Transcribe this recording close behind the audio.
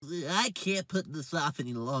I can't put this off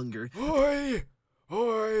any longer. Oi!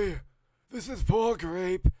 Oi! This is Paul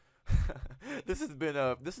Grape. This has been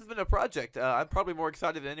a project. I'm probably more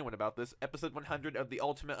excited than anyone about this. Episode 100 of the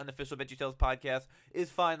Ultimate Unofficial VeggieTales podcast is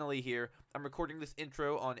finally here. I'm recording this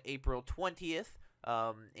intro on April 20th.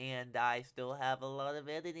 And I still have a lot of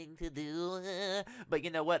editing to do. But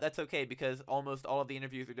you know what? That's okay because almost all of the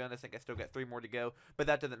interviews are done. I think I still got 3 more to go. But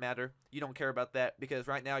that doesn't matter. You don't care about that because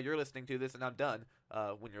right now you're listening to this and I'm done.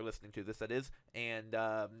 When you're listening to this, that is. And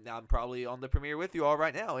I'm probably on the premiere with you all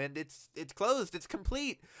right now. And it's closed. It's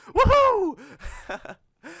complete. Woohoo!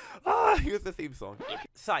 Here's the theme song.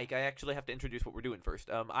 Psych, I actually have to introduce what we're doing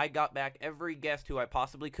first. I got back every guest who I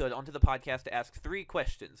possibly could onto the podcast to ask 3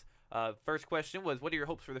 questions. First question was, what are your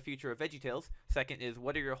hopes for the future of VeggieTales? Second is,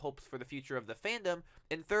 what are your hopes for the future of the fandom?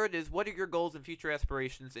 And third is, what are your goals and future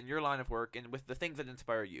aspirations in your line of work and with the things that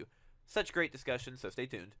inspire you? Such great discussion, so stay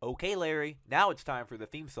tuned. Okay, Larry, now it's time for the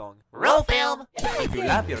theme song. Roll film! If you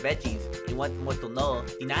love your veggies and want more to know,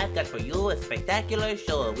 then I've got for you a spectacular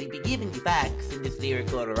show. We'll be giving you facts in this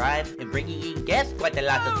lyrical rhyme and bringing in guests quite a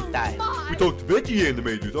lot of the time. We talk to veggie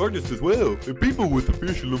animators, artists as well, and people with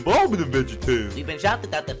official involvement in VeggieTales. We've been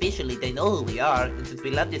shouted out officially, they know who we are, and since we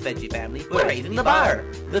love this veggie family, we're raising the bar.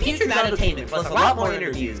 The future's entertainment plus a lot more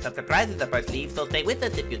interviews, some surprises up our sleeves, so stay with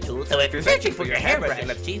us if you choose. So if you're searching for your hairbrush and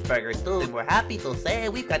love cheeseburgers too, then we're happy to say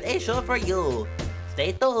we've got a show for you.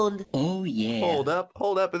 Stay tuned. Oh, yeah. Hold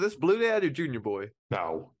up. Is this Blue Dad or Junior Boy?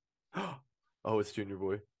 No. Oh, it's Junior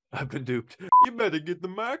Boy. I've been duped. You better get the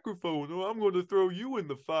microphone or I'm going to throw you in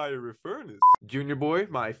the fiery furnace. Junior Boy,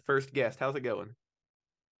 my first guest. How's it going?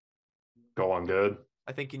 Going good.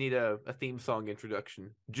 I think you need a theme song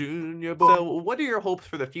introduction. Junior Boy. So, what are your hopes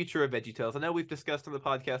for the future of VeggieTales? I know we've discussed on the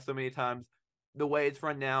podcast so many times. The way it's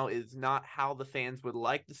run now is not how the fans would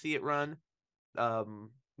like to see it run.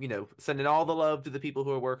 Sending all the love to the people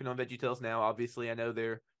who are working on VeggieTales now. Obviously, I know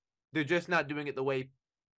they're just not doing it the way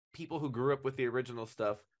people who grew up with the original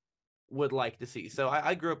stuff would like to see. So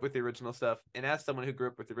I grew up with the original stuff, and as someone who grew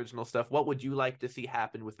up with the original stuff, what would you like to see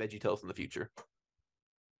happen with VeggieTales in the future?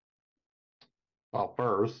 Well,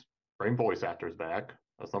 first, bring voice actors back.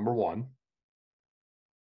 That's number 1.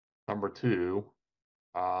 Number 2,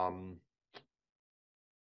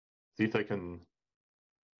 see if they can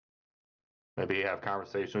maybe have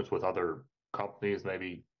conversations with other companies,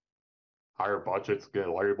 maybe higher budgets, get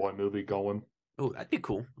a Larry Boy movie going. Oh, that'd be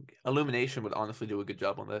cool. Illumination would honestly do a good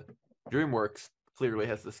job on that. DreamWorks clearly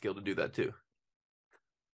has the skill to do that too.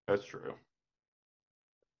 That's true.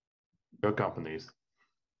 Good companies.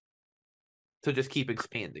 So just keep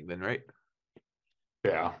expanding then, right?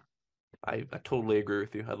 Yeah. I totally agree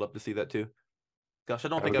with you. I'd love to see that too. Gosh, I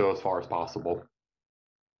don't think go as far as possible.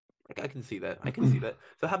 I can see that. I can see that.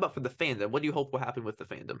 So how about for the fandom? What do you hope will happen with the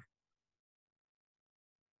fandom?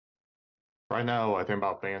 Right now, I think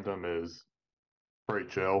about fandom is pretty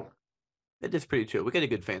chill. It is pretty chill. We got a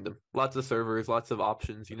good fandom. Lots of servers, lots of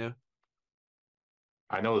options,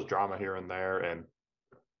 I know there's drama here and there, and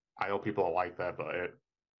I know people don't like that, but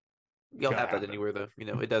You'll have that anywhere, though.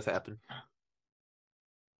 It does happen.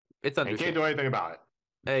 It's understandable. You can't do anything about it.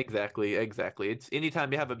 Exactly. It's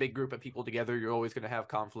anytime you have a big group of people together, you're always going to have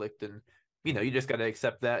conflict, and you just got to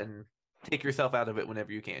accept that and take yourself out of it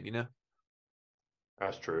whenever you can.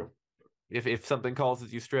 That's true. If something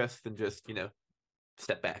causes you stress, then just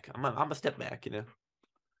step back. I'm a step back.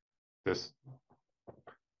 Just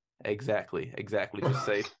exactly. Just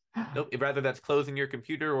say nope. Rather that's closing your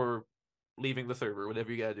computer or leaving the server,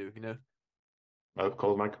 whatever you got to do. I'll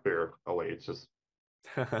close my computer. Oh wait, it's just.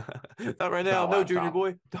 Not right now. No, Junior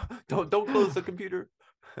Boy. Don't close the computer.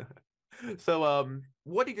 So,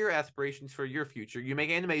 what are your aspirations for your future? You make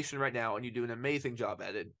animation right now, and you do an amazing job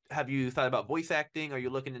at it. Have you thought about voice acting? Are you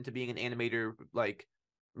looking into being an animator?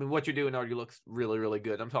 What you're doing already looks really, really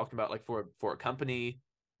good. I'm talking about for a company,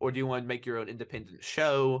 or do you want to make your own independent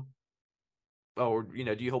show? Or do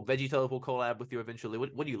you hope VeggieTales will collab with you eventually?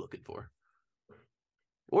 What are you looking for?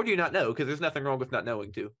 Or do you not know? Because there's nothing wrong with not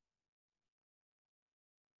knowing too.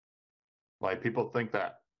 Like, people think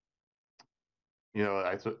that,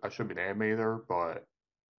 I should be an animator, but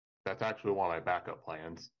that's actually one of my backup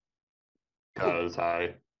plans. Because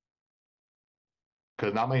not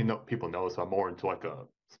many people know, so I'm more into like a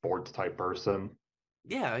sports type person.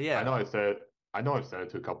 Yeah. I know I've said it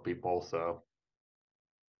to a couple people, so.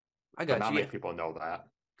 I got you. Not many people know that.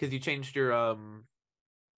 Because you changed your,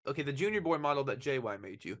 okay, the Junior Boy model that JY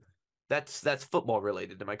made you, that's football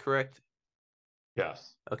related, am I correct?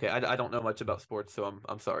 Yes. Okay, I don't know much about sports, so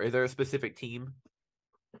I'm sorry. Is there a specific team?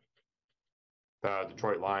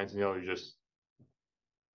 Detroit Lions, you just.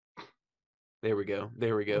 There we go.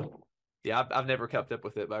 Yeah, I've never kept up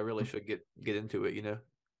with it, but I really should get into it.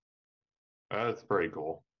 That's pretty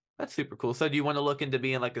cool. That's super cool. So, do you want to look into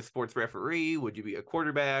being like a sports referee? Would you be a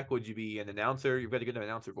quarterback? Would you be an announcer? You've got a good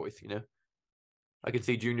announcer voice. I can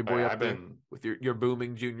see Junior Boy up I've there been with your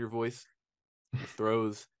booming Junior voice. He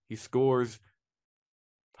throws, he scores,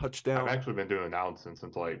 I've touchdown. actually been doing announcing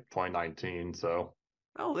since like 2019, so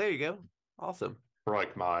Oh, there you go. Awesome. for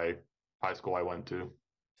like my high school I went to.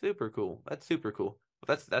 Super cool. That's super cool.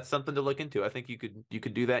 That's something to look into. I think you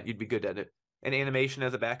could do that. You'd be good at it. And animation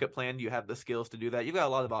as a backup plan, you have the skills to do that. You've got a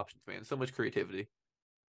lot of options, man. So much creativity.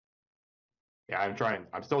 Yeah,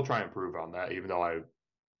 I'm still trying to improve on that, even though I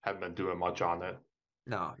haven't been doing much on it.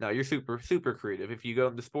 No, you're super creative. If you go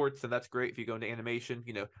into sports, then that's great. If you go into animation,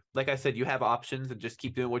 like I said, you have options and just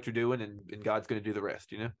keep doing what you're doing, and God's going to do the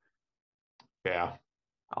rest. Yeah.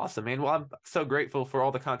 Awesome, man. Well, I'm so grateful for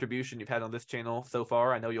all the contribution you've had on this channel so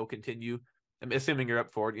far. I know you'll continue. I'm assuming you're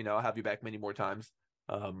up for it. I'll have you back many more times.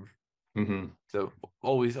 So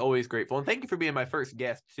always grateful. And thank you for being my first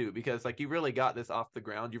guest too, because like you really got this off the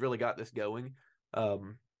ground. You really got this going.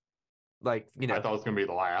 Like, I thought it was gonna be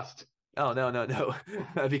the last. oh no.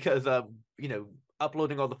 Because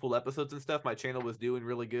uploading all the full episodes and stuff, my channel was doing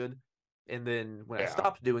really good. And then when I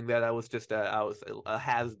stopped doing that, I was just I was a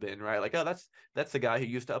has-been, right? Like, oh, that's the guy who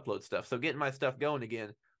used to upload stuff. So getting my stuff going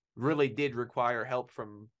again really did require help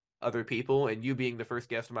from other people, and you being the first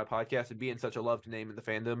guest on my podcast and being such a loved name in the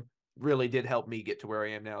fandom really did help me get to where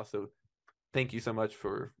I am now. So thank you so much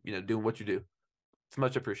for, doing what you do. It's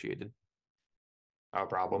much appreciated. No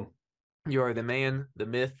problem. You are the man, the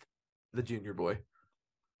myth, the Junior Boy.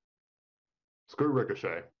 Screw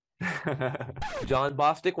Ricochet. John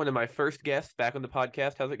Bostic, one of my first guests back on the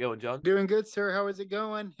podcast. How's it going, John? Doing good, sir. How is it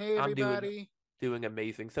going? Hey, everybody. I'm doing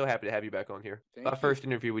amazing. So happy to have you back on here. Thank Our you. first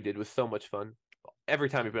interview we did was so much fun. Every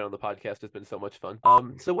time you've been on the podcast has been so much fun.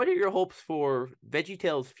 So what are your hopes for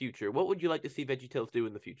VeggieTales' future? What would you like to see VeggieTales do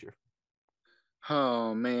in the future?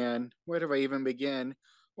 Oh man, where do I even begin?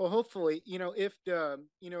 Well, hopefully, if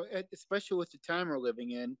especially with the time we're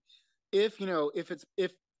living in, if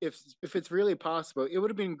it's really possible, it would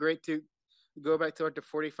have been great to go back to like the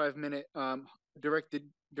 45-minute directed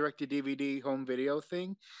DVD home video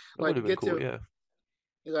thing. That would have been cool, to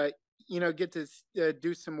yeah. Get to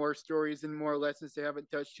do some more stories and more lessons they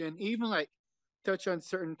haven't touched in, even like touch on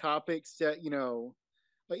certain topics that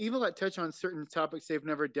even like touch on certain topics they've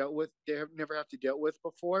never dealt with, they have never have to deal with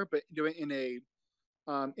before, but do it in a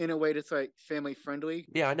way that's like family friendly.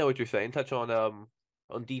 Yeah, I know what you're saying. Touch on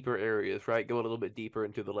deeper areas, right? Go a little bit deeper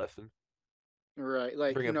into the lesson, right?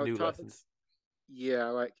 Like bring up new topics. Lessons. Yeah,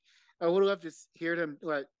 like I would love to hear them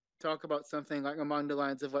like talk about something like along the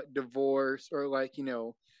lines of like divorce or like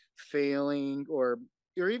failing or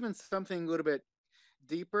even something a little bit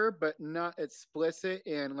deeper but not explicit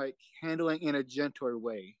and like handling in a gentler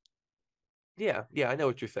way. Yeah, I know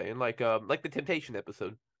what you're saying. Like the Temptation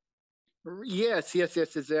episode. Yes,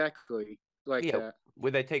 exactly. Like that.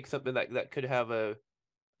 Where they take something that could have a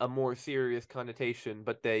more serious connotation,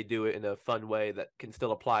 but they do it in a fun way that can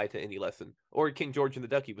still apply to any lesson. Or King George and the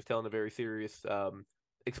Ducky was telling a very serious,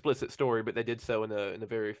 explicit story, but they did so in a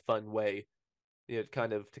very fun way, to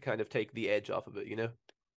kind of take the edge off of it,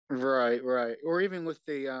 Right. Or even with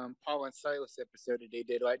the Paul and Silas episode that they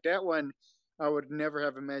did, like that one, I would never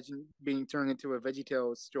have imagined being turned into a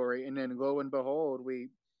VeggieTales story, and then lo and behold, we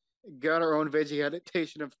got our own veggie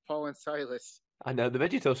adaptation of Paul and Silas. I know the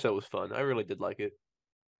VeggieTales show was fun. I really did like it.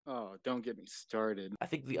 Oh, don't get me started. I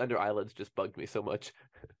think the under eyelids just bugged me so much.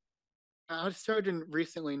 I started to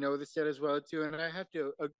recently notice that as well too, and I have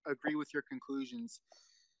to agree with your conclusions.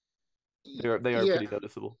 They are pretty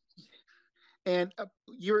noticeable. And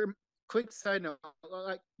your quick side note,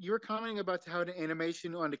 like you were commenting about how the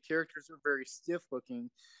animation on the characters are very stiff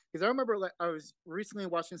looking. Because I remember, like, I was recently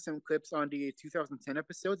watching some clips on the 2010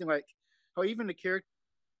 episodes, and like how even the characters,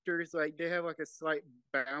 like, they have like a slight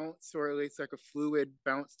bounce or at least like a fluid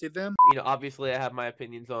bounce to them. Obviously I have my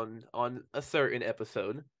opinions on a certain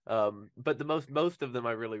episode, but the most of them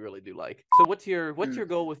I really do like. So what's your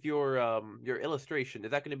goal with your illustration?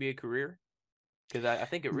 Is that going to be a career? Because I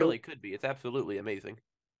think it really could be. It's absolutely amazing.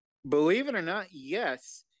 Believe it or not,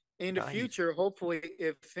 yes. In the future, hopefully,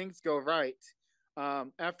 if things go right,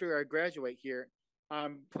 after I graduate here,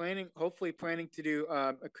 I'm hopefully planning to do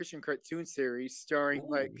a Christian cartoon series starring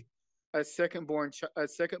like a second born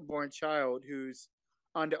child who's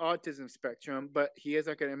on the autism spectrum, but he has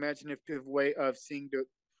like an imaginative way of seeing the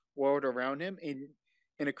world around him in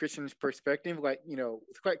a Christian perspective, like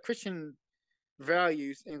like Christian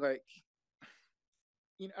values, and like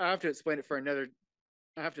I have to explain it for another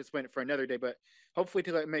day, but hopefully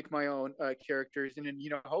to like make my own characters, and then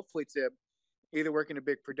hopefully to either work in a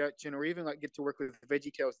big production or even like get to work with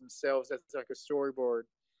VeggieTales themselves as like a storyboard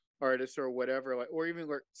artist or whatever, like, or even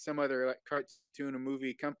like some other like cartoon or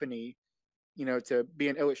movie company, to be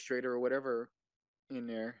an illustrator or whatever in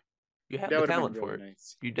there. You have That the would have been talent for really it.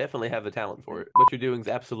 nice. You definitely have the talent for Yeah. it. What you're doing is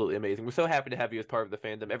absolutely amazing. We're so happy to have you as part of the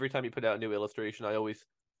fandom. Every time you put out a new illustration, I always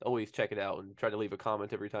check it out and try to leave a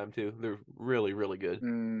comment every time too. They're really, really good.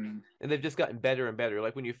 Mm, And they've just gotten better and better.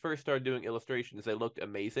 Like when you first started doing illustrations, they looked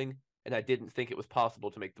amazing, and I didn't think it was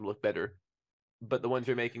possible to make them look better. But the ones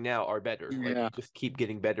you're making now are better. Like yeah. you just keep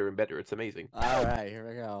getting better and better. It's amazing. All right, here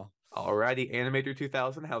we go. Alrighty, Animator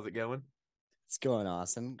 2000, how's it going? It's going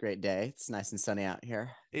awesome. Great day. It's nice and sunny out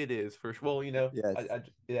here. It is for sure. Well, Yes.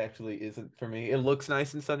 it actually isn't for me. It looks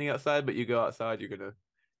nice and sunny outside, but you go outside, you're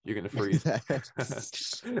gonna freeze.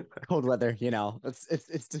 Cold weather,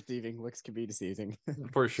 it's deceiving. Looks can be deceiving.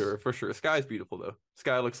 For sure, for sure. Sky's beautiful though.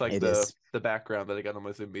 Sky looks like It the is. the background that I got on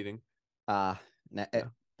my Zoom meeting. Yeah.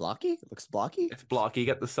 Blocky? It looks blocky. It's blocky. You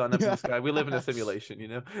got the sun up in the sky. We live in a simulation,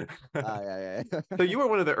 Yeah. So you were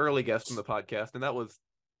one of the early guests on the podcast, and that was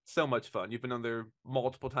so much fun. You've been on there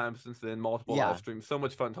multiple times since then, multiple Yeah. live streams. So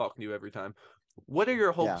much fun talking to you every time. What are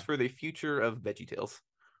your hopes Yeah. for the future of VeggieTales?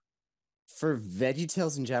 For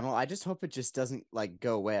VeggieTales in general, I just hope it just doesn't like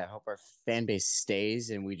go away. I hope our fan base stays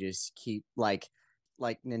and we just keep like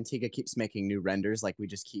Nantiga keeps making new renders. Like we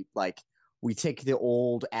just keep we take the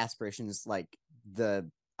old aspirations, like the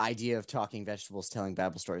idea of talking vegetables, telling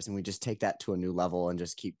Bible stories, and we just take that to a new level and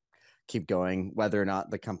just keep going. Whether or not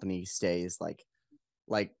the company stays, like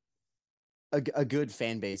a good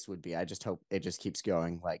fan base would be. I just hope it just keeps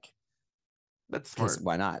going. That's Because smart.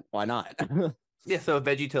 why not? Why not? Yeah, so if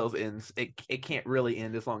VeggieTales ends, it can't really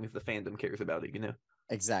end as long as the fandom cares about it,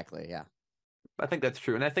 Exactly. Yeah. I think that's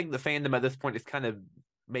true. And I think the fandom at this point is kind of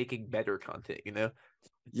making better content,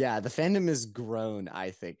 Yeah, the fandom has grown, I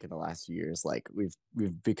think, in the last few years. Like we've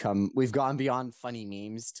gone beyond funny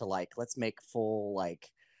memes to let's make full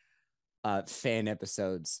fan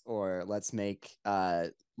episodes, or let's make a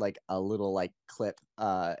little clip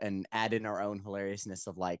and add in our own hilariousness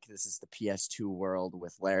of this is the PS2 world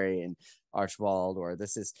with Larry and Archibald, or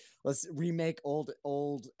let's remake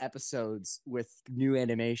old episodes with new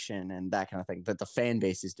animation and that kind of thing that the fan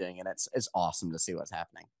base is doing, and it's awesome to see what's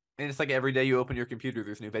happening. And it's like every day you open your computer,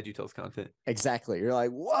 there's new VeggieTales content. Exactly. You're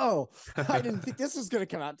like, whoa, I didn't think this was going to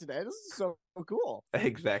come out today. This is so cool.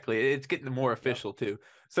 Exactly. It's getting more official too.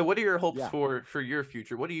 So what are your hopes Yeah. for your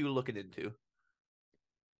future? What are you looking into?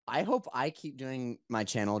 I hope I keep doing my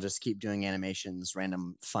channel, just keep doing animations,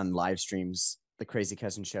 random fun live streams, the Crazy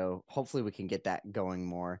Cousin Show. Hopefully we can get that going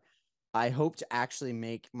more. I hope to actually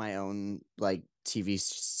make my own TV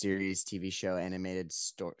series, TV show, animated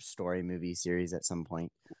story movie series at some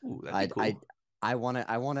point. Ooh, that'd be cool. I want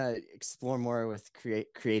to explore more with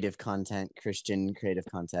creative content, Christian creative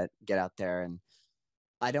content, get out there, and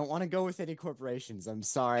I don't want to go with any corporations. I'm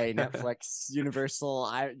sorry, Netflix,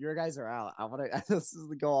 Universal, your guys are out. I want to this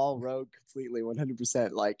is go all rogue completely,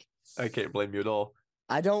 100%. I can't blame you at all.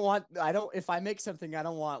 If I make something, I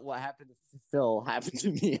don't want what happened to Phil happen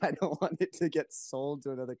to me. I don't want it to get sold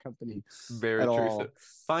to another company. Very true. So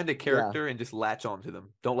find a character and just latch onto them.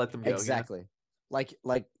 Don't let them go. Exactly. Like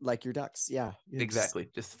your ducks. Yeah. Exactly.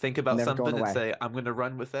 Just think about something and say, I'm going to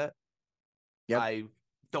run with that. Yep. I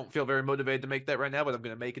don't feel very motivated to make that right now, but I'm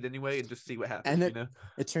going to make it anyway and just see what happens. And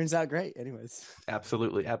it turns out great anyways.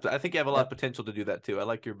 Absolutely. I think you have a lot of potential to do that too. I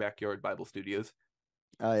like your backyard Bible studios.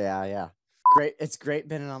 Oh yeah. Great. It's great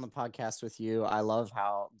being on the podcast with you. I love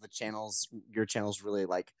how your channels really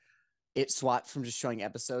it swapped from just showing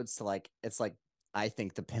episodes to it's I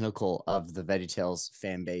think the pinnacle of the VeggieTales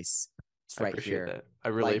fan base. It's right here. That. I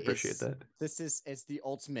really appreciate that. It's the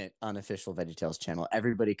ultimate unofficial VeggieTales channel.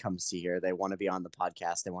 Everybody comes to here. They want to be on the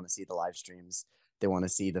podcast. They want to see the live streams. They want to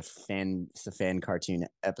see the fan cartoon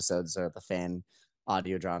episodes or the fan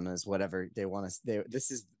audio dramas, whatever they want to.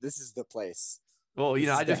 This is the place. Well,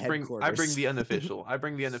 I just bring the unofficial. I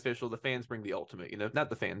bring the unofficial. The fans bring the ultimate. Not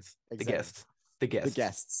the fans, exactly. The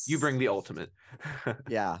guests. You bring the ultimate.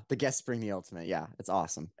 Yeah, the guests bring the ultimate. Yeah, it's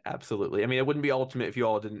awesome. Absolutely. I mean, it wouldn't be ultimate if you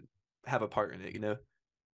all didn't have a part in it.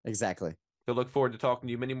 Exactly. So look forward to talking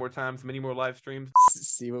to you many more times, many more live streams.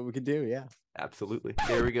 See what we can do. Yeah. Absolutely.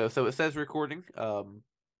 There we go. So it says recording.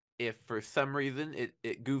 If for some reason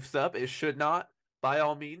it goofs up, it should not, by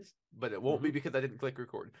all means, but it won't be because I didn't click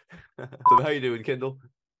record. So how you doing, Kendall?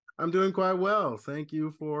 I'm doing quite well. Thank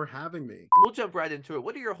you for having me. We'll jump right into it.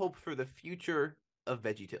 What are your hopes for the future of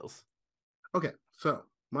VeggieTales? Okay, so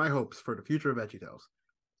my hopes for the future of VeggieTales.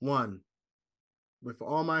 One, with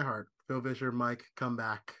all my heart, Phil Vischer, Mike, come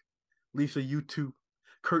back. Lisa, you too.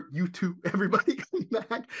 Kurt, you too. Everybody come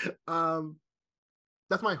back.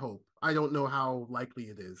 That's my hope. I don't know how likely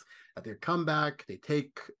it is that they come back, they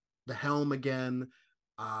take the helm again.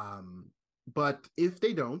 But if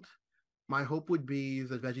they don't, my hope would be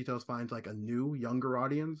that VeggieTales finds like a new, younger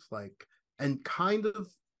audience, like, and kind of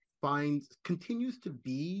continues to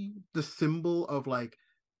be the symbol of like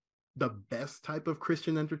the best type of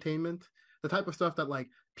Christian entertainment, the type of stuff that like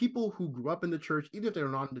people who grew up in the church, even if they're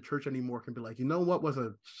not in the church anymore, can be like, you know what was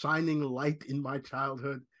a shining light in my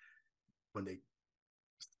childhood when they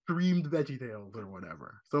streamed VeggieTales or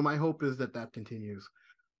whatever. So my hope is that that continues,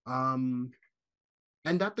 and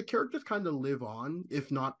that the characters kind of live on,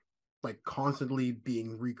 if not like constantly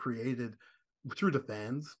being recreated through the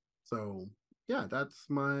fans. So yeah, that's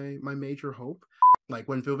my major hope. Like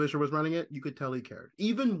when Phil Vischer was running it, you could tell he cared.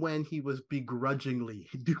 Even when he was begrudgingly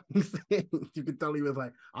doing things, you could tell he was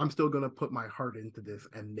like, I'm still gonna put my heart into this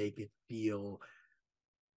and make it feel,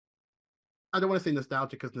 I don't want to say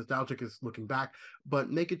nostalgic because nostalgic is looking back, but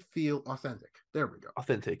make it feel authentic. There we go.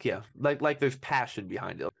 Authentic, yeah. Like there's passion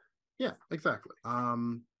behind it. Yeah, exactly.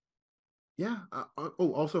 Yeah.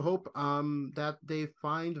 Also hope that they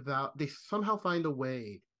somehow find a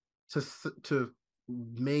way to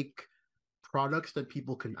make products that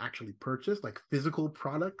people can actually purchase, like physical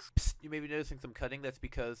products. You may be noticing some cutting. That's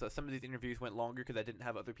because some of these interviews went longer because I didn't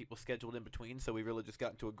have other people scheduled in between, so we really just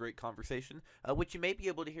got into a great conversation, which you may be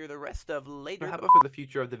able to hear the rest of later. How about for the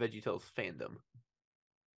future of the VeggieTales fandom?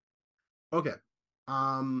 Okay.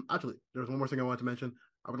 Actually, there's one more thing I wanted to mention.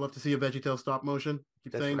 I would love to see a VeggieTales stop motion.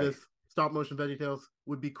 Keep saying this. Stop motion VeggieTales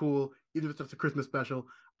would be cool, even if it's just a Christmas special.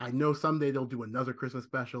 I know someday they'll do another Christmas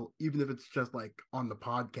special, even if it's just like on the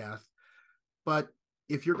podcast. But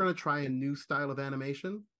if you're going to try a new style of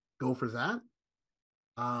animation, go for that.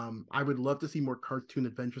 I would love to see more cartoon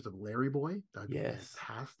adventures of Larry Boy. That'd be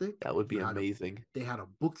fantastic. That would be amazing. They had a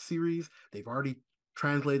book series. They've already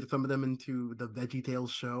translated some of them into the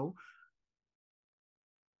VeggieTales show.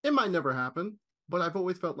 It might never happen, but I've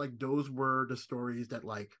always felt like those were the stories that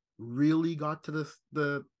like really got to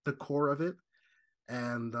the core of it.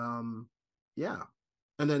 And yeah.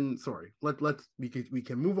 And then sorry, we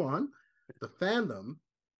can move on. The fandom,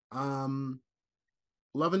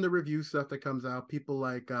 loving the review stuff that comes out. People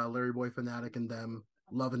like Larry Boy Fanatic and them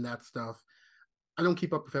loving that stuff. I don't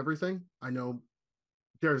keep up with everything. I know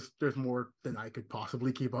there's more than I could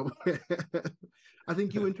possibly keep up with. I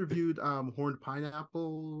think you interviewed Horned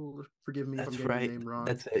Pineapple. Forgive me if I'm getting the name wrong.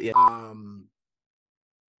 That's it. Yeah.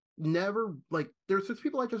 Never like there's just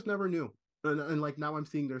people I just never knew, and like now I'm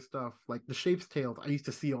seeing their stuff. Like the Shapes Tales I used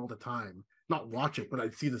to see all the time. Not watch it, but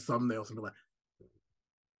I'd see the thumbnails and be like,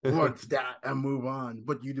 what's that? And move on.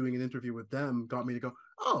 But you doing an interview with them got me to go,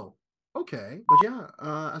 oh, okay. But yeah,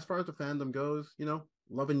 as far as the fandom goes,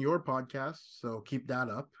 loving your podcast. So keep that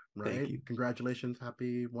up, right? Thank you. Congratulations.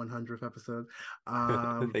 Happy 100th episode.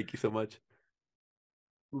 Thank you so much.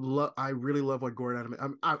 I really love what Gord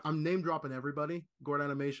Animation. I'm name dropping everybody. Gord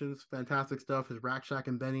Animations, fantastic stuff. His Rack Shack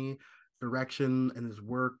and Benny direction and his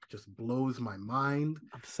work just blows my mind.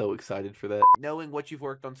 I'm so excited for that. Knowing what you've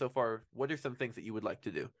worked on so far, what are some things that you would like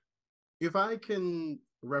to do? If I can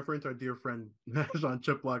reference our dear friend John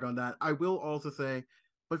Chiplock on that, I will also say,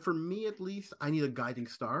 but for me at least, I need a guiding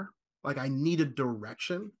star. Like I need a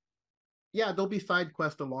direction. Yeah, there'll be side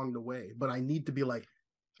quests along the way, but I need to be like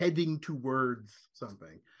heading towards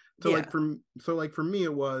something. So Yeah. like for me,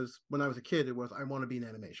 it was when I was a kid, it was I want to be in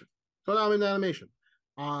animation. So now I'm in animation.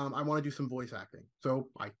 I want to do some voice acting. So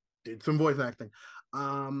I did some voice acting.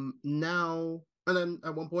 Now, and then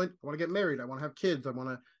at one point, I want to get married. I want to have kids. I want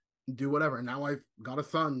to do whatever. And now I've got a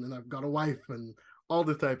son and I've got a wife and all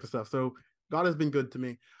this type of stuff. So God has been good to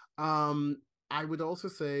me. I would also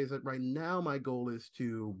say that right now my goal is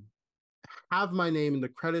to have my name in the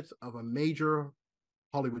credits of a major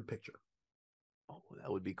Hollywood picture. Oh,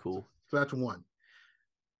 that would be cool. So that's one.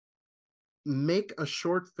 Make a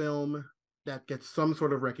short film that gets some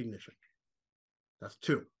sort of recognition. That's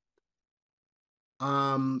two.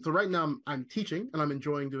 So right now I'm teaching and I'm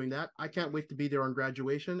enjoying doing that. I can't wait to be there on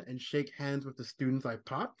graduation and shake hands with the students I've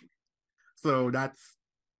taught. So that's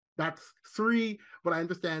three, but I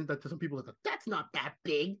understand that to some people that's not that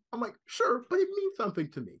big. I'm like, sure, but it means something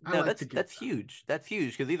to me. No, that's huge. That's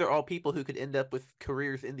huge because these are all people who could end up with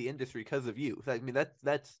careers in the industry because of you. I mean,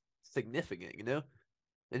 that's significant,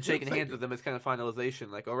 And shaking hands with them is kind of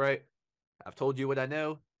finalization. Like, all right, I've told you what I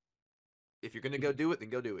know. If you're gonna go do it, then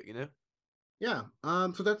go do it. Yeah.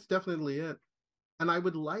 So that's definitely it. And I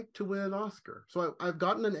would like to win an Oscar. So I've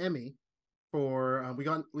gotten an Emmy for we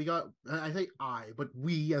got I say but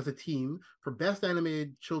we as a team for best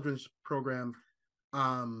animated children's program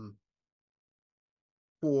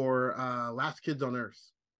for Last Kids on Earth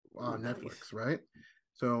on Nice. Netflix, right?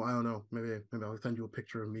 So I don't know. Maybe I'll send you a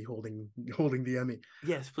picture of me holding the Emmy.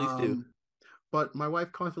 Yes, please do. But my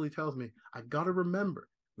wife constantly tells me, I gotta remember,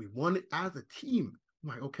 we won it as a team. I'm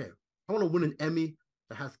like, okay, I want to win an Emmy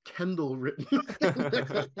that has Kendall written.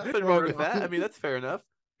 Nothing wrong with that. I mean, that's fair enough.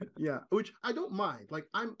 Yeah, which I don't mind. Like,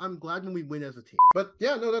 I'm glad when we win as a team. But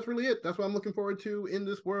yeah, no, that's really it. That's what I'm looking forward to in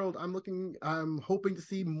this world. I'm hoping to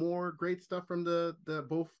see more great stuff from the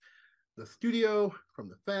both the studio, from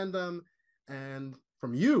the fandom, and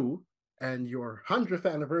from you and your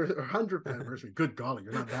 100th anniversary. Good golly,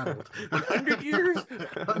 you're not that old. 100 years?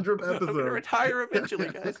 100th episode. I'm gonna retire eventually,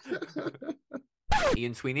 guys.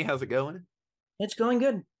 Ian Sweeney, how's it going? It's going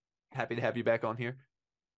good. Happy to have you back on here.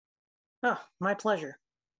 Oh, my pleasure.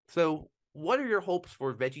 So, what are your hopes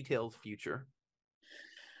for VeggieTales' future?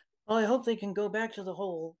 Well, I hope they can go back to the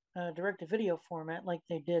whole direct-to-video format like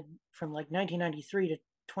they did from like 1993 to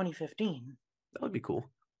 2015. That would be cool.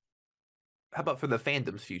 How about for the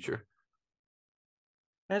fandom's future?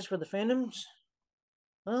 As for the fandoms,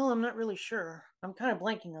 well, I'm not really sure. I'm kind of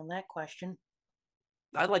blanking on that question.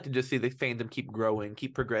 I'd like to just see the fandom keep growing,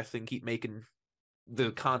 keep progressing, keep making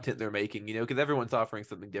the content they're making, because everyone's offering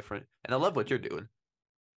something different. And I love what you're doing.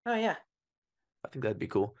 Oh, yeah. I think that'd be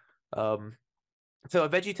cool. So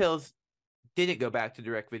if VeggieTales didn't go back to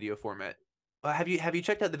direct video format, have you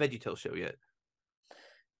checked out the VeggieTales show yet?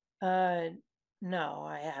 No,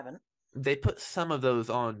 I haven't. They put some of those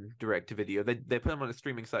on direct to video. They put them on a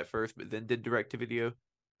streaming site first, but then did direct to video,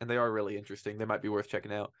 and they are really interesting. They might be worth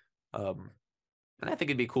checking out. And I think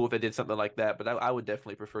it'd be cool if they did something like that, but I would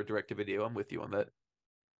definitely prefer direct to video. I'm with you on that.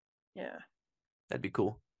 Yeah. That'd be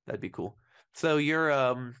cool. That'd be cool. So your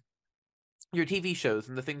TV shows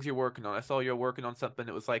and the things you're working on. I saw you're working on something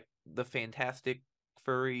that was like the Fantastic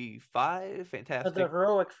Furry 5? Fantastic. The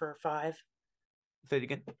Heroic Fur 5. Say it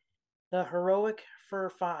again. The Heroic Fur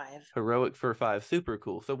 5. Heroic Fur 5. Super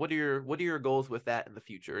cool. So what are your goals with that in the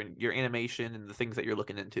future and your animation and the things that you're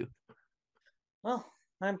looking into? Well,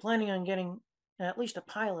 I'm planning on getting at least a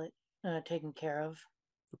pilot taken care of.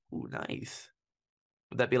 Ooh, nice.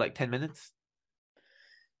 Would that be like 10 minutes?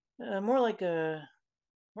 More like a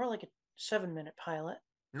 7-minute pilot.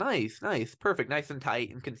 Nice. Perfect. Nice and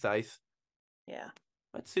tight and concise. Yeah.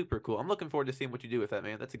 That's super cool. I'm looking forward to seeing what you do with that,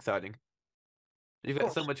 man. That's exciting. You've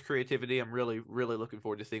got so much creativity. I'm really, really looking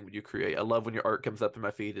forward to seeing what you create. I love when your art comes up in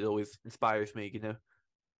my feed. It always inspires me,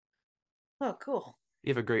 Oh, cool.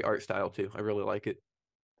 You have a great art style, too. I really like it.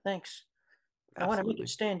 Thanks. Absolutely. I want to make it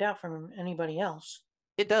stand out from anybody else.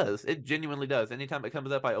 It does. It genuinely does. Anytime it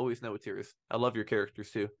comes up, I always know it's yours. I love your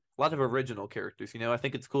characters, too. A lot of original characters, I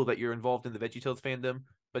think it's cool that you're involved in the VeggieTales fandom,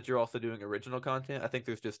 but you're also doing original content. I think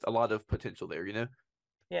there's just a lot of potential there,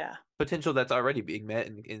 Yeah. Potential that's already being met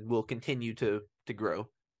and will continue to grow.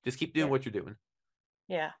 Just keep doing what you're doing.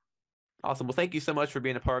 Yeah. Awesome. Well, thank you so much for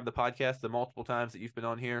being a part of the podcast the multiple times that you've been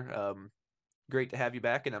on here. Great to have you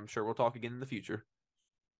back, and I'm sure we'll talk again in the future.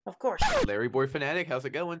 Of course. Larry Boy Fanatic, how's it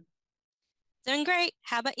going? Doing great.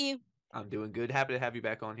 How about you? I'm doing good. Happy to have you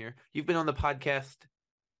back on here. You've been on the podcast,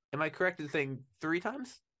 am I correct in saying 3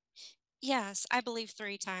 times? Yes, I believe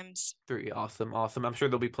 3 times. 3. Awesome. I'm sure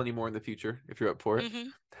there'll be plenty more in the future if you're up for it.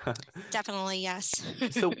 Definitely, yes.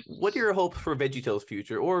 So what are your hopes for VeggieTales'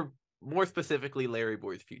 future, or more specifically, Larry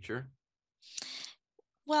Boy's future?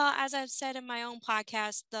 Well, as I've said in my own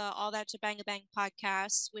podcast, the All That to Bang a Bang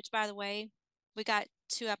podcast, which, by the way, we got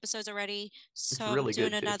 2 episodes already, so really I'm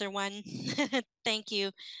doing good, too. another one. Thank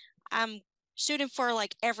you. I'm shooting for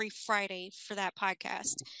like every Friday for that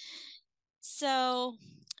podcast. So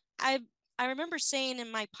I remember saying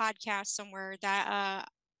in my podcast somewhere that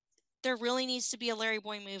there really needs to be a Larry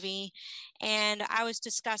Boy movie, and I was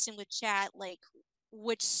discussing with chat like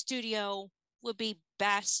which studio would be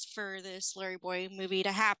best for this Larry Boy movie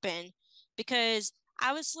to happen, because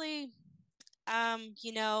obviously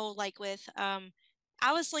like with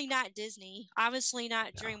obviously not Disney, obviously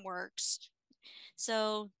not DreamWorks,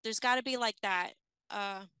 so there's got to be like that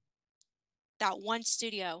one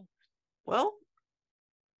studio. Well,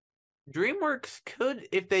 DreamWorks could,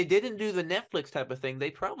 if they didn't do the Netflix type of thing,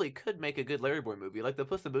 they probably could make a good Larry Boy movie. Like the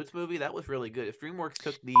Puss in Boots movie, that was really good. If DreamWorks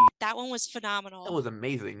took That one was phenomenal. That was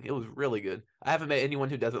amazing. It was really good. I haven't met anyone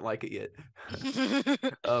who doesn't like it yet.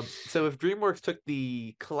 So if DreamWorks took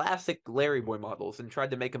the classic Larry Boy models and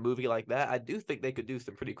tried to make a movie like that, I do think they could do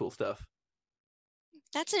some pretty cool stuff.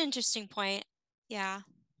 That's an interesting point. Yeah.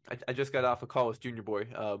 I just got off a call with Junior Boy,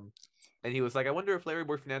 and he was like, I wonder if Larry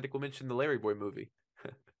Boy Fanatic will mention the Larry Boy movie.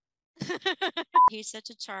 He's such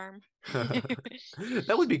a charm.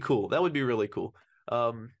 That would be cool. That would be really cool.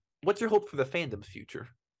 What's your hope for the fandom's future?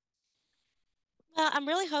 Well, I'm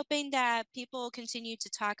really hoping that people continue to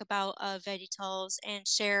talk about VeggieTales and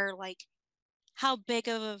share like how big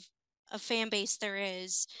of a fan base there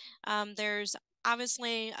is. There's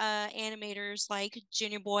obviously animators like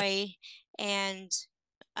Junior Boy and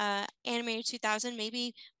Animator 2000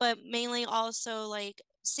 maybe, but mainly also like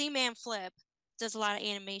Seaman Flip does a lot of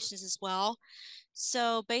animations as well.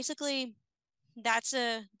 So basically that's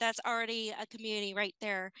already a community right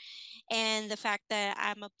there. And the fact that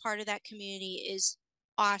I'm a part of that community is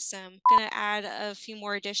awesome. Gonna add a few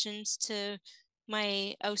more additions to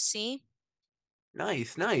my OC.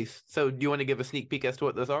 Nice, nice. So, do you want to give a sneak peek as to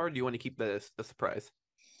what those are, or do you want to keep that as a surprise?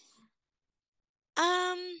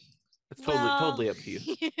 Um, It's totally, well, totally up to you.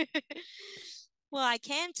 well, I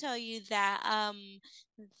can tell you that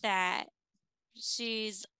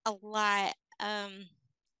she's a lot I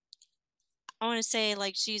want to say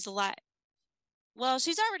like she's a lot well,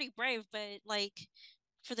 she's already brave, but like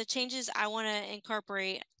for the changes I want to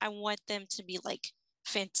incorporate, I want them to be like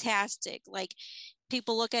fantastic. Like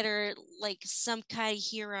people look at her like some kind of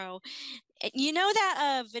hero. You know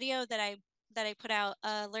that video that I put out,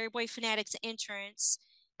 Larry Boy Fanatic's entrance,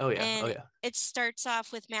 Oh yeah, oh and yeah. it starts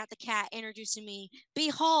off with Matt the Cat introducing me.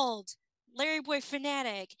 Behold, Larry Boy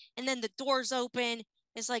Fanatic, and then the doors open.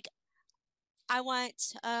 It's like I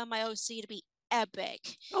want my OC to be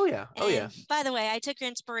epic. Oh yeah, oh yeah. And by the way, I took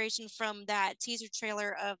inspiration from that teaser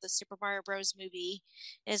trailer of the Super Mario Bros. Movie.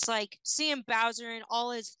 It's like seeing Bowser in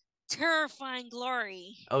all his terrifying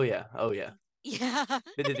glory. Oh yeah, oh yeah. Yeah.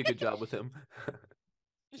 They did a good job with him.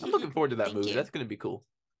 I'm looking forward to that Thank movie. you. That's going to be cool.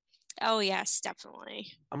 Oh, yes, definitely.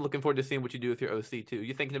 I'm looking forward to seeing what you do with your OC too.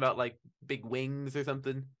 You thinking about like big wings or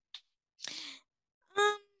something?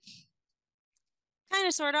 Um, kind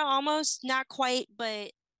of, sort of, almost, not quite,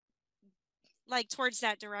 but like towards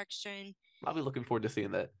that direction. I'll be looking forward to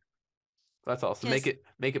seeing that. That's awesome. Make 'Cause,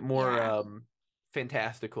 it more yeah.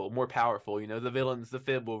 fantastical, more powerful. You know, the villains, the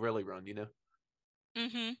fib will really run. You know,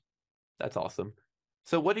 Mm-hmm. that's awesome.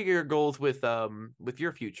 So, what are your goals with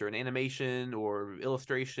your future in animation or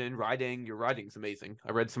illustration, writing? Your writing's amazing.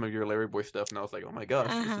 I read some of your Larry Boy stuff, and I was like, oh my gosh,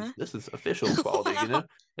 Uh-huh. this is official quality. You know, Well,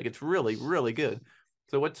 like it's really really good.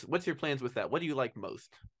 So, what's your plans with that? What do you like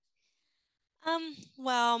most?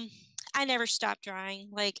 well, I never stopped drawing.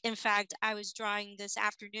 Like, in fact, I was drawing this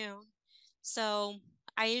afternoon. So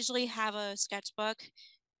I usually have a sketchbook.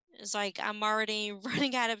 It's like I'm already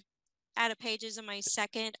running out of pages in my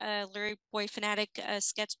second Larry Boy Fanatic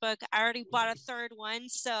sketchbook. I already bought a third one,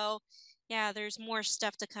 so yeah, there's more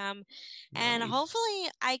stuff to come. And Nice. hopefully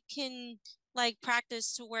I can like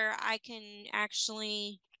practice to where I can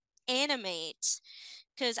actually animate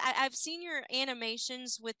because I've seen your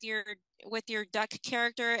animations with your duck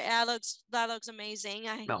character. That looks amazing.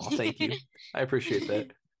 Oh, thank you. I appreciate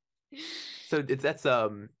that. So that's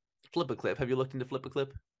Flip a Clip. Have you looked into Flip a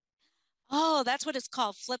Clip? Oh, that's what it's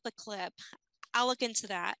called, flip a clip. I'll look into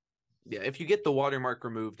that. Yeah, if you get the watermark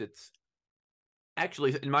removed, it's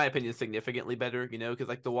actually, in my opinion, significantly better. You know, because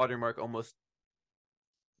like the watermark almost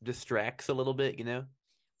distracts a little bit. You know,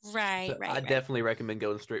 Right, so I right, right. definitely recommend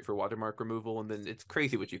going straight for watermark removal, and then it's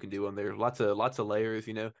crazy what you can do on there. Lots of layers.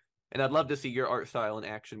 You know, and I'd love to see your art style in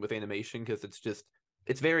action with animation because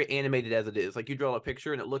it's very animated as it is. Like you draw a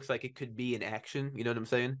picture and it looks like it could be in action. You know what I'm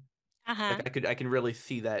saying? Uh-huh. Like I can really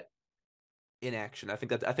see that in action. I think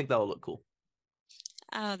that'll look cool.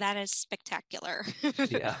 Oh, that is spectacular.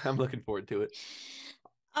 Yeah, I'm looking forward to it.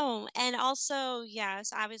 Oh, and also,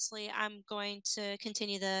 yes, obviously, I'm going to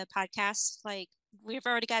continue the podcast. Like, we've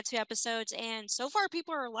already got 2 episodes, and so far,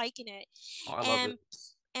 people are liking it. Oh, I love it.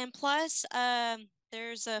 And plus,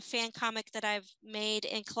 there's a fan comic that I've made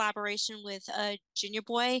in collaboration with Junior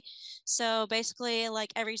Boy. So basically,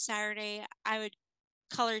 like every Saturday, I would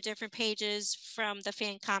color different pages from the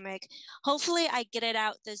fan comic. Hopefully, I get it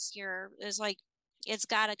out this year. It's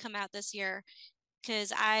got to come out this year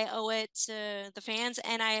because I owe it to the fans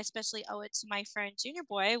and I especially owe it to my friend Junior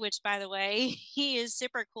Boy, which by the way, he is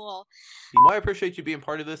super cool. Well, I appreciate you being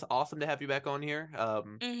part of this. Awesome to have you back on here.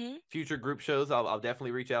 Mm-hmm. Future group shows, I'll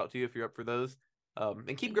definitely reach out to you if you're up for those.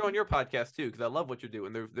 And keep growing Mm-hmm. your podcast too, because I love what you're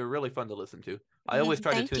doing. They're really fun to listen to. I always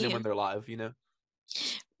try to Thank tune in when you. they're live. You know.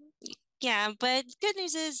 Yeah, but good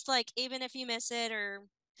news is like even if you miss it or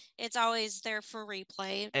it's always there for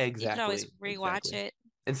replay. You could always Exactly, rewatch exactly. it.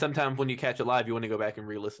 And sometimes when you catch it live, you want to go back and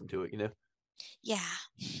re-listen to it. You know. Yeah.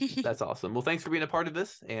 That's awesome. Well, thanks for being a part of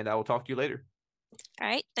this, and I will talk to you later. All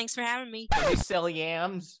right. Thanks for having me. Do they sell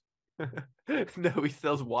yams? No, he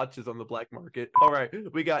sells watches on the black market. All right,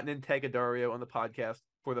 we got Nintega Dario on the podcast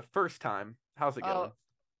for the first time. How's it going?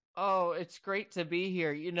 Oh, it's great to be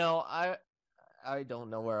here. You know, I don't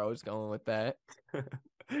know where I was going with that.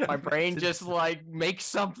 My brain just like makes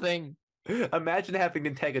something. Imagine having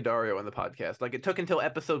Integudario on the podcast. Like, it took until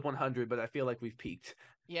episode 100, but I feel like we've peaked.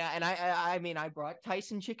 Yeah, and I mean, I brought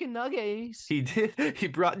Tyson chicken nuggets. He did. He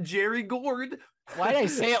brought Jerry Gord. Why did I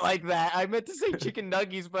say it like that? I meant to say chicken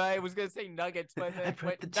nuggies, but I was gonna say nuggets. But I then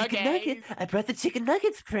brought the went chicken nuggets. nugget. I brought the chicken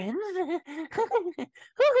nuggets, friends.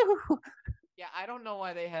 Yeah, I don't know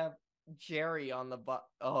why they have Jerry on the butt.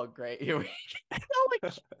 Oh, great. Here we go.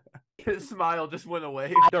 His smile just went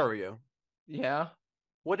away. Dario, Yeah.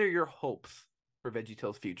 what are your hopes for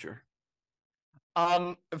VeggieTales' future?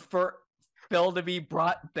 For Phil to be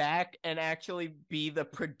brought back and actually be the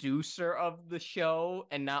producer of the show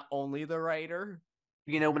and not only the writer.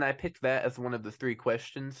 You know, when I picked that as one of the 3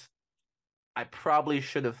 questions, I probably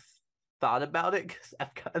should have thought about it because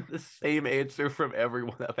I've gotten the same answer from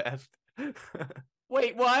everyone I've asked.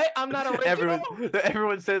 Wait, what? I'm not original?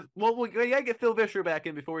 Everyone says, well, we gotta get Phil Vischer back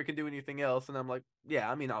in before we can do anything else. And I'm like, yeah,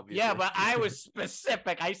 I mean, obviously. Yeah, but I was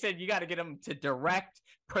specific. I said you got to get him to direct,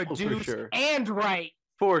 produce, sure. and write.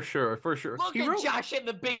 For sure. Look at Josh in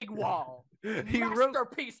the big wall. He wrote.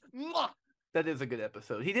 Masterpiece. Mwah! That is a good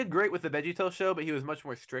episode. He did great with the VeggieTales show, but he was much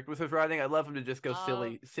more strict with his writing. I love him to just go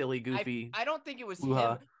silly, goofy. I don't think it was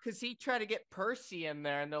Woo-ha. him because he tried to get Percy in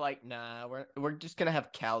there, and they're like, "Nah, we're just gonna have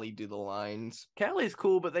Callie do the lines." Callie's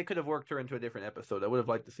cool, but they could have worked her into a different episode. I would have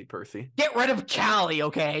liked to see Percy. Get rid of Callie,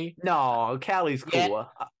 okay? No, Callie's cool.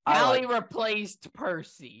 Yeah. I Callie like- replaced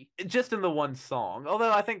Percy. just in the one song.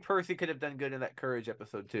 Although I think Percy could have done good in that Courage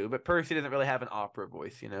episode too. But Percy doesn't really have an opera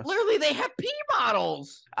voice, you know. Literally, they have P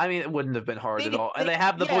models. I mean, it wouldn't have been hard They- at all. And they- they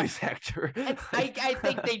have the yeah. voice actor. And I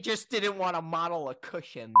think they just didn't want to model a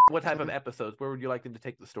cushion. What type of episodes? Where would you like them to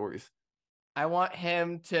take the stories? I want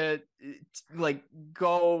him to like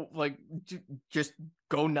go like just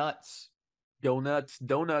go nuts.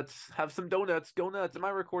 Donuts. Have some donuts. Go nuts. Am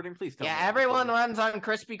I recording? Please tell me. Yeah, I'm everyone recording. runs on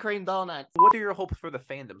Krispy Kreme donuts. What are your hopes for the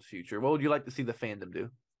fandom's future? What would you like to see the fandom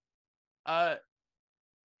do?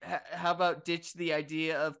 How about ditch the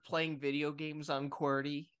idea of playing video games on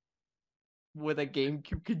QWERTY with a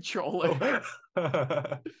GameCube controller?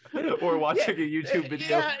 Or watching a YouTube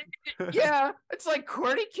video. Yeah, it's like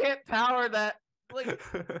QWERTY can't power that. Like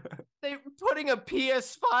they putting a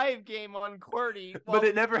PS5 game on QWERTY, But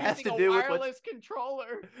it never has using to a do with what- wireless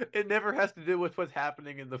controller. It never has to do with what's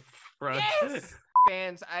happening in the front. Yes.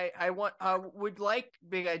 Fans, I would like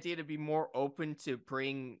Big Idea to be more open to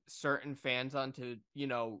bring certain fans on to,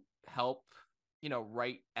 help,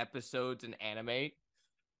 write episodes and animate.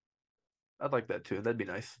 I'd like that too. That'd be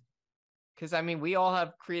nice. Because, I mean, we all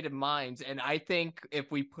have creative minds, and I think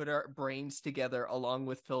if we put our brains together along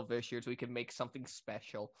with Phil Vischer's, we can make something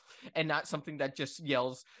special and not something that just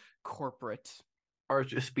yells corporate.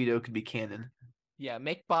 Arch Speedo could be canon. Yeah,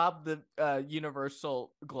 make Bob the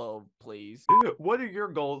Universal Globe, please. What are your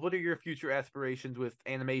goals? What are your future aspirations with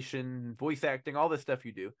animation, voice acting, all this stuff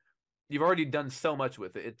you do? You've already done so much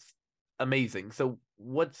with it. It's amazing. So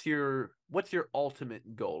what's your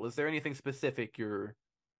ultimate goal? Is there anything specific you're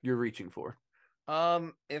reaching for?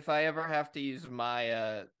 If I ever have to use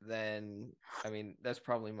Maya, then I mean that's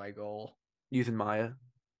probably my goal. Using Maya?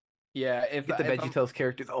 Yeah, Get the VeggieTales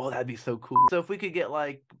characters. Oh, that'd be so cool. So if we could get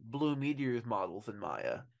like Blue Meteor's models in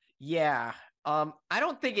Maya. Yeah. I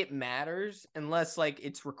don't think it matters unless like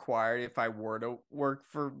it's required if I were to work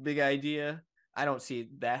for Big Idea. I don't see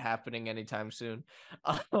that happening anytime soon.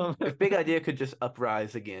 If Big Idea could just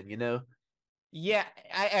uprise again, you know? Yeah,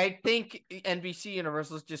 I think NBC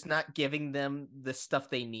Universal is just not giving them the stuff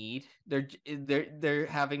they need. They're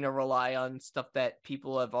having to rely on stuff that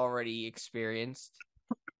people have already experienced.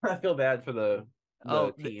 I feel bad for the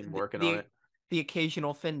team working on it. The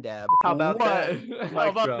occasional fin dab. How about that? How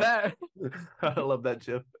about that? I love that,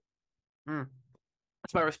 Chip.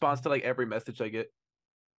 That's my response to like every message I get.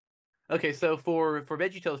 Okay, so for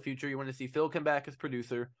VeggieTales' future, you want to see Phil come back as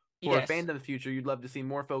producer. For Yes. Fandom's future, you'd love to see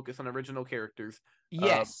more focus on original characters.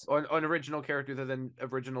 Yes. On original characters as in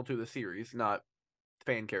original to the series, not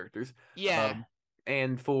fan characters. Yeah.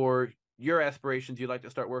 And for your aspirations, you'd like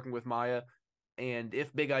to start working with Maya. And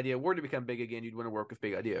if Big Idea were to become big again, you'd want to work with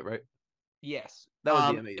Big Idea, right? Yes. That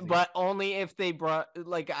would be amazing. But only if they brought,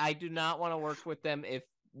 like, I do not want to work with them if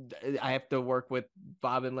I have to work with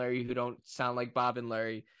Bob and Larry who don't sound like Bob and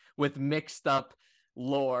Larry with mixed up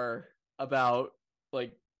lore about,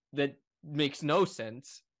 like, that makes no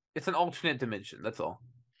sense. It's an alternate dimension, that's all.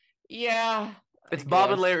 Yeah. It's I Bob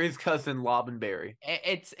and guess. Larry's cousin, Lob and Barry.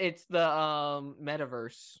 It's the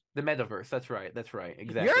metaverse. The metaverse, that's right,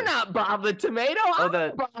 exactly. You're not Bob the Tomato. Oh,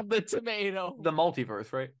 I'm Bob the Tomato. The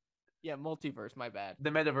multiverse, right? Yeah, multiverse, my bad. The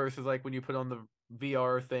metaverse is like when you put on the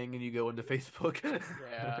VR thing and you go into Facebook.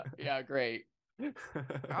 Yeah, great.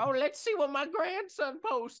 Oh, let's see what my grandson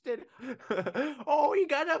posted. Oh, he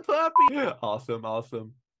got a puppy. Awesome,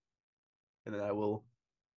 awesome. And then I will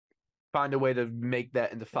find a way to make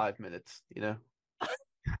that into 5 minutes, you know?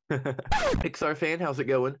 Pixar fan, how's it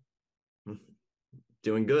going?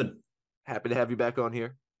 Doing good. Happy to have you back on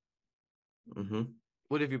here. Mm-hmm.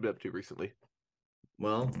 What have you been up to recently?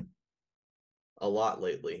 Well, a lot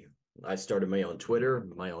lately. I started my own Twitter,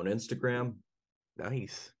 my own Instagram.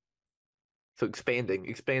 Nice. So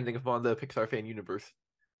expanding upon the Pixar fan universe.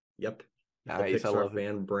 Yep. Nice, The I Pixar love it.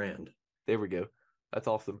 fan brand. There we go. That's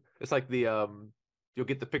awesome. It's like the you'll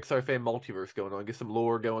get the Pixar fan multiverse going on, get some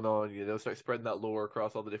lore going on, you know, start spreading that lore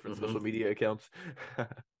across all the different Mhm. social media accounts.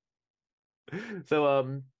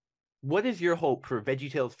 So what is your hope for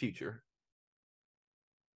VeggieTales' future?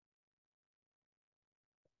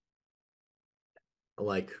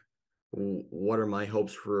 Like, what are my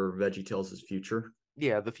hopes for VeggieTales' future?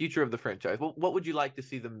 Yeah, the future of the franchise. What would you like to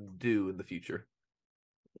see them do in the future?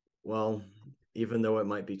 Well, even though it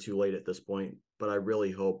might be too late at this point, but I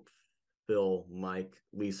really hope Phil, Mike,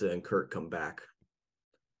 Lisa, and Kurt come back.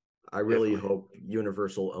 I really Definitely. hope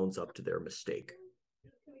Universal owns up to their mistake.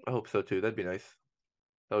 I hope so too. That'd be nice.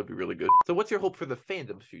 That would be really good. So what's your hope for the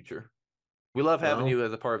fandom's future? We love having Well- you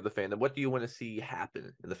as a part of the fandom. What do you want to see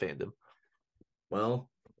happen in the fandom? Well,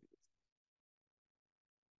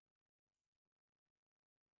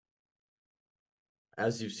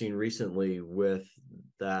 as you've seen recently with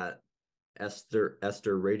that Esther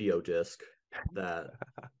radio disc that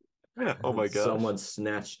Oh my gosh. someone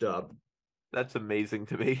snatched up. That's amazing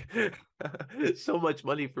to me. So much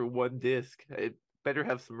money for one disc. It better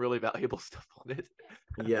have some really valuable stuff on it.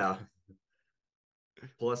 Yeah.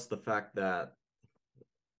 Plus the fact that,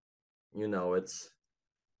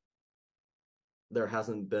 there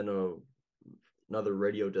hasn't been another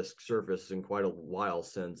radio disc service in quite a while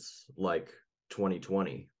since like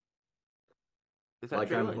 2020. Is that Like,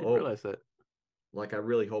 true? I didn't realize that. Like, I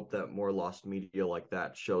really hope that more lost media like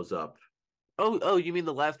that shows up. Oh, you mean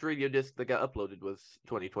the last radio disc that got uploaded was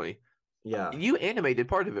 2020? Yeah. You animated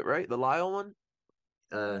part of it, right? The Lyle one?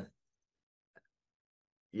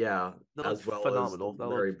 Yeah, That as looks well phenomenal. as That the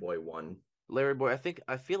Larry looks Boy one. Larry Boy.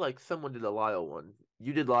 I feel like someone did a Lyle one.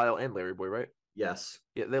 You did Lyle and Larry Boy, right? Yes.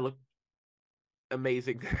 Yeah, they look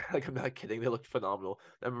amazing. Like, I'm not kidding. They looked phenomenal.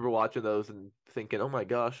 I remember watching those and thinking, "Oh my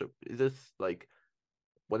gosh, is this like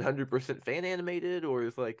 100% fan animated, or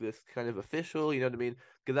is like this kind of official?" You know what I mean?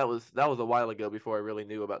 Because that was a while ago before I really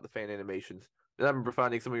knew about the fan animations. And I remember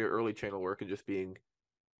finding some of your early channel work and just being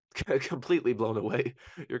completely blown away.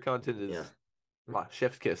 Your content is Yeah. wow,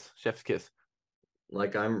 chef's kiss, chef's kiss.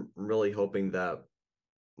 Like, I'm really hoping that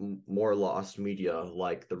more lost media,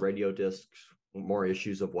 like the radio discs, more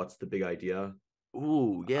issues of What's the Big Idea.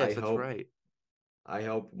 Ooh, yes, I that's hope- right. I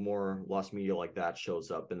hope more lost media like that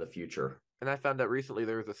shows up in the future. And I found out recently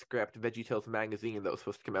there was a scrapped VeggieTales magazine that was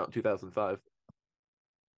supposed to come out in 2005.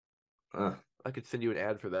 Uh, I could send you an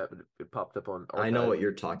ad for that, but it popped up on. I know Archive. what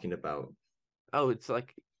you're talking about. Oh, it's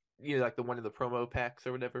like like the one in the promo packs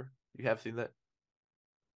or whatever. You have seen that?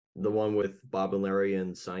 The one with Bob and Larry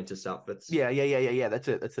in scientist outfits. Yeah. That's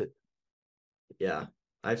it. Yeah,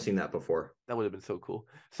 I've seen that before. That would have been so cool.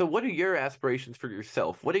 So, what are your aspirations for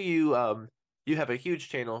yourself? What are you? You have a huge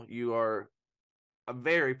channel. You are a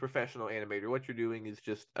very professional animator. What you're doing is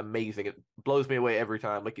just amazing. It blows me away every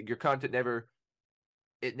time. Like, your content never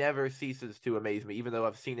ceases to amaze me. Even though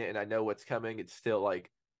I've seen it and I know what's coming, it's still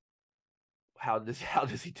like, how does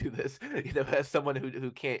he do this? As someone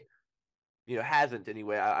who can't, hasn't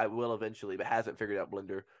anyway. I will eventually, but hasn't figured out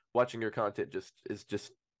Blender. Watching your content is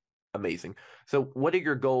just amazing. So, what are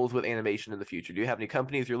your goals with animation in the future? Do you have any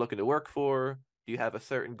companies you're looking to work for? Do you have a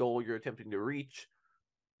certain goal you're attempting to reach?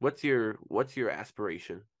 What's your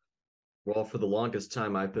aspiration? Well, for the longest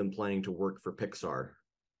time, I've been planning to work for Pixar.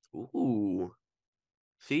 Ooh,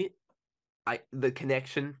 see, the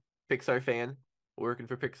connection, Pixar fan working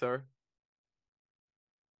for Pixar.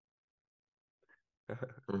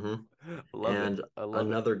 Mm-hmm. Love And it. I love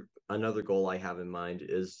it. another goal I have in mind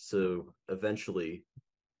is to eventually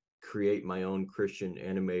create my own Christian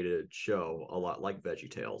animated show, a lot like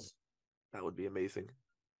VeggieTales. That would be amazing.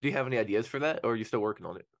 Do you have any ideas for that, or are you still working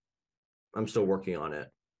on it? I'm still working on it.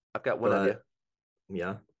 I've got one idea.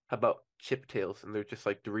 Yeah. How about Chip Tails? And they're just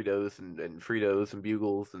like Doritos and Fritos and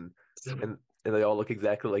Bugles and they all look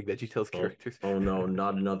exactly like VeggieTales characters. Oh no,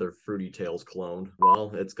 not another Fruity Tails clone.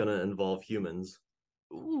 Well, it's gonna involve humans.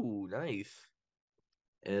 Ooh, nice.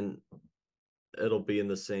 And it'll be in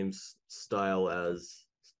the same style as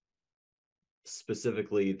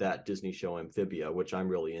specifically that Disney show Amphibia, which I'm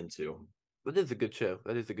really into. That is a good show.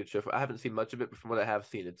 I haven't seen much of it, but from what I have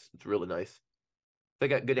seen, it's really nice. They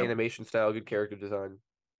got good Yep. animation style, good character design.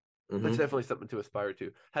 That's Mhm. definitely something to aspire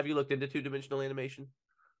to. Have you looked into two-dimensional animation?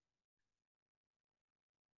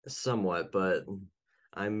 Somewhat, but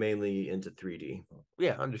I'm mainly into 3D.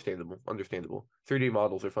 Yeah, understandable. Understandable. 3D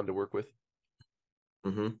models are fun to work with.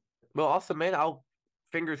 Mm-hmm. Well, awesome, man. I'll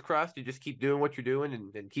fingers crossed you just keep doing what you're doing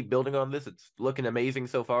and keep building on this. It's looking amazing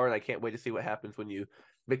so far, and I can't wait to see what happens when you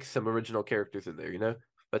mix some original characters in there, you know?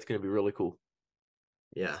 That's gonna be really cool.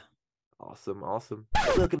 Yeah. Awesome, awesome.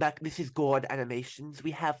 Welcome back. This is Gord Animations.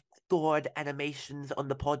 We have Gord Animations on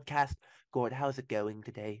the podcast. Gord, how's it going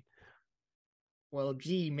today? Well,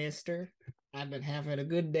 gee, mister, I've been having a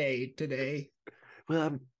good day today. Well,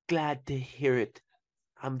 I'm glad to hear it.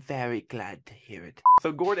 I'm very glad to hear it.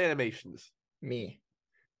 So, Gord Animations, Me.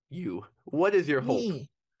 you. What is your hope?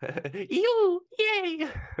 Me. You! Yay!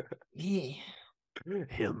 Me.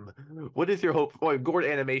 Him. What is your hope? Oh, Gord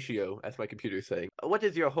Animatio, as my computer's saying. What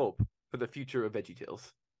is your hope for the future of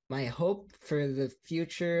VeggieTales? My hope for the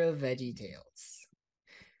future of VeggieTales.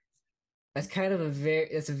 That's kind of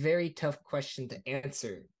it's a very tough question to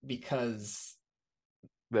answer because,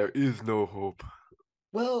 There is no hope.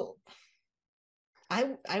 well,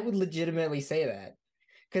 I would legitimately say that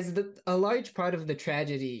because a large part of the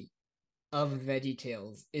tragedy of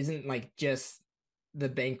VeggieTales isn't like just the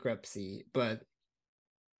bankruptcy, but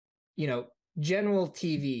general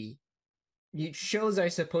TV shows are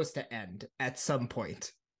supposed to end at some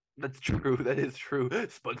point. That's true. That is true.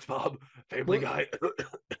 SpongeBob, Family Well, Guy.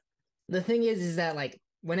 The thing is that like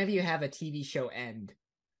whenever you have a TV show end,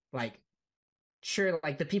 like sure,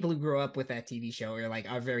 like the people who grow up with that TV show or like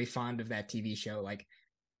are very fond of that TV show, like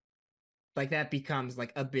that becomes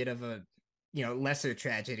like a bit of a lesser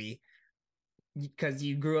tragedy because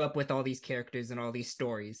you grew up with all these characters and all these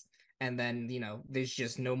stories, and then there's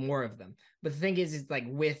just no more of them. But the thing is like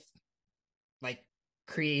with like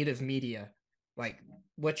creative media, like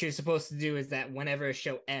what you're supposed to do is that whenever a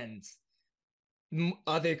show ends,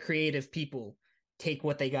 other creative people take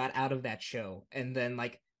what they got out of that show and then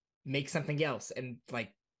like make something else and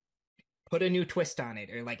like put a new twist on it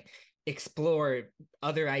or like explore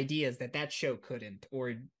other ideas that show couldn't,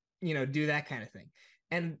 or do that kind of thing.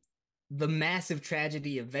 And the massive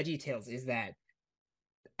tragedy of VeggieTales is that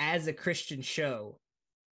as a Christian show,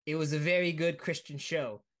 it was a very good Christian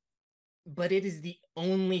show, but it is the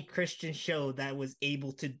only Christian show that was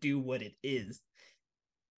able to do what it is.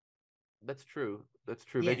 That's true. That's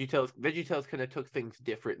true. Yeah. VeggieTales kind of took things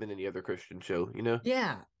different than any other Christian show, you know?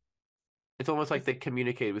 Yeah. It's almost like they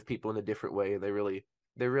communicated with people in a different way. They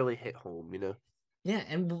really hit home, you know? Yeah,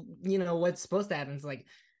 and what's supposed to happen is like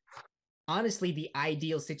honestly the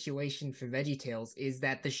ideal situation for VeggieTales is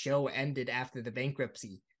that the show ended after the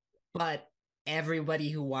bankruptcy. But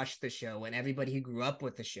everybody who watched the show and everybody who grew up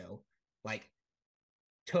with the show like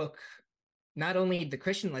took not only the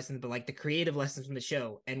Christian lessons but like the creative lessons from the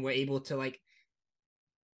show and were able to like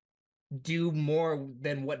do more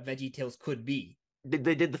than what VeggieTales could be.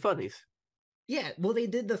 They did the funnies. Yeah, well, they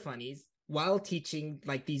did the funnies while teaching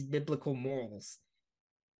like these biblical morals,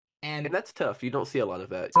 and that's tough. You don't see a lot of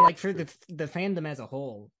that. So, like for the fandom as a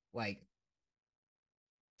whole, like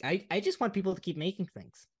I just want people to keep making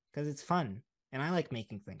things because it's fun, and I like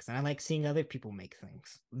making things, and I like seeing other people make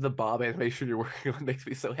things. The Bob animation you're working on makes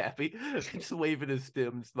me so happy. Just waving his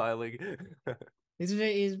stem, smiling. He's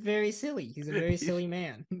very silly. He's a very silly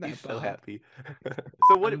man. He's so Bob. happy.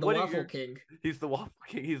 So what? I'm the what Waffle are your, King. He's the Waffle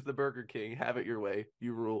King. He's the Burger King. Have it your way.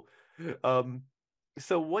 You rule.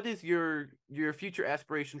 So what is your future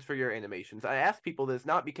aspirations for your animations? I ask people this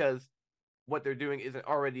not because what they're doing isn't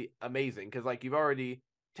already amazing, because like you've already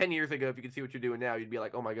 10 years ago, if you could see what you're doing now, you'd be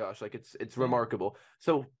like, oh my gosh, like it's remarkable.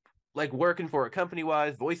 So like working for a company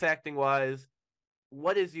wise, voice acting wise,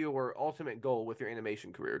 what is your ultimate goal with your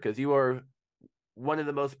animation career? Because you are one of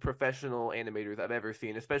the most professional animators I've ever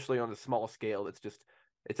seen, especially on a small scale.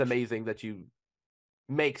 It's amazing that you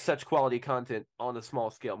make such quality content on a small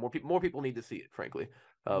scale. More people need to see it, frankly.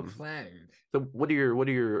 I'm flattered. So what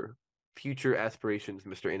are your future aspirations,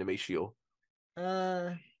 Mr. Animatio?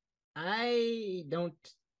 I don't.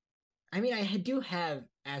 I mean, I do have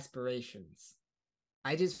aspirations.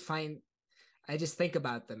 I just think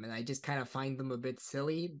about them and I just kind of find them a bit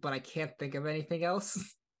silly, but I can't think of anything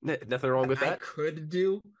else. Nothing wrong with that. I could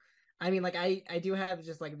do. I mean, like I do have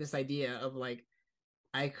just like this idea of like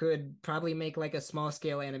I could probably make like a small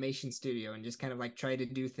scale animation studio and just kind of like try to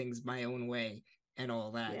do things my own way and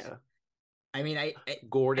all that. Yeah. I mean, I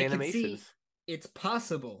Gord I Animations. see it's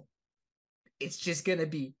possible. It's just gonna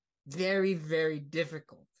be very, very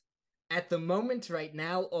difficult. At the moment, right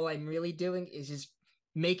now, all I'm really doing is just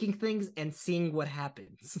making things and seeing what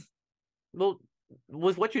happens. Well,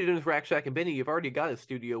 with what you're doing with Rack Shack and Benny, you've already got a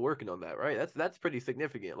studio working on that, right? That's pretty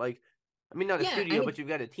significant. Like, I mean, not a Yeah, I studio, mean but you've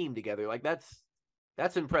got a team together. Like, that's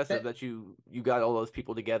impressive that that you got all those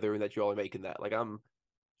people together and that you all are making that. Like,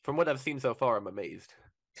 from what I've seen so far, I'm amazed.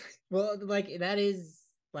 well, like that is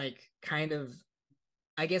like kind of,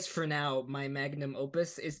 I guess for now, my magnum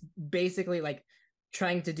opus is basically like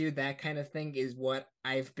trying to do that kind of thing is what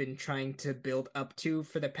I've been trying to build up to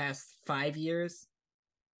for the past 5 years.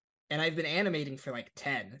 And I've been animating for like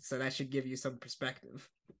 10, so that should give you some perspective.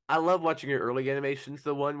 I love watching your early animations.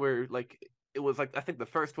 The one where like it was like I think the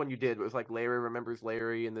first one you did was like Larry remembers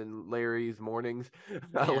Larry and then Larry's mornings.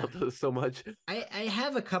 I Yeah. love those so much. I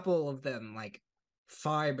have a couple of them like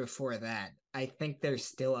far before that. I think they're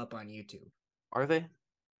still up on YouTube. Are they?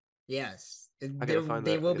 Yes. I gotta find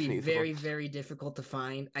They that. I will guess I be need some more. very, very difficult to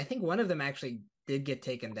find. I think one of them actually did get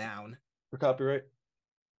taken down. For copyright.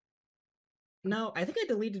 No, I think I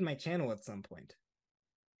deleted my channel at some point.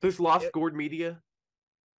 There's Lost Gourd Media.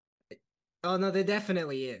 Oh no, there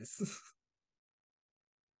definitely is.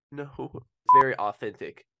 No, it's very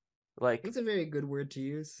authentic. Like It's a very good word to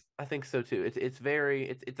use. I think so too. It's very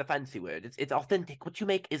it's a fancy word. It's authentic. What you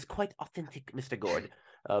make is quite authentic, Mr. Gord.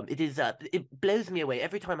 It is it blows me away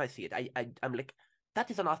every time I see it. I'm like,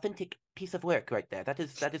 that is an authentic piece of work right there. That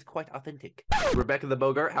is quite authentic. Rebecca the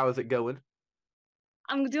Bogart, how is it going?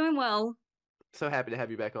 I'm doing well. So happy to have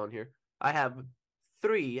you back on here. I have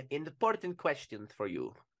 3 important questions for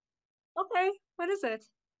you. Okay, what is it?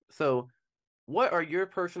 So, what are your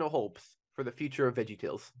personal hopes for the future of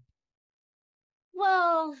VeggieTales?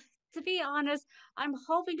 Well, to be honest, I'm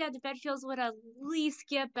hoping that the VeggieTales would at least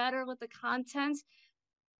get better with the content.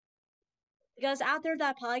 Because after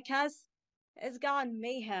that podcast, it's gotten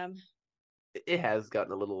mayhem. It has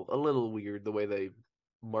gotten a little weird the way they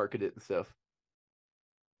market it and stuff.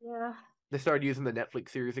 Yeah. They started using the Netflix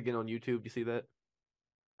series again on YouTube. Do you see that?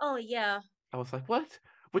 Oh, yeah. I was like, what?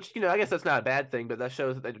 Which, I guess that's not a bad thing, but that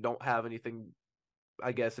shows that they don't have anything,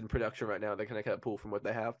 I guess, in production right now. They kind of pull from what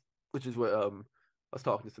they have, which is what I was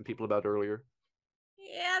talking to some people about earlier.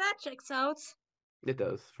 Yeah, that checks out. It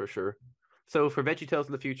does, for sure. So for VeggieTales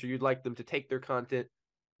in the future, you'd like them to take their content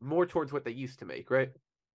more towards what they used to make, right?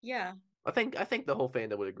 Yeah. I think the whole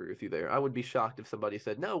fandom would agree with you there. I would be shocked if somebody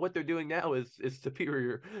said, no, what they're doing now is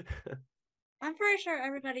superior. I'm pretty sure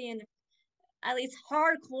everybody in at least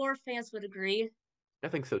hardcore fans would agree. I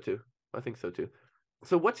think so too.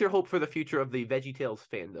 So what's your hope for the future of the VeggieTales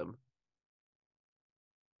fandom?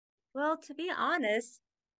 Well, to be honest,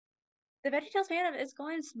 the VeggieTales fandom is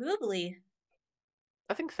going smoothly.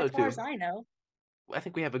 I think so as far too. as I know. I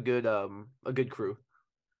think we have a good crew.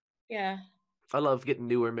 Yeah. I love getting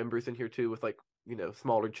newer members in here too with like,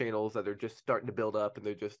 smaller channels that are just starting to build up and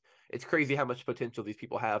it's crazy how much potential these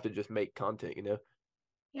people have to just make content,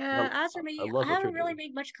 Yeah, as for I me, love I what you're haven't really doing.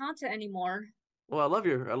 made much content anymore. Well, I love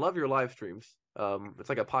your live streams. It's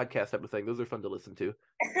like a podcast type of thing. Those are fun to listen to.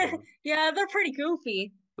 Yeah, they're pretty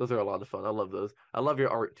goofy. Those are a lot of fun. I love those. I love your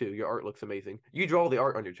art too. Your art looks amazing. You draw the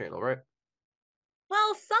art on your channel, right?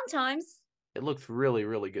 Well, sometimes. It looks really,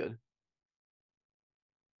 really good.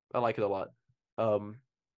 I like it a lot.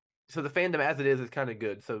 So the fandom as it is kind of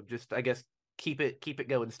good. So just I guess keep it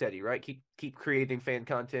going steady, right? Keep creating fan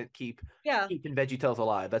content. Keeping VeggieTales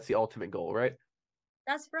alive. That's the ultimate goal, right?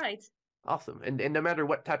 That's right. Awesome. And no matter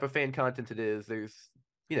what type of fan content it is,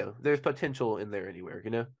 there's potential in there anywhere,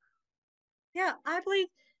 Yeah, I believe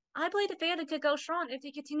the fandom could go strong if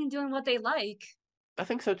they continue doing what they like. I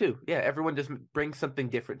think so too. Yeah, everyone just brings something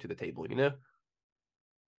different to the table, Yeah,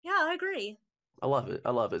 I agree. I love it.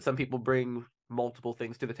 I love it. Some people bring multiple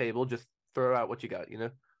things to the table. Just throw out what you got,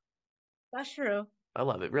 That's true. I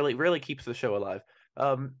love it. Really, really keeps the show alive.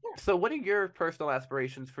 So what are your personal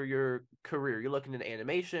aspirations for your career? You're looking into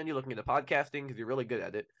animation, you're looking into podcasting because you're really good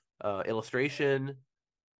at it. Illustration.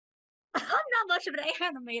 I'm not much of an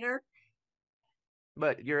animator.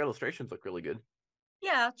 But your illustrations look really good.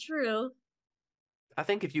 Yeah, true. I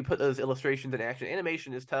think if you put those illustrations in action,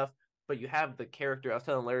 animation is tough, but you have the character. I was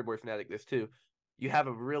telling Larry Boy Fanatic this too. You have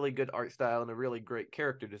a really good art style and a really great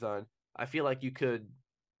character design. I feel like you could,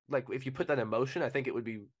 like, if you put that in motion, I think it would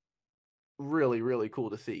be really, really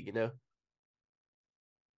cool to see,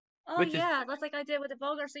 Oh, yeah, that's like I did with the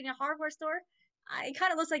Bogart scene at hardware store. It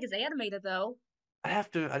kind of looks like it's animated, though. I'd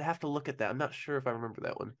have to look at that. I'm not sure if I remember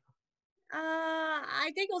that one.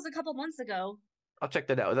 I think it was a couple months ago. I'll check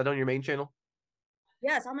that out. Is that on your main channel?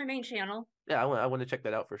 Yes, on my main channel. Yeah, I want to check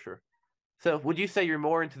that out for sure. So, would you say you're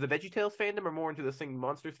more into the VeggieTales fandom or more into the Singing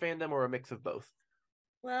Monsters fandom or a mix of both?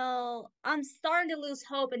 Well, I'm starting to lose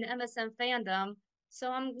hope in the MSM fandom,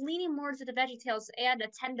 so I'm leaning more to the VeggieTales and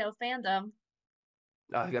Nintendo fandom.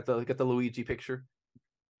 I got the Luigi picture.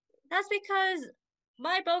 That's because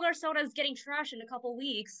my Bogart soda is getting trashed in a couple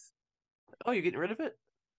weeks. Oh, you're getting rid of it?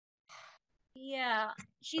 Yeah,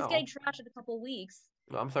 she's Oh, getting trashed in a couple weeks.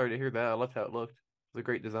 well, I'm sorry to hear that. I loved how it looked. It was a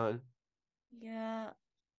great design. Yeah.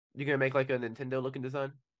 You gonna make like a Nintendo looking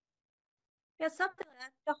design? Yeah, something like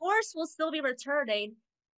that. The horse will still be returning.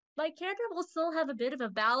 My character will still have a bit of a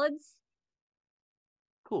balance.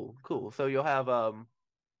 Cool, cool. So you'll have so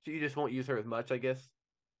you just won't use her as much, I guess.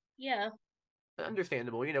 Yeah.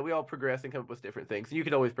 Understandable. You know, we all progress and come up with different things, and you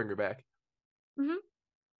can always bring her back. Mm-hmm.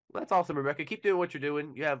 Well, that's awesome, Rebecca. Keep doing what you're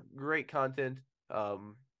doing. You have great content.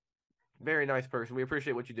 Um, very nice person. We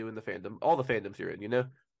appreciate what you do in the fandom, all the fandoms you're in. You know,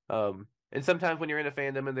 and sometimes when you're in a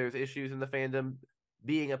fandom and there's issues in the fandom,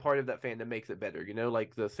 being a part of that fandom makes it better. You know,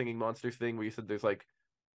 like the singing monsters thing where you said there's like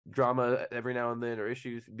drama every now and then or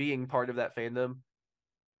issues. Being part of that fandom,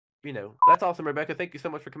 you know, that's awesome, Rebecca. Thank you so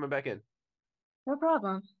much for coming back in. No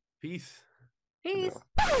problem. Peace. Peace.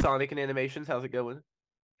 Sonic and Animations, how's it going?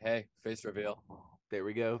 Hey, face reveal. There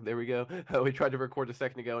we go. There we go. We tried to record a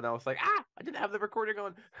second ago, and I was like, I didn't have the recording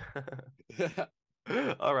on.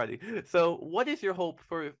 Alrighty. So, what is your hope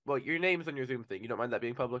for? Well, your name's on your Zoom thing. You don't mind that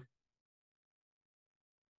being public?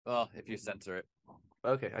 Well, if you censor it.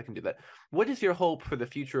 Okay, I can do that. What is your hope for the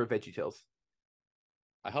future of VeggieTales?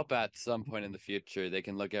 I hope at some point in the future they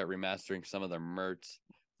can look at remastering some of their merch,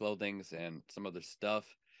 clothings, and some of their stuff,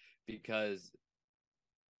 because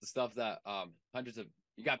the stuff that hundreds of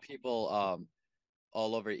you got people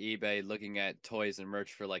all over eBay looking at toys and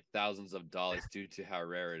merch for like thousands of dollars due to how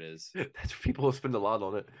rare it is. That's people will spend a lot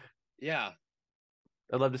on it. Yeah.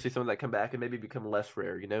 I'd love to see some of that come back and maybe become less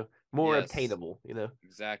rare, you know? More Yes. obtainable, you know?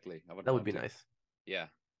 Exactly. That would be nice. Yeah.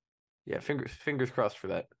 Yeah, fingers crossed for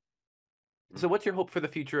that. So what's your hope for the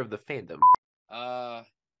future of the fandom? Well,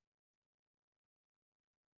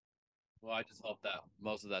 I just hope that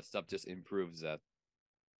most of that stuff just improves that.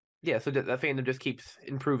 Yeah, so that fandom just keeps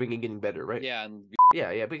improving and getting better, right? Yeah, and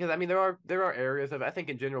yeah, because I mean there are areas of I think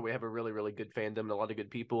in general we have a really, really good fandom and a lot of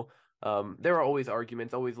good people. There are always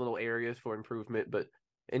arguments, always little areas for improvement, but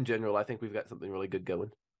in general I think we've got something really good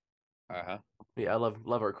going. Uh-huh. Yeah, I love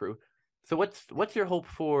our crew. So what's your hope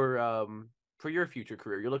for your future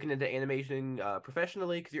career? You're looking into animation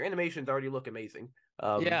professionally because your animations already look amazing.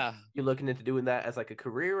 Yeah. You're looking into doing that as like a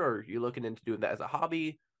career, or you're looking into doing that as a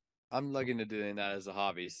hobby? I'm looking to doing that as a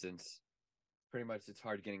hobby since pretty much it's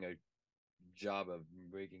hard getting a job of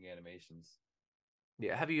making animations.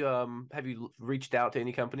 Yeah, have you reached out to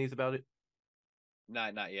any companies about it?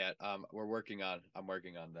 Not yet. I'm working on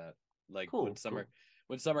that. Like Cool,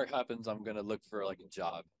 when summer happens, I'm gonna look for like a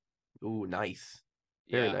job. Ooh, nice.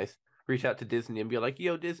 Very Yeah. nice. Reach out to Disney and be like,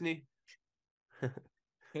 "Yo, Disney."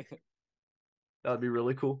 That would be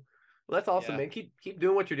really cool. Well, that's awesome, Yeah. man. Keep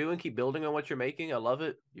doing what you're doing. Keep building on what you're making. I love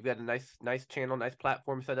it. You've got a nice channel, nice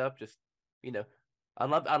platform set up. Just you know,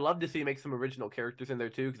 I'd love to see you make some original characters in there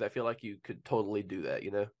too, because I feel like you could totally do that.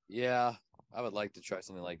 You know, Yeah, I would like to try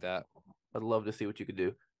something like that. I'd love to see what you could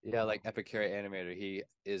do. Yeah, like Epic Carrot Animator, he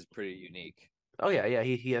is pretty unique. Oh yeah.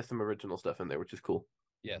 He has some original stuff in there, which is cool.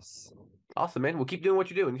 Yes. Awesome, man. We'll keep doing what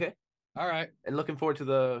you're doing, okay? All right. And looking forward to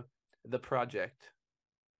the project.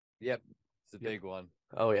 Yep. It's a big one.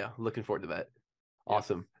 Oh yeah, looking forward to that.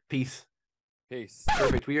 Awesome. Peace. Peace.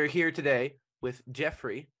 Perfect. We are here today with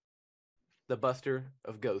Jeffrey, the Buster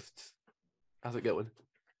of Ghosts. How's it going?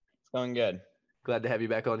 It's going good. Glad to have you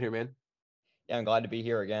back on here, man. Yeah, I'm glad to be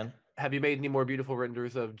here again. Have you made any more beautiful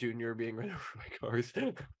renders of Junior being run over by cars?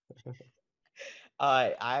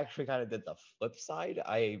 I actually kind of did the flip side.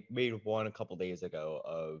 I made one a couple days ago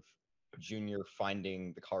of Junior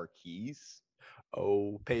finding the car keys.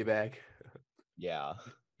 Oh, payback. Yeah.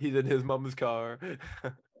 He's in his mom's car.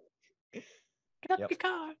 Get up your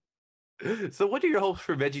car. So what are your hopes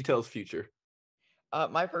for VeggieTales' future?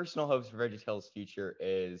 My personal hopes for VeggieTales' future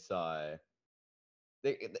is I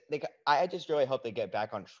just really hope they get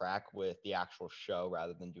back on track with the actual show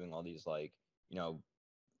rather than doing all these like,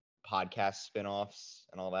 podcast spin-offs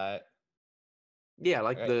and all that. Yeah,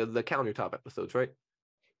 like Right. the countertop episodes, right?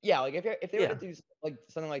 Yeah, like if they were to do like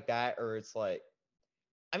something like that, or it's like,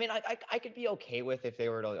 I mean, I could be okay with if they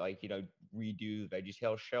were to like redo the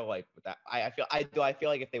VeggieTales show like with that. I feel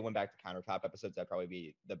like if they went back to countertop episodes, that'd probably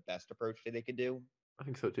be the best approach that they could do. I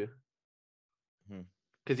think so too. Mhm.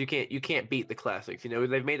 Because you can't beat the classics.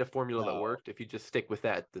 They've made a formula that No. worked. If you just stick with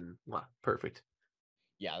that, then perfect.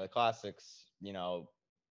 Yeah, the classics,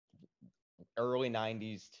 early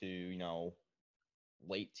 90s to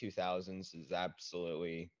late 2000s is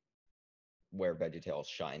absolutely where VeggieTales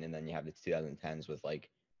shine, and then you have the 2010s with like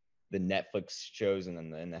the Netflix shows, and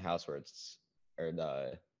then in the house where it's or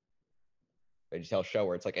VeggieTales show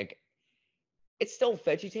where it's like it's still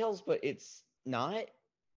VeggieTales, but it's not.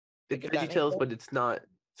 It's If that makes VeggieTales, sense. but it's not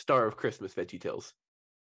Star of Christmas VeggieTales.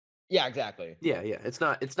 Yeah, exactly. Yeah. It's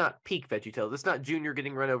not peak VeggieTales. It's not Junior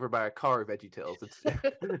getting run over by a car VeggieTales.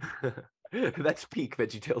 It's that's peak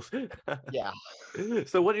VeggieTales. Yeah.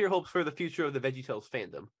 So, what are your hopes for the future of the VeggieTales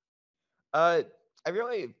fandom? I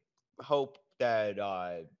really hope that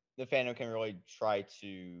the fandom can really try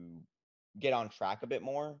to get on track a bit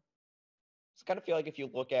more. I kind of feel like if you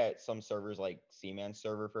look at some servers like Seaman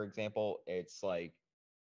server, for example, it's like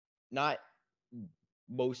not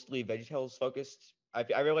mostly VeggieTales focused.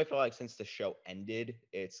 I really feel like since the show ended,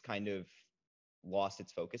 it's kind of lost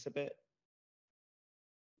its focus a bit.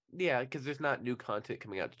 Yeah, because there's not new content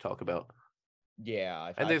coming out to talk about.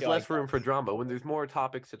 Yeah, and I there's feel less like room for drama. When there's more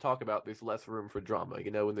topics to talk about, there's less room for drama.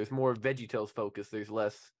 You know, when there's more VeggieTales focus, there's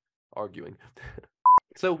less arguing.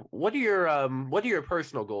 So, what are your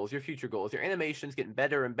personal goals, your future goals? Your animation's getting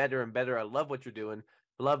better and better and better. I love what you're doing.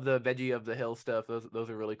 I love the Veggie of the Hill stuff. Those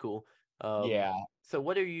are really cool. Yeah. So,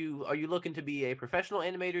 what are you looking to be a professional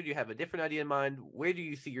animator? Do you have a different idea in mind? Where do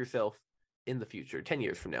you see yourself in the future, 10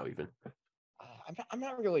 years from now, even? I'm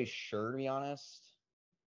not really sure, to be honest.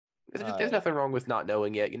 There's nothing wrong with not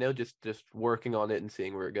knowing yet, you know, just working on it and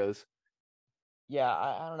seeing where it goes. Yeah,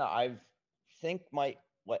 I don't know. I think what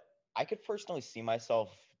I could personally see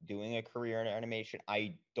myself doing a career in animation.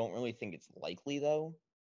 I don't really think it's likely though.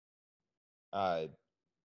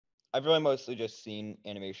 I've really mostly just seen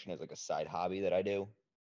animation as like a side hobby that I do.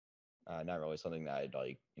 Not really something that I'd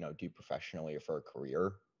like, do professionally or for a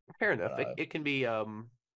career. Fair enough. But, It can be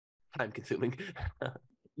time consuming.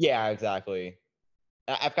 yeah, exactly.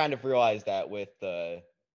 I've kind of realized that with the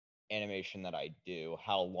animation that I do,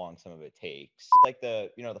 how long some of it takes. Like the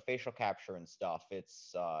facial capture and stuff,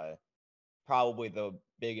 it's probably the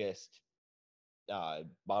biggest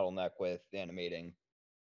bottleneck with animating.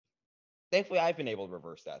 Thankfully, I've been able to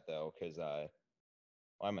reverse that though, because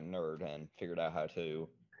I'm a nerd and figured out how to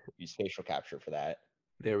use facial capture for that.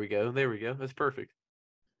 There we go. That's perfect.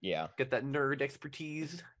 Yeah. Get that nerd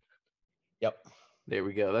expertise. Yep. There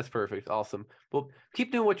we go. That's perfect. Awesome. Well,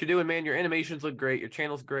 keep doing what you're doing, man. Your animations look great. Your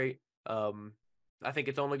channel's great. I think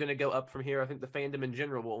it's only going to go up from here. I think the fandom in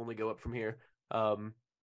general will only go up from here.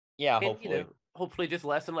 Yeah, and, hopefully. Hopefully just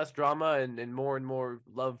less and less drama and more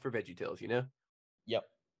love for VeggieTales, you know? Yep.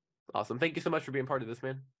 Awesome. Thank you so much for being part of this,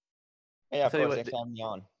 man. Yeah, of course. Thanks for having me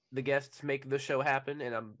on. The guests make the show happen,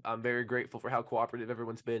 and I'm very grateful for how cooperative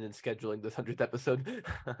everyone's been in scheduling this 100th episode.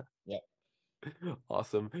 Yep.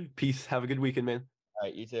 Awesome. Peace. Have a good weekend, man. All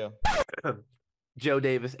right, you too. Joe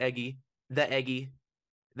Davis, Eggy, the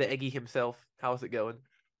Eggy himself. How's it going?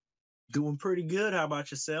 Doing pretty good. How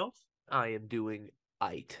about yourself? I am doing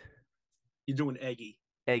aight. You're doing Eggy.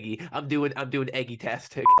 Eggy. I'm doing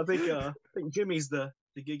Eggy-tastic. I think Jimmy's the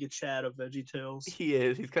Giga Chad of VeggieTales. He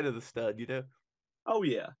is. He's kind of the stud, you know? Oh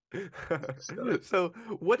yeah. So,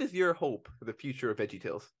 what is your hope for the future of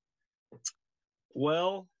VeggieTales?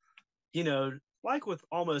 Well, like with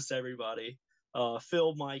almost everybody,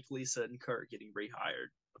 Phil, Mike, Lisa, and Kurt getting rehired.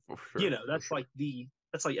 For sure, that's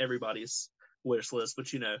like everybody's wish list,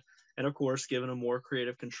 but and of course, giving them more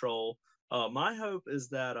creative control. My hope is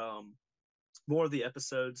that more of the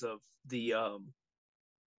episodes of the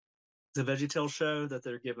VeggieTales show that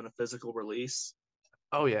they're given a physical release.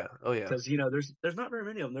 Oh yeah. Because there's not very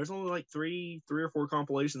many of them. There's only like three or four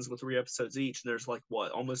compilations with 3 episodes each, and there's like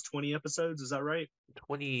what, almost 20 episodes? Is that right?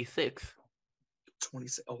 26.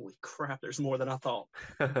 26. Holy crap! There's more than I thought.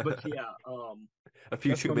 But yeah, a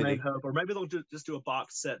few too many. Hope. Or maybe they'll just do a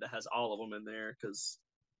box set that has all of them in there, because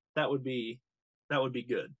that would be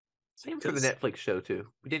good. Same for the Netflix show too.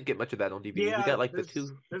 We didn't get much of that on DVD. Yeah, we got like the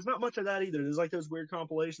 2. There's not much of that either. There's like those weird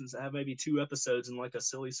compilations that have maybe 2 episodes and like a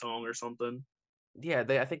silly song or something. Yeah,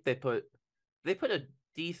 I think they put a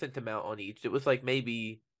decent amount on each. It was like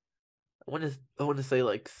maybe I want to say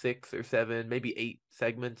like 6 or 7, maybe 8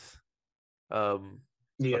 segments.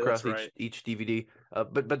 Yeah, across that's right. each DVD.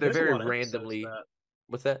 But they're There's very randomly.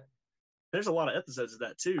 What's that? There's a lot of episodes of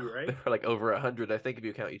that too, right? There are like over 100, I think, if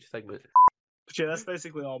you count each segment. But yeah, that's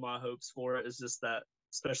basically all my hopes for it. Is just that,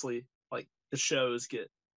 especially like the shows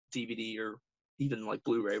get DVD or even like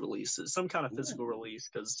Blu-ray releases, some kind of physical release.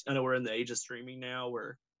 Because I know we're in the age of streaming now,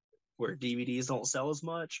 where DVDs don't sell as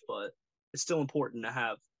much, but it's still important to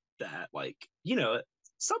have that. Like, at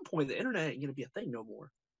some point the internet ain't gonna be a thing no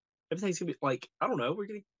more. Everything's gonna be like, I don't know, we're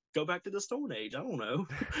gonna go back to the Stone Age. I don't know.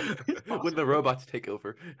 When the robots take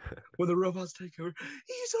over. When the robots take over.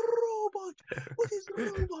 He's a robot with his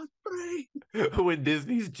robot brain. When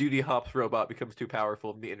Disney's Judy Hopps robot becomes too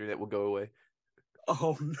powerful, the internet will go away.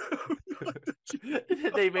 Oh no!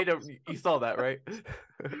 They made a. You saw that, right?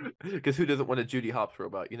 Because who doesn't want a Judy Hopps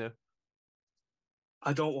robot, you know?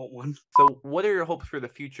 I don't want one. So, what are your hopes for the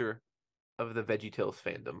future of the VeggieTales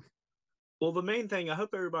fandom? Well, the main thing, I hope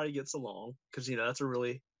everybody gets along because that's a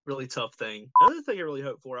really, really tough thing. Another thing I really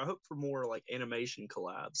hope for more like animation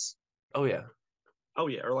collabs. Oh yeah. Oh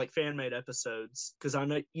yeah, or like fan made episodes because I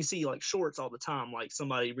know you see like shorts all the time, like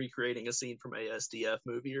somebody recreating a scene from a SDF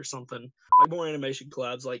movie or something. Like more animation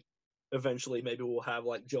collabs. Like eventually, maybe we'll have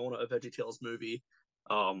like Jonah a VeggieTales movie,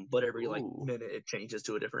 but every like minute it changes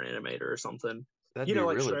to a different animator or something. That'd be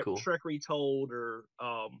Like really cool. Shrek Retold, or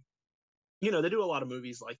they do a lot of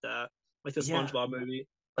movies like that, like the Yeah. SpongeBob movie.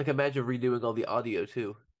 Like imagine redoing all the audio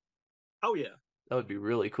too. Oh yeah. That would be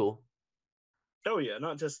really cool. Oh yeah,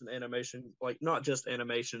 not just animation,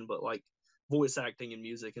 but like voice acting and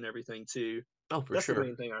music and everything too. Oh, for That's sure. the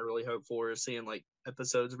main thing I really hope for, is seeing like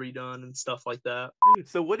episodes redone and stuff like that.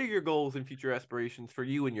 So, what are your goals and future aspirations for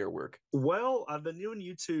you and your work? Well, I've been doing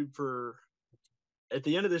YouTube for, at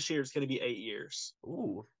the end of this year, it's going to be 8 years.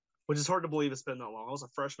 Ooh. Which is hard to believe it's been that long. I was a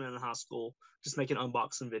freshman in high school, just making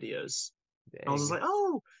unboxing videos. Dang. I was just like,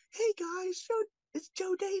 oh, hey guys, it's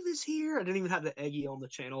Joe Davis here. I didn't even have the Eggy on the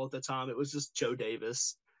channel at the time. It was just Joe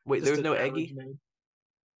Davis. Wait, there was no Eggy?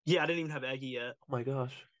 Yeah, I didn't even have Eggy yet. Oh my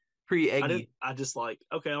gosh. Pre-Eggy. I just like,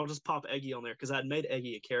 okay, I'll just pop Eggy on there because I had made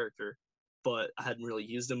Eggy a character, but I hadn't really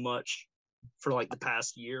used him much for like the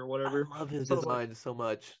past year or whatever. I love his design so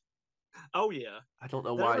much. Oh yeah. I don't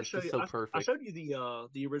know why it's just so perfect. I showed you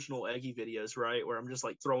the original Eggy videos, right? Where I'm just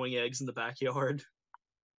like throwing eggs in the backyard.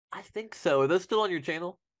 I think so. Are those still on your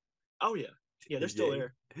channel? Oh yeah. Yeah, they're still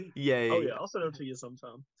there. Yay. Oh yeah, I'll send them to you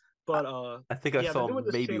sometime. But I think I saw I've been doing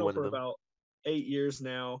this maybe channel one for of them. about 8 years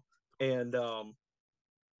now, and I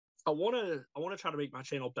wanna try to make my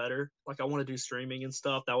channel better. Like I want to do streaming and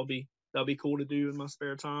stuff. That would be cool to do in my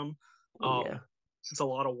spare time. Yeah. It's a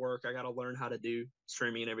lot of work. I got to learn how to do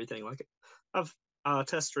streaming and everything. Like I've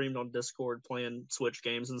test streamed on Discord playing Switch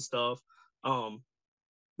games and stuff.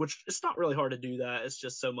 Which it's not really hard to do that. It's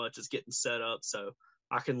just so much is getting set up so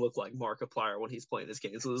I can look like Markiplier when he's playing his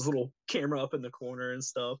games with his little camera up in the corner and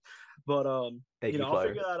stuff. But I'll figure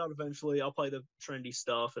that out eventually. I'll play the trendy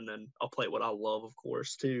stuff, and then I'll play what I love, of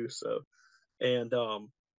course, too. So, and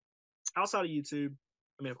outside of YouTube,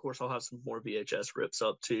 I mean, of course, I'll have some more VHS rips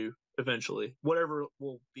up too eventually. Whatever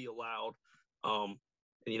will be allowed. And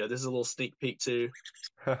this is a little sneak peek too.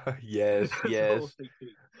 Yes, A yes. little sneak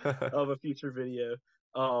peek of a future video.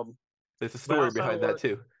 There's a story behind that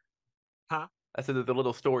too. Huh? I said there's a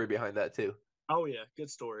little story behind that too. Oh yeah, good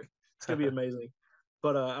story. It's gonna be amazing.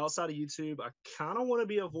 But outside of YouTube, I kind of want to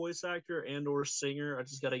be a voice actor and/or singer. I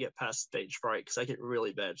just got to get past stage fright because I get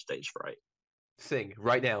really bad stage fright. Sing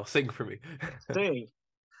right now. Sing for me. Sing.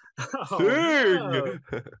 Sing. No.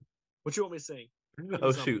 What you want me to sing?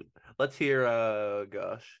 Oh shoot. Let's hear.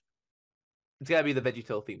 Gosh. It's gotta be the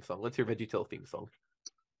VeggieTale theme song. Let's hear VeggieTale theme song.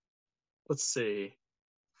 Let's see.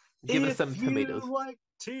 Give us some tomatoes. If you like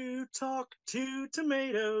to talk to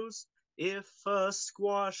tomatoes, if a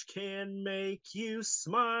squash can make you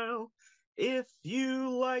smile, if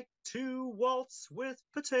you like to waltz with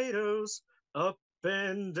potatoes up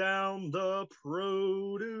and down the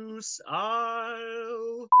produce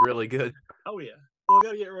aisle. Really good. Oh yeah. Well, I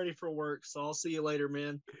gotta get ready for work, so I'll see you later,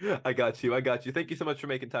 man. I got you. Thank you so much for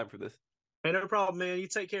making time for this. Hey, no problem, man. You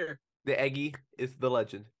take care. The Eggy is the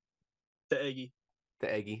legend. The Eggy.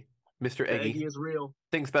 The Eggy. Mr. The Eggy. Eggy is real.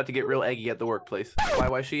 Things about to get real eggy at the workplace.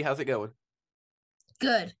 Why she? How's it going?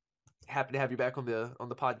 Good. Happy to have you back on the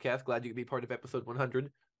podcast. Glad you could be part of episode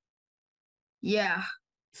 100. Yeah.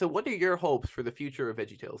 So, what are your hopes for the future of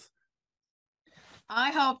VeggieTales?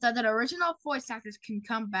 I hope that the original voice actors can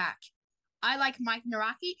come back. I like Mike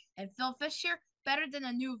Naraki and Phil Fisher better than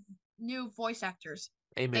the new voice actors.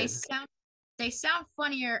 Amen. They sound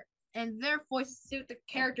funnier and their voices suit the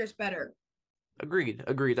characters better. Agreed.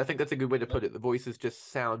 I think that's a good way to put it. The voices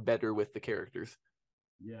just sound better with the characters.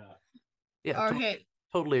 Yeah. Yeah. Okay.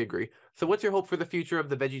 Totally agree. So, what's your hope for the future of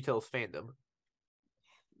the VeggieTales fandom?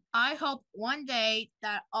 I hope one day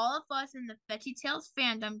that all of us in the VeggieTales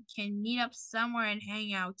fandom can meet up somewhere and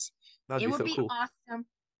hang out. That'd It would be cool. awesome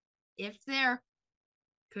if there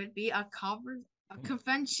could be a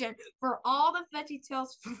convention for all the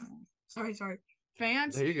VeggieTales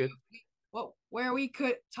fans. There you go. Well, where we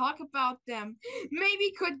could talk about them.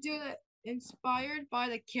 Maybe could do it inspired by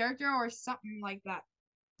the character or something like that.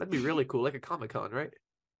 That'd be really cool, like a Comic-Con, right?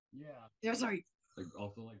 Yeah, sorry.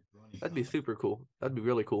 That'd be super cool. That'd be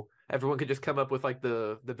really cool. Everyone could just come up with like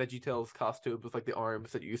the VeggieTales costumes with like the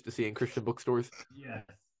arms that you used to see in Christian bookstores. Yes.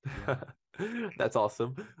 That's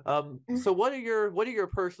awesome. So what are your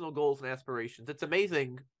personal goals and aspirations? It's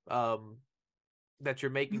amazing that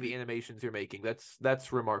you're making the animations you're making.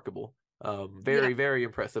 That's remarkable. Very, very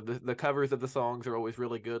impressive. The covers of the songs are always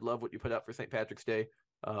really good. Love what you put out for St. Patrick's Day.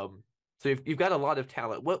 So you've got a lot of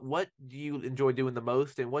talent. What do you enjoy doing the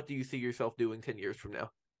most, and what do you see yourself doing 10 years from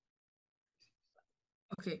now?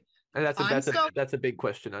 Okay. And that's a big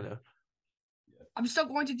question, I know. I'm still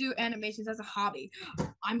going to do animations as a hobby.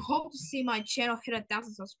 I'm hoping to see my channel hit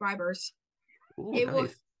 1,000 subscribers. Ooh, it nice.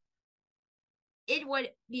 would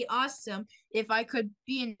be awesome if I could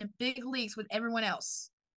be in the big leagues with everyone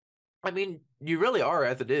else. I mean, you really are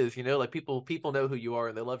as it is, like people know who you are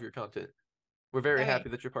and they love your content. We're very happy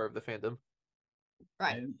that you're part of the fandom.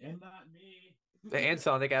 Right. And not me. And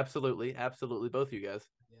Sonic, absolutely, both of you guys.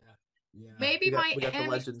 Yeah. Maybe we got the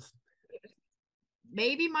legends.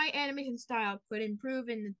 Maybe my animation style could improve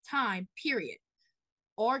in the time period,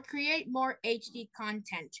 or create more HD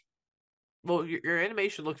content. Well, your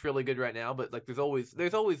animation looks really good right now, but like there's always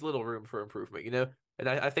little room for improvement, And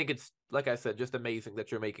I think it's, like I said, just amazing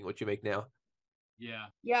that you're making what you make now. Yeah.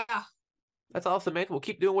 Yeah. That's awesome, man. Well,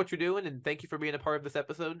 keep doing what you're doing, and thank you for being a part of this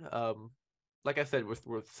episode. Like I said,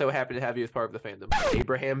 we're so happy to have you as part of the fandom.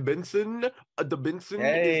 Abraham Benson, the Benson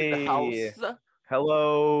is in the house.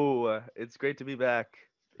 Hello. It's great to be back.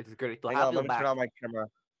 It's great to Hang have on, you let me back. turn on my camera.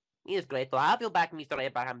 It's great to have you back, Mr.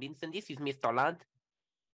 Abraham Benson. This is Mr. Land.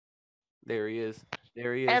 There he is.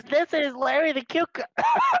 There he is. And this is Larry the Cucumber.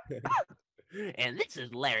 And this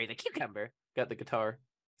is Larry the Cucumber. Got the guitar.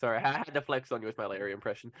 Sorry, I had to flex on you with my Larry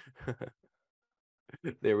impression.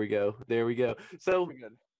 There we go. There we go. So,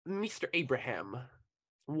 Mr. Abraham,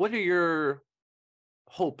 what are your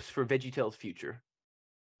hopes for VeggieTale's future?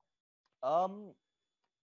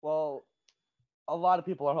 Well, a lot of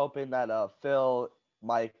people are hoping that Phil,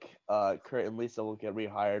 Mike, Kurt, and Lisa will get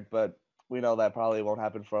rehired, but we know that probably won't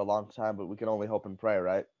happen for a long time, but we can only hope and pray,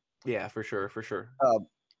 right? Yeah, for sure, for sure.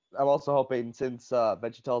 I'm also hoping, since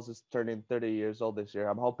VeggieTales is turning 30 years old this year,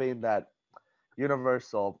 I'm hoping that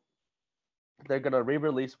Universal, they're gonna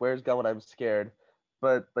re-release Where's Going I'm Scared,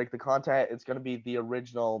 but like the content, it's gonna be the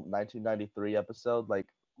original 1993 episode, like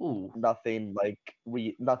nothing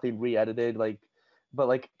nothing re-edited, but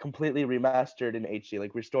like completely remastered in HD,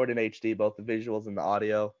 like restored in HD, both the visuals and the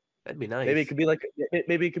audio. That'd be nice. Maybe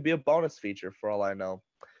it could be a bonus feature for all I know.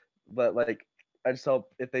 But like, I just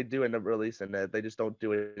hope if they do end up releasing it, they just don't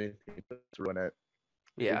do anything to ruin it.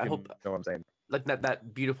 Yeah, I You hope. know what I'm saying. Like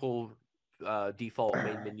that beautiful default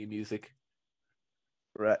main menu music.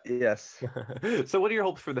 Right. Yes. So, what are your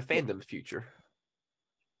hopes for the fandom's future?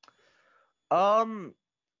 I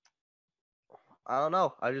don't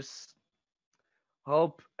know. I just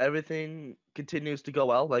hope everything continues to go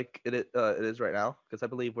well, like it is right now, because I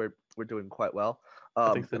believe we're doing quite well.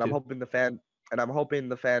 I think so and I'm too. hoping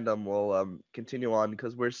the fandom will continue on,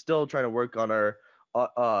 because we're still trying to work on our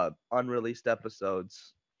unreleased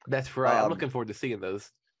episodes. That's right. I'm looking forward to seeing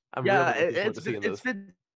those. I'm yeah, really looking forward to seeing those.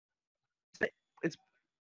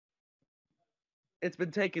 It's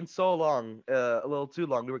been taking so long, a little too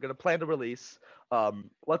long. We were gonna plan to release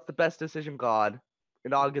What's the Best Decision God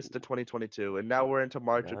in August of 2022, and now we're into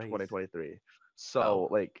March of 2023. So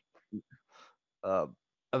oh,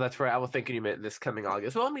 that's right. I was thinking you meant this coming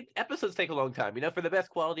August. Well, I mean, episodes take a long time. For the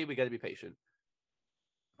best quality, we got to be patient.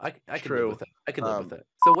 I can live with that. I can live with that.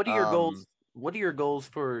 So, what are your goals? What are your goals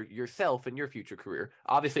for yourself and your future career?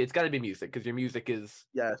 Obviously, it's got to be music, because your music is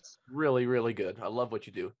really, really good. I love what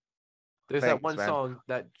you do. There's that one song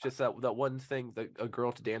that one thing, a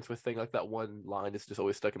girl to dance with thing, like that one line is just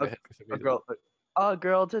always stuck in my head for some reason. A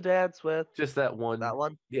girl to dance with. Just that one. That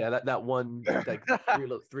one. Yeah, that one like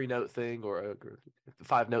three note thing, or a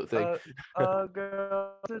 5-note thing. A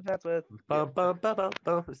girl to dance with. Bum bum bum bum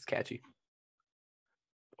bum. It's catchy.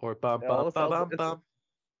 Or bum bum bum bum bum.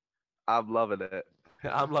 I'm loving it.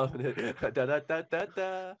 I'm loving it. Da da da da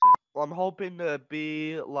da. Well, I'm hoping to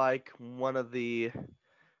be like one of the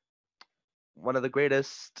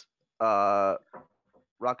greatest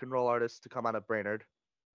rock and roll artists to come out of Brainerd.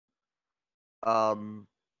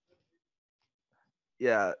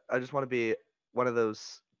 Yeah, I just want to be one of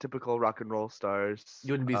those typical rock and roll stars.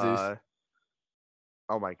 You wouldn't be Zeus.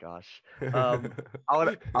 Oh my gosh. I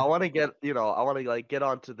want to get, I want to like get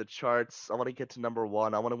onto the charts. I want to get to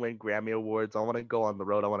 #1. I want to win Grammy Awards. I want to go on the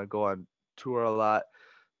road. I want to go on tour a lot,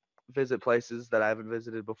 visit places that I haven't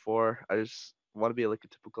visited before. I just want to be like a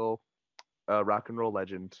typical rock and roll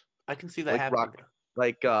legend. I can see that happening.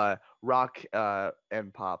 Rock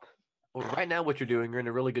and pop. Well, right now, what you're doing, you're in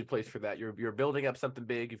a really good place for that. You're building up something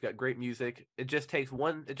big. You've got great music. It just takes the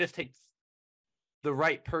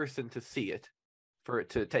right person to see it. for it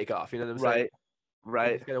to take off. You know what I'm saying? Right.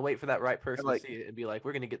 Right. You just gotta wait for that right person like- to see it and be like,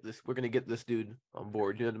 we're gonna get this dude on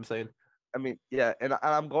board. You know what I'm saying? I mean, yeah, and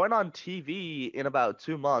I'm going on TV in about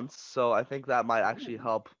 2 months, so I think that might actually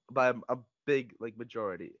help by a big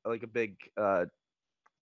majority, like a big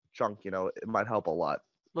chunk. It might help a lot.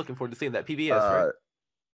 Looking forward to seeing that PBS, right?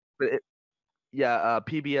 But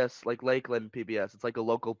PBS, like Lakeland PBS. It's like a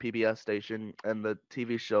local PBS station, and the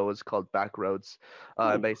TV show is called Backroads.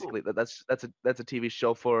 Basically, that's a TV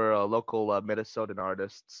show for local Minnesotan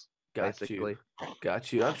artists. Basically.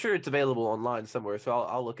 Got you. I'm sure it's available online somewhere, so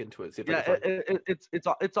I'll look into it. See if I Yeah, can find it.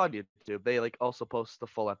 it's on YouTube. They also post the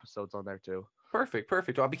full episodes on there too.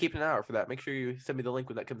 Perfect. I'll be keeping an eye out for that. Make sure you send me the link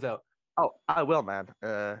when that comes out. Oh, I will, man.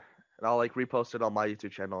 And I'll repost it on my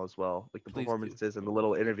YouTube channel as well, like the Please performances and the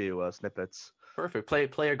little interview snippets. Perfect.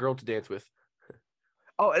 Play a girl to dance with.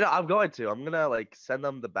 Oh, and I'm going to. I'm gonna send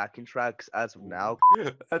them the backing tracks as of now.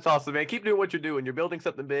 That's awesome, man. Keep doing what you're doing. You're building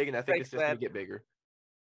something big, and I think Thanks, it's just gonna man. get bigger.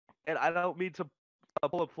 And I don't mean to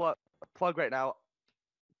pull a plug right now.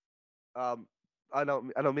 I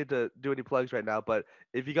don't mean to do any plugs right now, but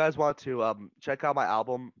if you guys want to check out my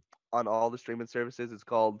album on all the streaming services, it's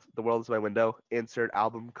called "The World Is My Window." Insert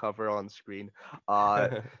album cover on screen.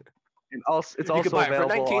 And also, it's you also can buy it for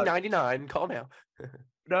available $19.99. Call now.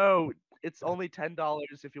 No, it's only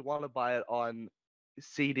 $10 if you want to buy it on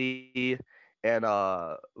CD and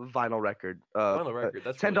vinyl record. Vinyl record.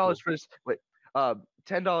 That's $10 really cool.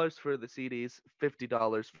 $10 for the CDs,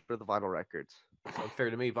 $50 for the vinyl records. Sounds fair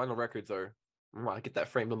to me. Vinyl records are. I get that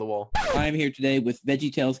framed on the wall. I'm here today with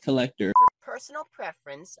VeggieTales Collector. For personal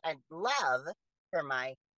preference, I'd love for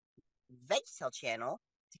my VeggieTale channel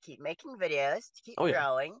to keep making videos, to keep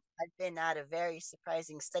growing. I've been at a very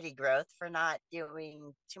surprising steady growth for not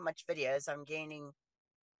doing too much videos. I'm gaining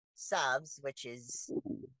subs, which is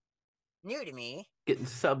new to me. Getting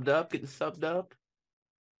subbed up.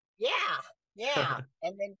 Yeah.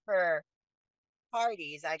 And then for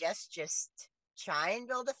parties, I guess just try and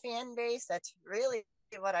build a fan base. That's really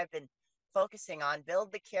what I've been focusing on.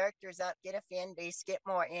 Build the characters up, get a fan base, get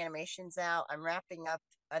more animations out. I'm wrapping up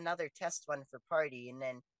another test one for party, and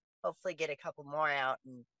then hopefully get a couple more out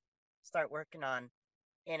and start working on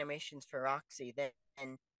animations for Roxy.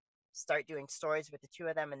 Then start doing stories with the two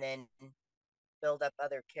of them, and then build up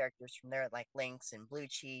other characters from there, like Lynx and Blue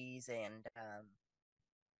Cheese and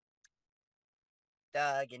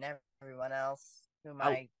Doug and everyone else whom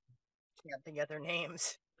I can't think of their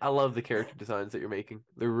names. I love the character designs that you're making.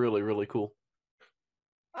 They're really, really cool.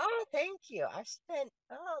 Oh, thank you. I've spent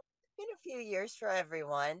been a few years for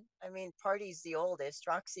everyone. I mean, Party's the oldest.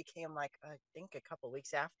 Roxy came I think a couple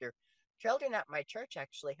weeks after. Children at my church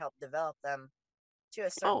actually helped develop them to a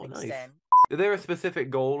certain extent. Is there a specific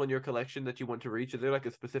goal in your collection that you want to reach? Is there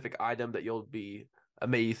a specific item that you'll be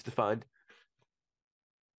amazed to find?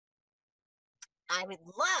 I would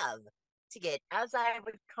love to get, as I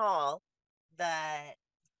would call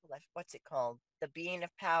what's it called? The Being of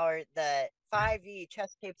Power, the 5e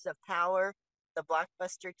chess tapes of power, the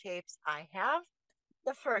blockbuster tapes. I have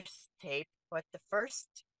the first tape with the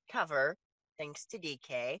first cover, thanks to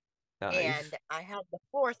DK. Nice. And I have the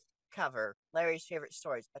fourth cover, Larry's Favorite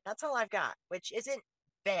Stories. But that's all I've got, which isn't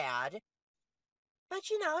bad. But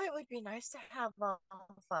it would be nice to have all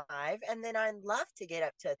 5. And then I'd love to get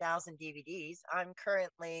up to 1,000 DVDs. I'm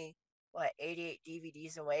currently 88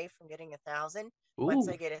 DVDs away from getting 1,000. Once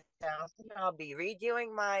I get 1,000, I'll be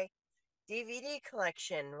redoing my DVD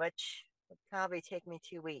collection, which would probably take me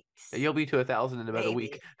 2 weeks. You'll be to 1,000 in about a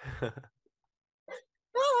week. Well,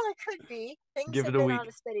 it could be. Things Give have it a been week. on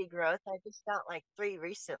a steady growth. I just got 3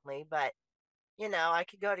 recently, but I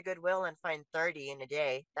could go to Goodwill and find 30 in a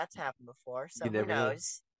day. That's happened before, so who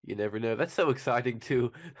knows? You never know. That's so exciting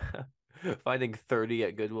too. Finding 30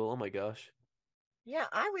 at Goodwill. Oh my gosh. Yeah,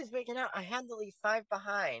 I was waking up. I had to leave 5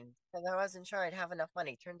 behind because I wasn't sure I'd have enough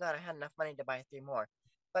money. Turns out I had enough money to buy 3 more.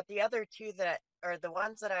 But the other 2 the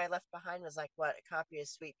ones that I left behind was a copy of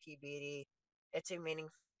Sweet Pea Beauty, It's a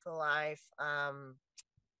Meaningful Life, I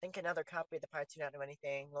think another copy of The Pirates Who Don't Know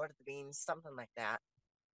Anything, Lord of the Beans, something like that.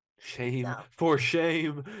 Shame. For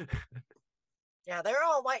shame. Yeah, they're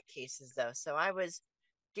all white cases though, so I was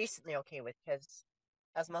decently okay with, because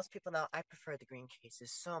as most people know, I prefer the green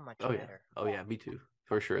cases so much better. Oh yeah, me too.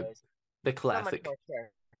 For sure. The So classic. much more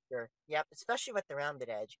character. Yep, especially with the rounded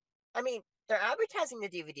edge. I mean, they're advertising the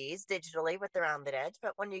DVDs digitally with the rounded edge,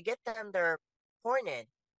 but when you get them, they're pointed.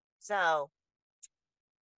 So,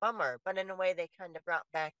 bummer. But in a way, they kind of brought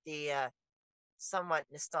back the somewhat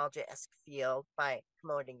nostalgia-esque feel by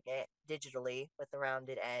promoting it digitally with the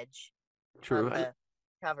rounded edge. True. On the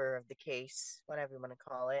cover of the case, whatever you want to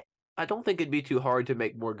call it. I don't think it'd be too hard to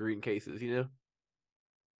make more green cases,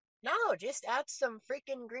 No, just add some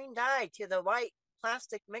freaking green dye to the white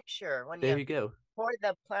plastic mixture when There you you go. pour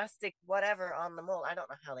the plastic whatever on the mold. I don't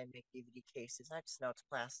know how they make DVD cases. I just know it's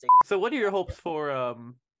plastic. So what are your hopes for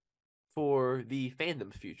the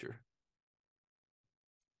fandom's future?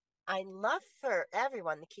 I love for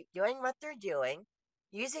everyone to keep doing what they're doing,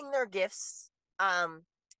 using their gifts,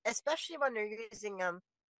 especially when they're using them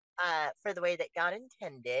for the way that God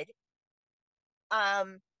intended.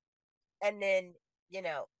 And then,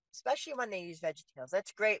 especially when they use VeggieTales.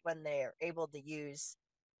 That's great when they're able to use,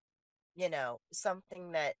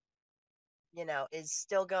 something that, is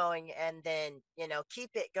still going, and then,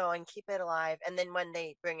 keep it going, keep it alive. And then when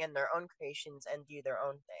they bring in their own creations and do their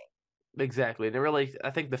own thing. Exactly. And I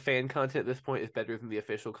think the fan content at this point is better than the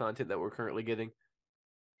official content that we're currently getting.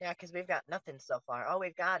 Yeah, because we've got nothing so far. All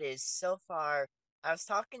we've got is so far. I was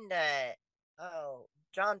talking to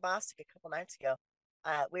John Bostic a couple nights ago.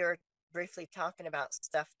 We were briefly talking about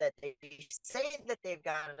stuff that they say that they've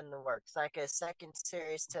got in the works, like a second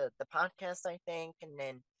series to the podcast, I think, and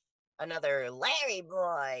then another Larry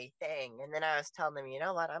Boy thing. And then I was telling them, you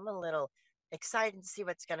know what? I'm a little excited to see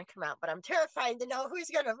what's going to come out, but I'm terrified to know who's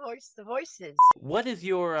going to voice the voices. What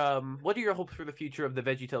are your hopes for the future of the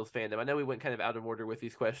VeggieTales fandom? I know we went kind of out of order with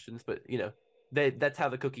these questions, but that's how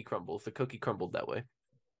the cookie crumbles. The cookie crumbled that way.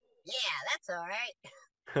 Yeah, that's all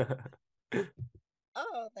right.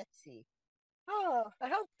 Oh, let's see. Oh, I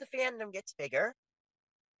hope the fandom gets bigger.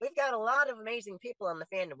 We've got a lot of amazing people in the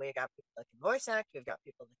fandom. We've got people that can voice act. We've got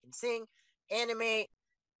people that can sing, animate.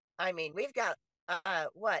 I mean, we've got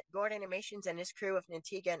Gord Animations and his crew with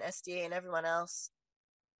Nantiga and SDA and everyone else.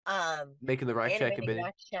 Making the Rack Shack and Benny.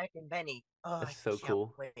 Rack Shack and Benny. Oh, that's so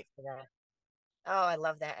cool. Wait for that. Oh, I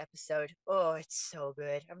love that episode. Oh, it's so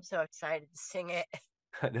good. I'm so excited to sing it.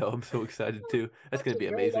 I know. I'm so excited too. That's going to be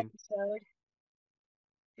amazing. Episode.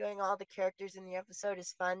 Doing all the characters in the episode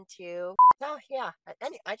is fun too. So yeah,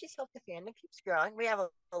 I just hope the fandom keeps growing. We have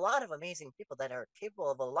a lot of amazing people that are capable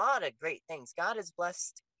of a lot of great things. God has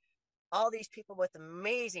blessed all these people with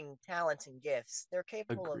amazing talents and gifts. They're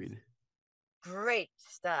capable of great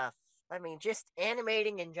stuff. I mean, just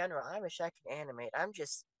animating in general. I wish I could animate. I'm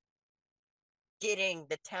just getting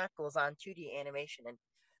the tackles on 2D animation and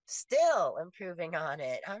still improving on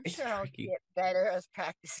it. I'm sure I'll get better as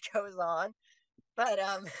practice goes on. But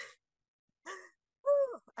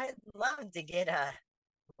I'd love to get a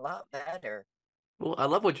lot better. Well, I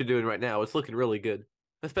love what you're doing right now. It's looking really good,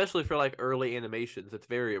 especially for like early animations. It's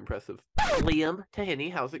very impressive. Liam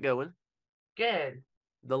Tahini, how's it going? Good.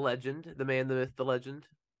 The legend, the man, the myth, the legend.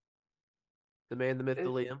 The man, the myth, the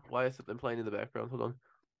Liam. Why is something playing in the background? Hold on.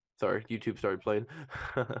 Sorry, YouTube started playing.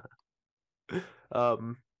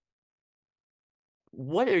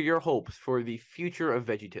 What are your hopes for the future of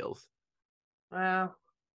VeggieTales? Well,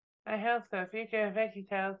 I hope the future of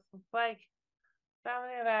VeggieTales is like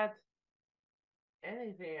something that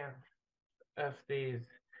anything of these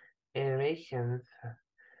animations,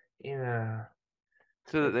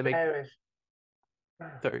 so that they make.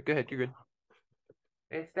 Sorry, go ahead. You're good.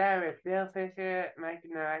 They start with Bill Fisher, Mike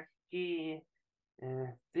Naraki,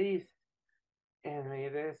 and these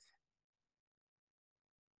animators.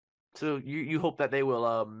 So you hope that they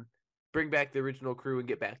will bring back the original crew and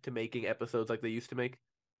get back to making episodes like they used to make?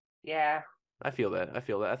 Yeah. I feel that. I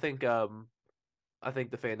think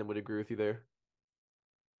the fandom would agree with you there.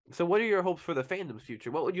 So what are your hopes for the fandom's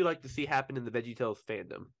future? What would you like to see happen in the VeggieTales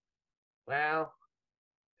fandom? Well,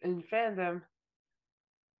 in fandom,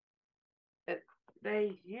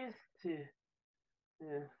 they used to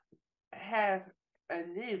have a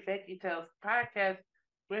new VeggieTales podcast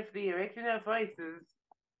with the original voices.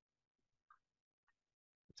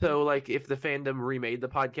 So, like, if the fandom remade the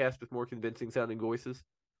podcast with more convincing sounding voices?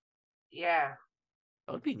 Yeah.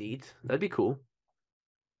 That would be neat. That'd be cool.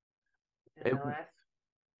 That'd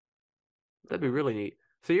be really neat.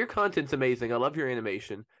 So your content's amazing. I love your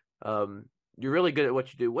animation. You're really good at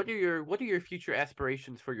what you do. What are your future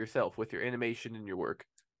aspirations for yourself with your animation and your work?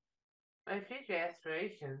 My future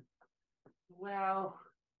aspirations? Well,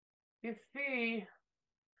 you see,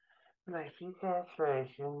 my future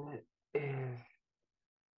aspiration is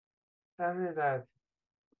something about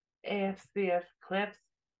AFCF clips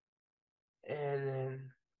and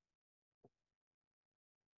then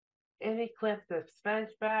any clips of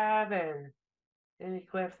SpongeBob and any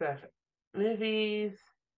clips of movies.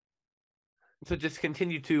 So just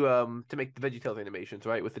continue to make the VeggieTales animations,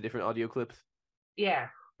 right, with the different audio clips. Yeah.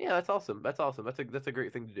 Yeah, that's awesome. That's awesome. That's a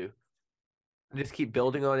great thing to do. Just keep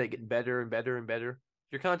building on it, getting better and better and better.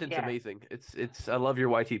 Your content's amazing. It's I love your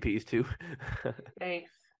YTPs too.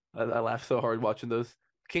 Thanks. I laugh so hard watching those.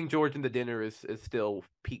 King George and the Dinner is still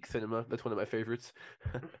peak cinema. That's one of my favorites.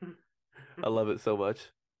 I love it so much.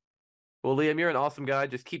 Well, Liam, you're an awesome guy.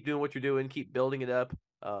 Just keep doing what you're doing. Keep building it up.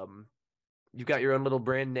 You've got your own little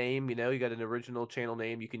brand name. You know, you got an original channel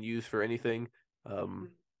name you can use for anything.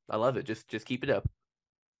 I love it. Just keep it up.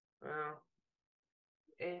 Well,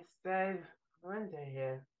 it's Monday,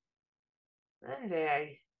 yeah.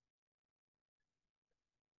 Monday.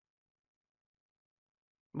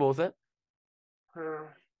 What was that?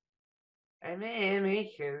 I may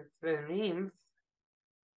animations the memes.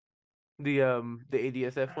 The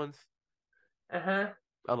ADSF ones. Uh-huh.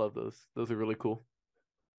 I love those. Those are really cool.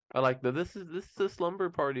 I like this is a slumber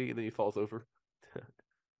party, and then he falls over.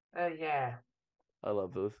 Yeah. I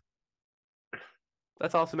love those.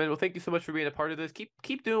 That's awesome, man. Well, thank you so much for being a part of this.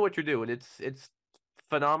 Keep doing what you're doing. It's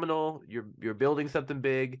phenomenal. You're building something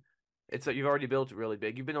big. You've already built it really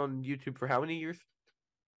big. You've been on YouTube for how many years?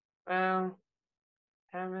 Well,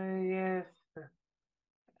 how many years?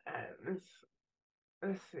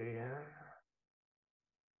 Let's see.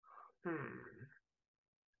 Hmm.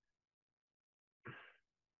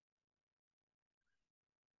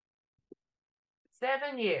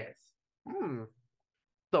 7 years. It's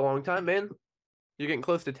a long time, man. You're getting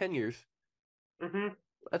close to 10 years. Mm-hmm.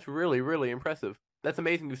 That's really, really impressive. That's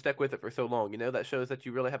amazing you stuck with it for so long. You know, that shows that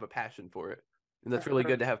you really have a passion for it. And that's really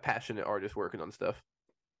good to have passionate artists working on stuff.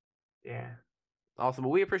 Yeah. Awesome.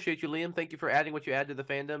 Well, we appreciate you, Liam. Thank you for adding what you add to the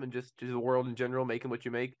fandom and just to the world in general, making what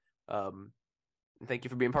you make. And thank you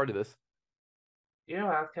for being part of this. You're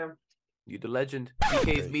welcome. You the legend.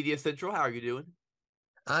 BK's Media Central, how are you doing?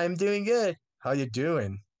 I'm doing good. How you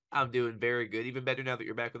doing? I'm doing very good. Even better now that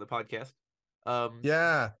you're back on the podcast.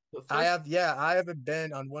 Yeah. First, I haven't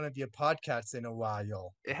been on one of your podcasts in a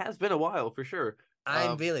while. It has been a while for sure.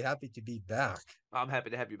 I'm really happy to be back. I'm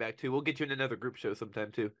happy to have you back too. We'll get you in another group show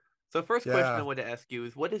sometime too. So first question I want to ask you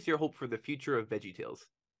is, what is your hope for the future of VeggieTales?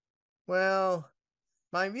 Well,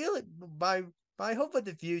 my hope for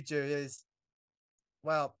the future is,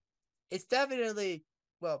 well, it's definitely,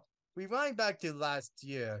 well, rewind back to last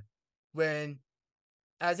year when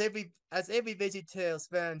as every VeggieTales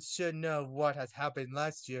fan should know what has happened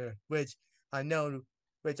last year, which I know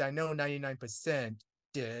 99%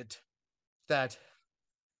 did, that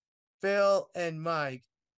Phil and Mike,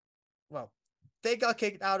 well, they got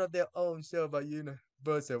kicked out of their own show by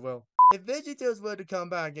Universal. Well, if VeggieTales were to come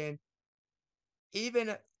back, and even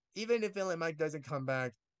if Phil and Mike doesn't come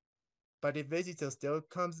back, but if VeggieTales still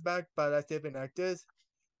comes back but as different actors,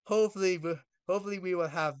 hopefully we will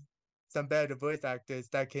have some better voice actors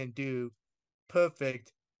that can do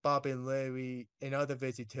perfect Bob and Larry and other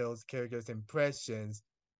VeggieTales characters impressions.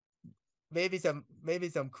 Maybe some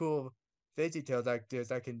cool VeggieTales actors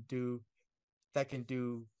that can do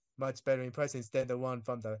much better impressions than the one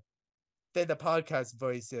from the podcast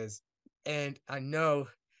voices. And I know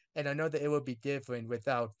that it will be different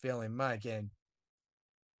without Phil and Mike, and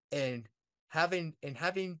having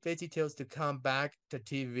VeggieTales to come back to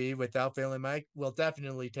TV without Phil and Mike will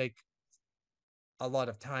definitely take a lot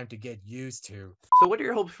of time to get used to. So what are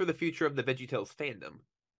your hopes for the future of the VeggieTales fandom?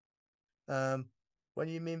 What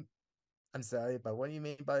do you mean? I'm sorry, but what do you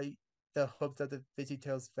mean by the hopes of the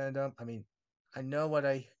VeggieTales fandom? I mean,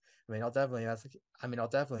 I'll definitely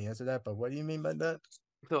answer that, but what do you mean by that?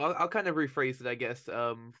 So I'll kind of rephrase it, I guess.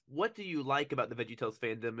 What do you like about the VeggieTales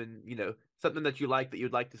fandom, and something that you like that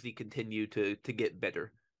you'd like to see continue to get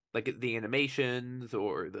better, like the animations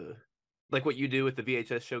or like what you do with the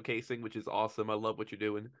VHS showcasing, which is awesome. I love what you're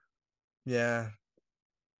doing. Yeah.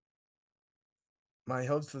 My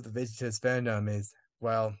hopes for the VeggieTales fandom is,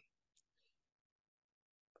 well,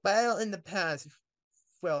 in the past,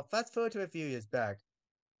 fast forward to a few years back,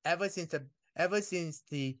 ever since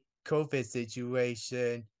the COVID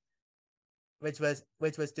situation, which was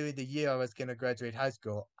during the year I was gonna graduate high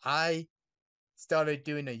school, I started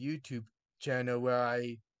doing a YouTube channel where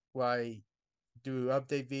I do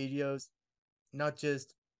update videos, not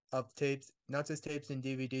just tapes and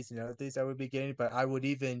DVDs and other things I would be getting, but I would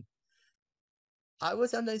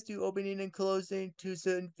sometimes do opening and closing to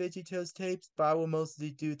certain VeggieTales tapes, but I will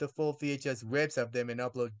mostly do the full VHS rips of them and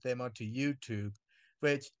upload them onto YouTube,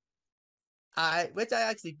 which I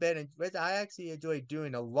actually enjoyed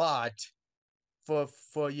doing a lot for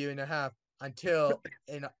a year and a half until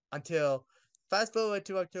fast forward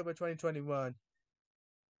to October 2021.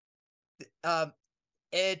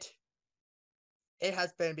 It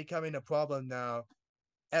has been becoming a problem now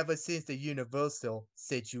ever since the Universal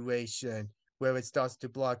situation, where it starts to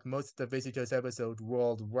block most of the VeggieTales episodes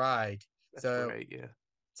worldwide. That's right, yeah.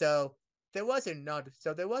 So there wasn't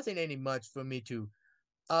any much for me to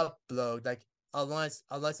upload. Like unless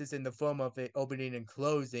it's in the form of it opening and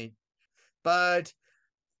closing. But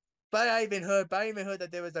I even heard that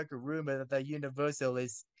there was like a rumor that Universal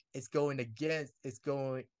is going against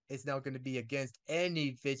it's now going to be against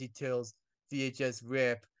any VeggieTales VHS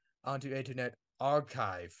rip onto Internet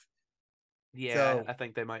Archive. Yeah, So I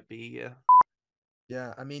think they might be. Yeah.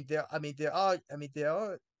 yeah,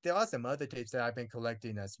 there are some other tapes that I've been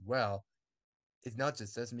collecting as well. It's not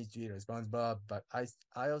just Sesame Street or SpongeBob, but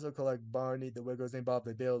I also collect Barney, the Wiggles, and Bob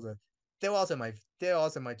the Builder. They're also my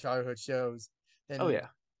childhood shows, Oh and yeah.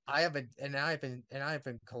 I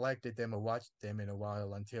haven't collected them or watched them in a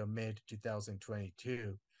while until mid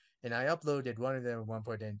 2022, and I uploaded one of them at one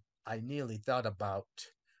point, and I nearly thought about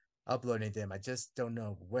uploading them. I just don't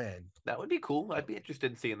know when. That would be cool. I'd be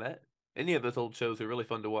interested in seeing that. Any of those old shows are really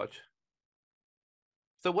fun to watch.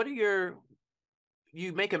 So what are your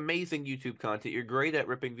you make amazing YouTube content. You're great at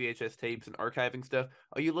ripping VHS tapes and archiving stuff.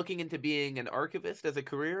 Are you looking into being an archivist as a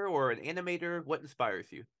career or an animator? What inspires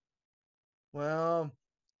you? Well,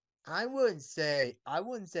 I wouldn't say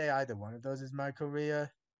either one of those is my career,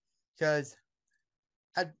 because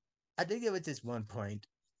I I think it was just one point.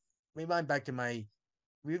 Rewind back to my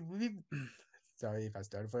we sorry if I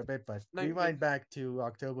started for a bit, but No, you're good. rewind back to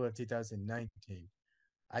October of 2019.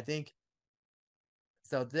 I think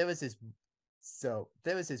so. There was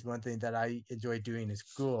this one thing that I enjoyed doing in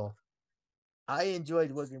school. I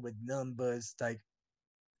enjoyed working with numbers. Like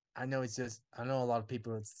I know a lot of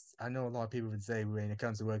people. I know a lot of people would say when it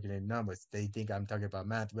comes to working in numbers, they think I'm talking about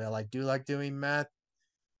math. Well, I do like doing math,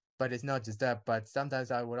 but it's not just that. But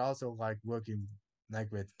sometimes I would also like working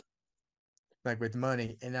like with with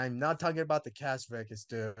money, and I'm not talking about the cash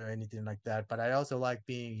register or anything like that. But I also like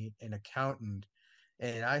being an accountant,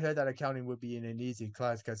 and I heard that accounting would be in an easy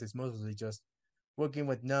class because it's mostly just working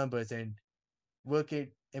with numbers and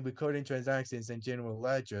working and recording transactions and general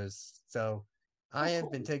ledgers. So I Oh,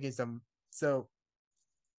 have been cool. taking some. So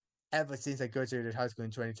ever since I graduated high school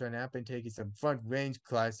in 2020, I've been taking some front range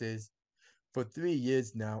classes for 3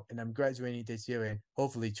 years now, and I'm graduating this year and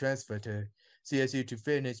hopefully transfer to CSU to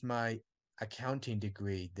finish my accounting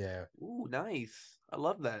degree there. Ooh, nice. I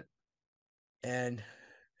love that. And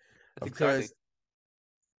That's of exciting. course,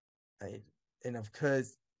 I, and of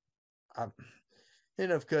course, um,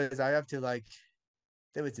 and of course, I have to like.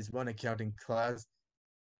 There was this one accounting class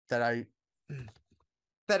that I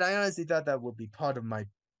that I honestly thought that would be part of my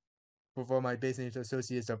for my business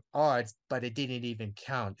associates of arts, but it didn't even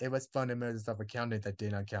count. It was fundamentals of accounting that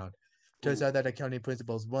did not count. Turns Ooh, out that accounting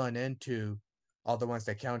principles 1 and 2 are the ones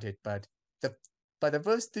that counted, the but the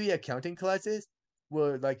first three accounting classes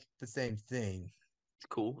were like the same thing. it's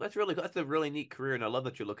cool. That's a really neat career, and I love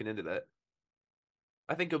that you're looking into that.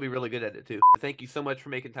 I think you'll be really good at it too. Thank you so much for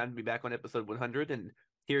making time to be back on episode 100, and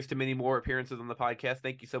here's to many more appearances on the podcast.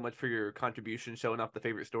 Thank you so much for your contribution, showing off the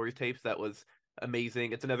favorite stories tapes. That was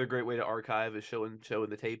amazing. It's another great way to archive is showing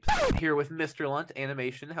the tapes. Here with Mr. Lunt,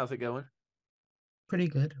 animation. How's it going? Pretty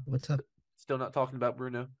good. What's up? Still not talking about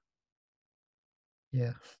Bruno.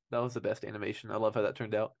 Yeah. That was the best animation. I love how that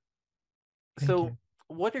turned out. Thank So, you.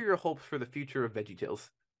 what are your hopes for the future of VeggieTales?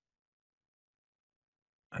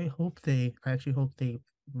 I actually hope they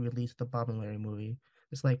release the Bob and Larry movie.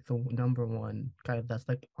 It's like the number one kind of that's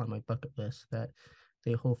like on my bucket list that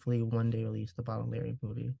they hopefully one day release the Bob and Larry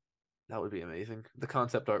movie. That would be amazing. The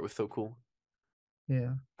concept art was so cool.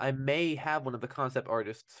 Yeah. I may have one of the concept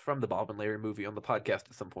artists from the Bob and Larry movie on the podcast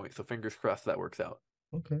at some point, so fingers crossed that works out.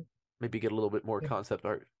 Okay. Maybe get a little bit more Yeah. concept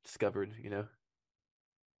art discovered,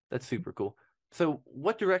 That's super cool. So,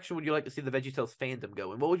 what direction would you like to see the VeggieTales fandom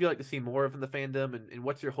go? And what would you like to see more of in the fandom? And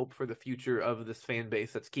what's your hope for the future of this fan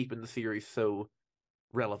base that's keeping the series so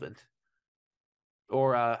relevant?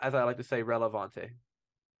 Or, as I like to say, relevante.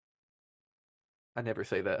 I never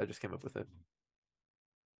say that. I just came up with it.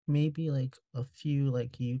 Maybe like a few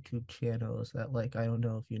like YouTube channels that like I don't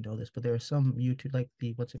know if you know this, but there are some YouTube like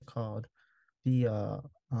the what's it called? The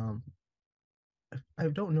um I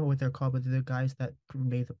don't know what they're called, but they're the guys that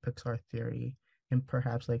made the Pixar theory and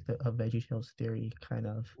perhaps like the a VeggieTales theory kind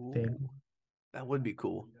of thing. Ooh, that would be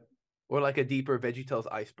cool. Or like a deeper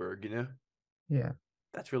VeggieTales iceberg. Yeah.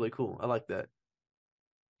 That's really cool. I like that.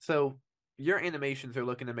 So, your animations are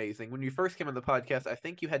looking amazing. When you first came on the podcast, I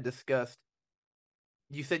think you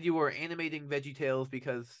said you were animating VeggieTales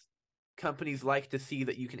because companies like to see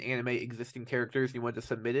that you can animate existing characters and you want to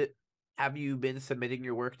submit it. Have you been submitting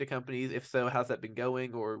your work to companies? If so, how's that been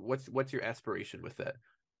going? Or what's your aspiration with that?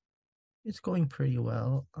 It's going pretty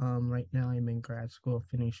well. Right now I'm in grad school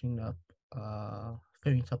finishing up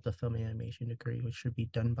the film animation degree, which should be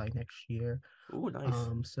done by next year. Ooh, nice.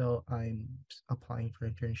 So I'm applying for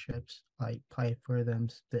internships. I applied for them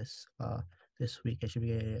this week. I should be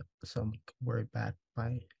getting some word back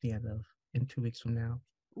by the end of in 2 weeks from now.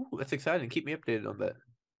 Ooh, that's exciting. Keep me updated on that.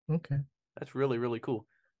 Okay. That's really, really cool.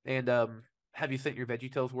 And have you sent your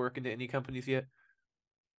VeggieTales work into any companies yet?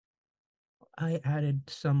 I added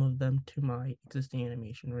some of them to my existing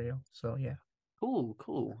animation reel. So yeah. Cool,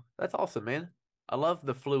 cool. That's awesome, man. I love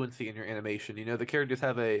the fluency in your animation. You know, the characters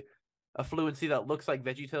have a fluency that looks like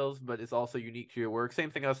VeggieTales, but is also unique to your work.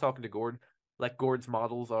 Same thing I was talking to Gord. Like Gord's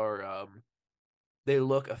models are they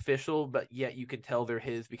look official, but yet you can tell they're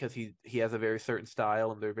his because he has a very certain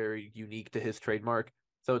style and they're very unique to his trademark.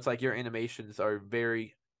 So it's like your animations are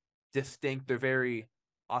very distinct. They're very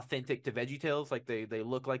authentic to VeggieTales. Like they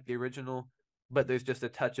look like the original, but there's just a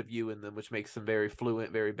touch of you in them, which makes them very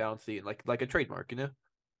fluent, very bouncy, and like a trademark. You know.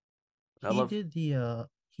 I He love. did the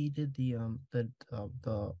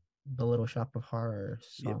Little Shop of Horror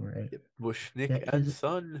song, right? Yep. Mushnik Yeah, and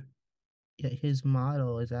Son. Yeah, his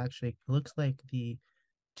model is actually looks like the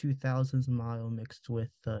 2000s model mixed with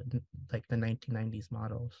like the 1990s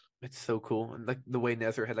models. It's so cool, and like the way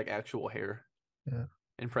Nezzer had like actual hair. Yeah.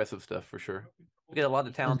 Impressive stuff for sure. We get a lot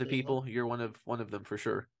of talented people. You're one of them for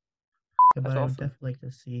sure. Yeah, That's but I would awesome. definitely like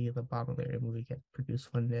to see the Bob and Larry movie get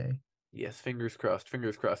produced one day. Yes, fingers crossed.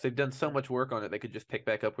 Fingers crossed. They've done so much work on it. They could just pick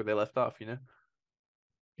back up where they left off. You know.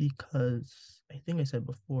 Because I think I said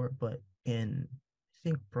before, but I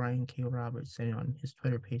think Brian K. Roberts said on his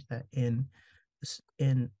Twitter page that in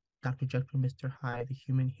Dr. Jekyll and Mr. Hyde, the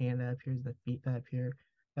human hand that appears, the feet that appear,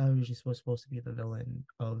 that was just was supposed to be the villain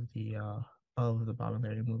of the Bob and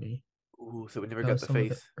Larry movie. Ooh, so we never That got was the some of the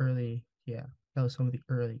face. that was some of the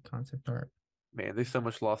early concept art. Man, there's so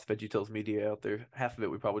much lost VeggieTales media out there. Half of it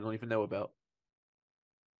we probably don't even know about.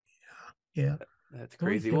 Yeah. That's The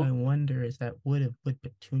only crazy. thing Well, I wonder is that would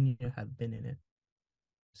Petunia have been in it?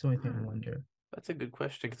 It's the only thing I wonder. that's a good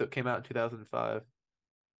question because it came out in 2005.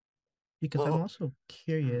 Because I'm also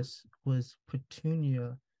curious, was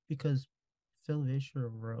Petunia, because Phil Vischer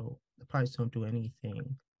wrote The Price Don't Do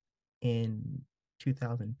Anything in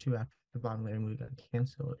 2002 after the Bob and Larry movie got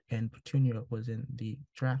canceled, and Petunia was in the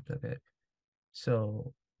draft of it.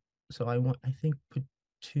 So I think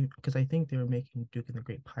because I think they were making Duke and the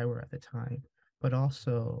Great Pirate at the time, but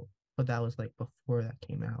that was like before that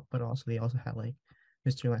came out. But also they also had like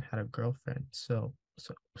Mr. Land had a girlfriend, so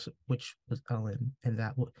which was Ellen, and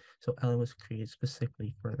so Ellen was created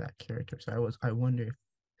specifically for that character. So I wonder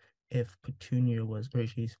if Petunia was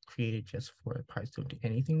originally created just for the Price Don't Do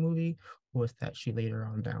Anything movie, or was that she later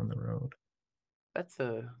on down the road? That's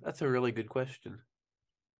a really good question.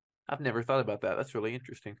 I've never thought about that. That's really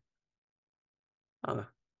interesting. Huh.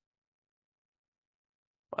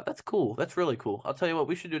 Wow, that's cool. That's really cool. I'll tell you what,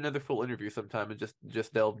 we should do another full interview sometime and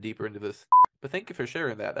just delve deeper into this. But thank you for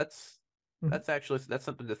sharing that. That's actually that's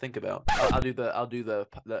something to think about. I'll do the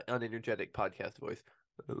unenergetic podcast voice.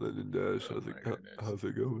 Lyndon Dash, how's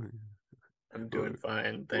it going? I'm doing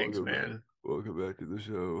fine, thanks, man. Welcome back to the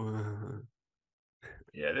show.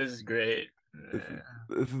 Yeah, this is great.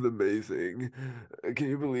 This is amazing. Can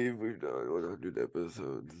you believe we've done 100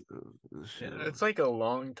 episodes of the show? Yeah, it's like a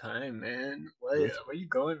long time, man. Why are you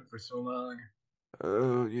going for so long?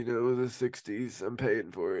 Oh, you know, the 60s. I'm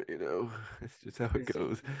paying for it, you know. It's just how it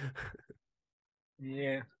goes.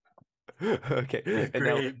 Yeah. Okay. It's And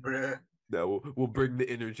great, bruh. now we'll bring the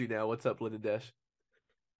energy now. What's up, Lyndon Dash?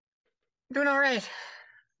 Doing all right.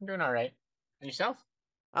 I'm doing all right. And yourself?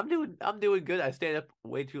 I'm doing good. I stayed up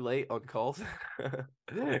way too late on calls.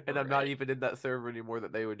 And I'm not even in that server anymore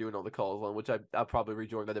that they were doing all the calls on, which I'll probably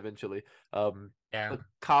rejoin that eventually. Yeah. But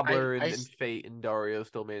Cobbler and Fate and Dario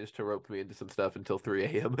still managed to rope me into some stuff until 3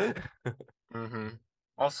 a.m. Mm-hmm.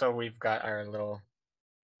 Also, we've got our little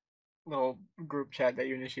group chat that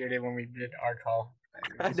you initiated when we did our call.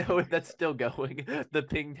 I know that's still going. The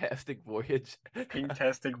ping-tastic voyage.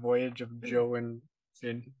 Ping-tastic voyage of Joe and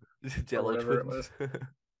Sid. Jello or whatever twins. it was.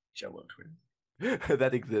 Jello twins.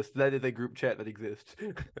 That exists. That is a group chat that exists.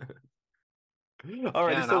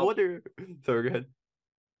 Alrighty, Yeah, so what are... Sorry, go ahead.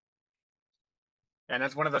 And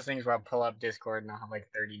that's one of those things where I'll pull up Discord and I'll have like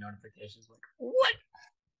 30 notifications. Like, what?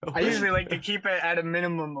 I usually like to keep it at a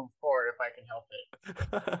minimum of 4 if I can help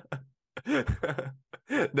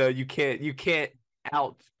it. No, you can't. You can't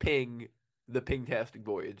out ping the ping-tastic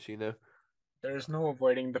voyage, you know? There's no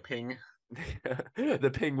avoiding the ping.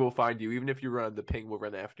 The ping will find you. Even if you run, the ping will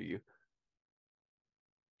run after you.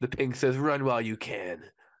 The ping says, run while you can.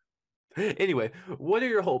 Anyway, what are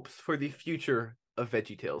your hopes for the future of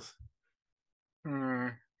VeggieTales?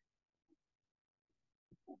 I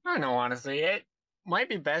don't know, honestly. It might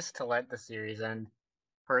be best to let the series end,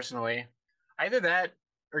 personally. Either that,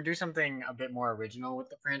 or do something a bit more original with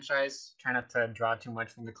the franchise. Try not to draw too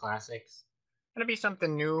much from the classics. gonna be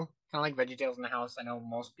something new, kind of like VeggieTales in the House. I know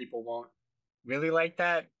most people won't really like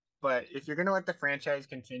that, but if you're gonna let the franchise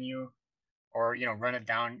continue, or run it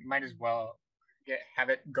down, you might as well have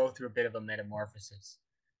it go through a bit of a metamorphosis.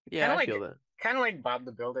 Yeah, Kind of I like feel that. Bob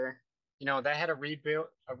the Builder. That had a reboot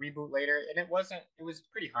later, and it wasn't. It was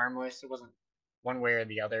pretty harmless. It wasn't one way or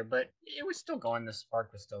the other, but it was still going. The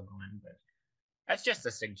spark was still going. But that's just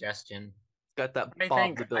a suggestion. Got that I Bob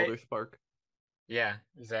think the Builder spark. Yeah,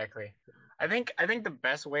 exactly. I think the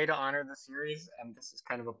best way to honor the series, and this is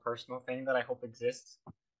kind of a personal thing that I hope exists,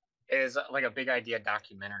 is like a big idea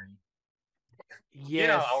documentary.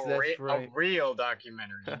 Yes, that's right. A real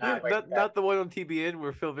documentary, not like that. Not the one on TBN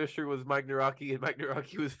where Phil Vischer was Mike Naraki and Mike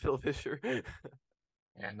Naraki was Phil Vischer.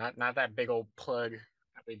 Yeah, not that big old plug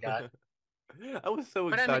that we got. I was so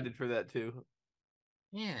excited for that too.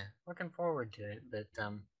 Yeah, looking forward to it, but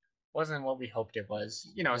wasn't what we hoped it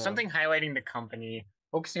was. No. Something highlighting the company,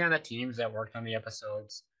 focusing on the teams that worked on the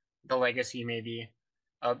episodes, the legacy maybe,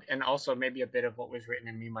 and also maybe a bit of what was written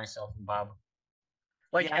in Me, Myself, and Bob.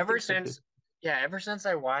 Like Yeah, ever since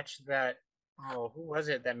I watched that, who was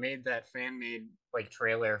it that made that fan-made like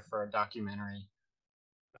trailer for a documentary?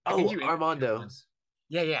 I think you interviewed Armando. once.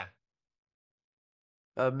 Yeah.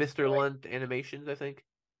 Mr. Lunt Animations, I think.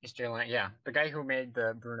 Mr. Lunt, yeah, the guy who made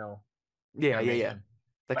the Bruno. Yeah. animation.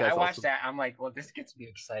 That But guy's I watched awesome. that. I'm like, well, this gets me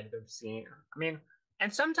excited of seeing. I mean,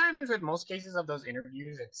 and sometimes with most cases of those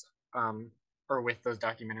interviews, it's or with those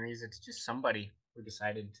documentaries, it's just somebody who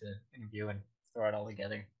decided to interview and throw it all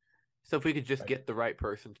together. So if we could just get the right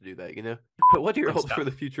person to do that, What are your Good hopes stuff. for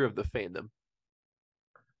the future of the fandom?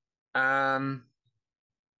 One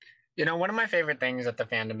of my favorite things that the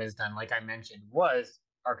fandom has done, like I mentioned, was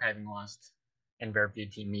archiving Lost and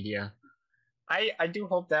Verified Team Media. I do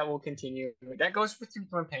hope that will continue. That goes for Fleet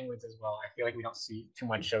Twin Penguins as well. I feel like we don't see too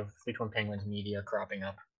much of Fleet Twin Penguins media cropping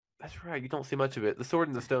up. That's right. You don't see much of it. The Sword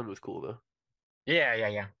in the Stone was cool though.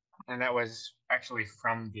 Yeah. And that was actually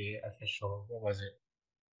from the official, what was it,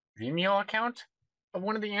 Vimeo account of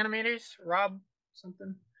one of the animators, Rob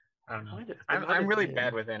something. I don't know. I'm really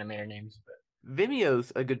bad with animator names, but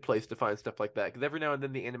Vimeo's a good place to find stuff like that because every now and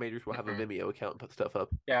then the animators will have a Vimeo account and put stuff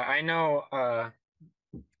up. yeah, I know.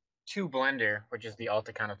 2 Blender, which is the alt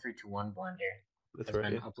account of 321 Blender,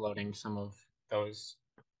 has been uploading some of those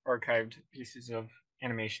archived pieces of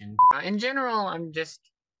animation. In general, I'm just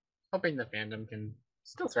hoping the fandom can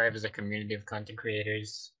still thrive as a community of content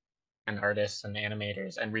creators and artists and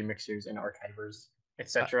animators and remixers and archivers,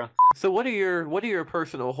 etc. So what are your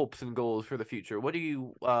personal hopes and goals for the future? What do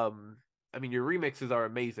you I mean, your remixes are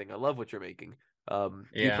amazing. I love what you're making. Do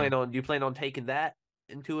you plan on taking that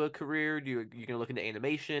into a career? You gonna look into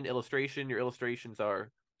animation, illustration? Your illustrations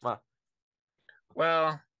are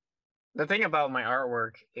Well, the thing about my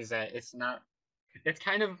artwork is that it's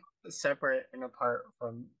kind of separate and apart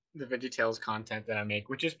from the VeggieTales content that I make,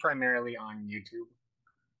 which is primarily on YouTube.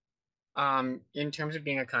 In terms of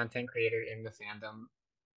being a content creator in the fandom,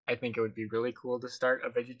 I think it would be really cool to start a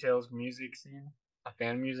VeggieTales music scene, a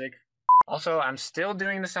fan music. Also, I'm still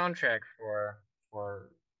doing the soundtrack for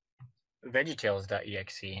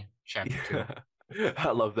VeggieTales.exe chapter 2.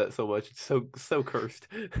 I love that so much. It's so cursed.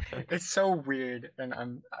 It's so weird, and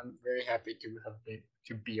I'm very happy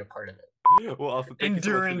to be a part of it. Well, also thank you so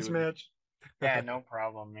much for Endurance doing it. match. Yeah, no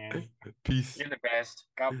problem, man. Peace. You're the best.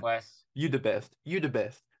 God bless. You the best. You the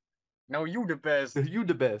best. No, you the best. You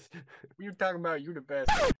the best. What you talking about? You the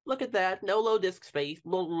best. Look at that. No low disk space.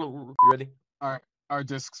 You ready? Our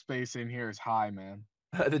disk space in here is high, man.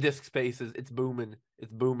 The disk space it's booming.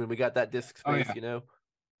 It's booming. We got that disk space,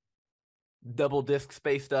 Double disk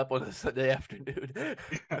spaced up on a Sunday afternoon.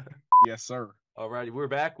 Yes, sir. Alrighty, we're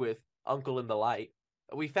back with Uncle in the Light.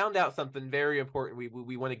 We found out something very important.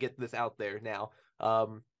 We want to get this out there now.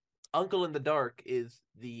 Uncle in the Dark is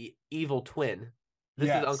the evil twin. This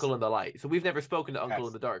is Uncle in the Light. So we've never spoken to Uncle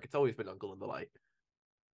in the Dark. It's always been Uncle in the Light.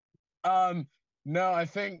 No, I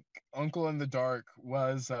think Uncle in the Dark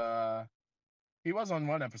was he was on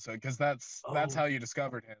one episode because that's how you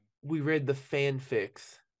discovered him. We read the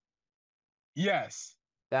fanfics. Yes.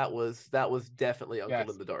 That was definitely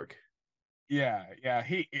Uncle in the Dark. Yeah.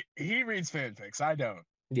 He reads fanfics. I don't.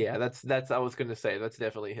 Yeah, that's I was gonna say that's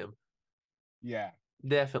definitely him. Yeah.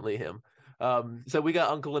 Definitely him. So we got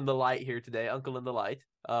Uncle in the Light here today. Uncle in the Light.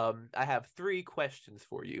 I have 3 questions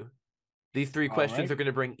for you. These 3 questions are going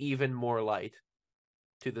to bring even more light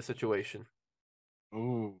to the situation.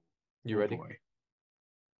 Ooh. You ready? Boy.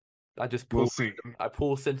 I just pull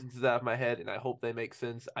sentences out of my head and I hope they make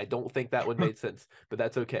sense. I don't think that would make sense, but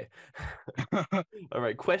that's okay. All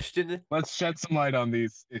right, question. Let's shed some light on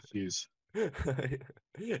these issues.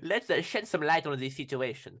 Let's shed some light on this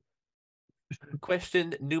situation.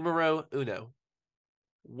 Question numero uno.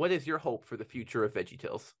 What is your hope for the future of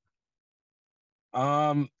VeggieTales?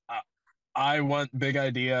 I want Big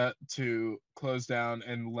Idea to close down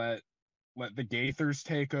and let the Gaithers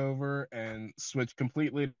take over and switch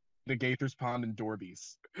completely to Gaithers Pond and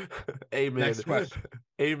Dorby's. Amen. Next question.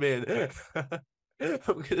 Amen.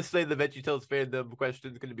 I'm gonna say the VeggieTales fandom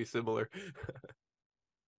question is gonna be similar.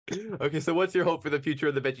 Okay, so what's your hope for the future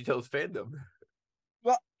of the VeggieTales fandom?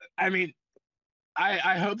 Well, I mean,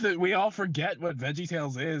 I hope that we all forget what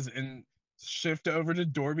VeggieTales is and shift over to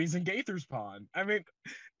Dorby's and Gaithers Pond. I mean,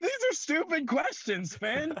 these are stupid questions,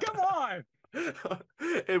 Finn. Come on.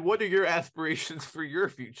 And what are your aspirations for your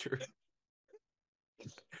future?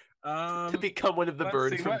 To become one of the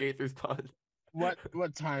birds from Gaithers Pond.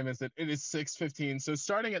 What time is it? It is 6:15. So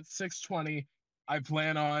starting at 6:20, I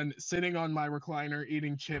plan on sitting on my recliner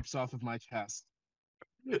eating chips off of my chest.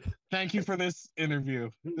 Thank you for this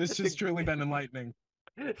interview. This has truly been enlightening.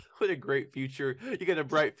 What a great future. You got a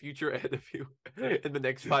bright future ahead of you in the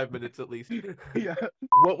next 5 minutes at least. Yeah.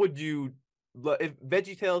 What would you if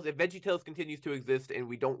VeggieTales continues to exist and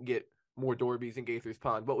we don't get more Dorbies in Gaithers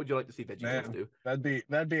Pond, what would you like to see VeggieTales do?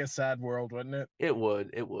 That'd be a sad world, wouldn't it? It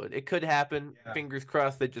would. It could happen. Yeah. Fingers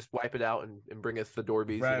crossed they just wipe it out and bring us the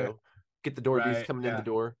Dorbies, right. You know. Get the Dorbies coming in the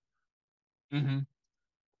door. Mm-hmm.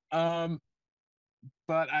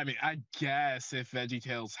 But I mean, I guess if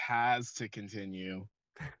VeggieTales has to continue,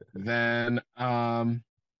 then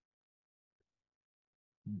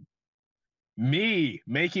me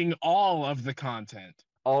making all of the content.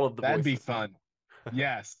 All of the that'd voices. Be fun.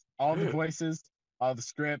 Yes. All the voices, all the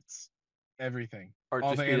scripts, everything.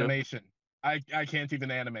 All the animation. I can't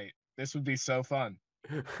even animate. This would be so fun.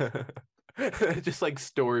 Just like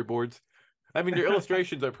storyboards. I mean, your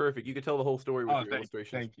illustrations are perfect. You can tell the whole story with your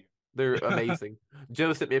illustrations. Thank you. They're amazing.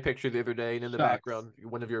 Joe sent me a picture the other day, and in the background,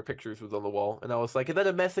 one of your pictures was on the wall. And I was like, is that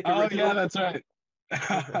a Messick original? Oh, yeah, that's right.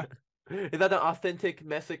 Is that an authentic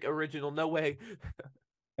Messick original? No way.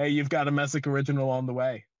 Hey, you've got a Messick original on the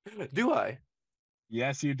way. Do I?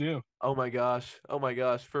 Yes, you do. Oh my gosh.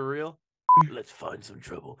 For real? Let's find some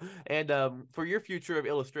trouble. And for your future of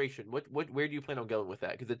illustration, where do you plan on going with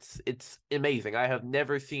that? Because it's amazing. I have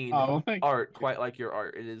never seen art quite like your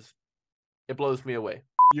art. It blows me away.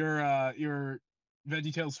 Your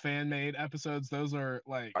VeggieTales fan made episodes, those are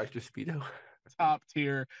like Archer Speedo. Top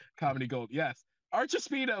tier comedy gold. Yes. Archer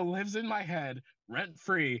Speedo lives in my head rent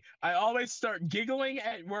free. I always start giggling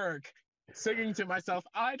at work, singing to myself,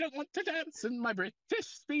 I don't want to dance in my British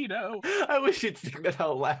Speedo. I wish you'd sing that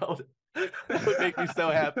out loud. That would make me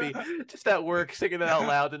so happy. Just at work, singing it out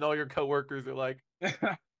loud, and all your coworkers are like, they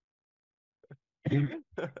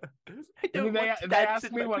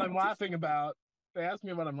ask me what I'm laughing about. They ask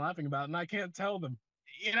me what I'm laughing about, and I can't tell them.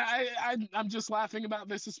 You know, I'm just laughing about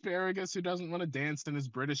this asparagus who doesn't want to dance in his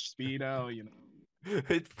British Speedo, you know.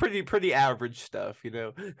 It's pretty average stuff, you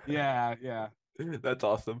know. Yeah. That's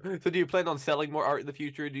awesome. So do you plan on selling more art in the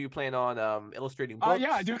future? Do you plan on illustrating books? Oh,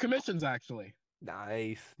 yeah, I do commissions, actually.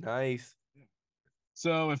 Nice.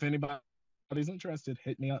 So if anybody's interested,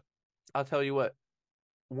 hit me up. I'll tell you what.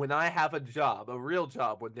 When I have a real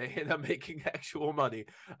job one day, and I'm making actual money,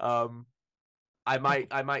 I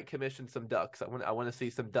might commission some ducks. I want to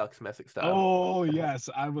see some ducks Messick style. Oh yes,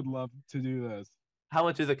 I would love to do those. How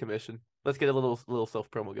much is a commission? Let's get a little self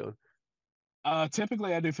promo going.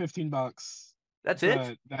 Typically I do $15. That's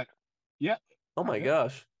it. Yeah. Oh my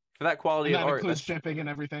gosh, for that quality and of art, includes shipping and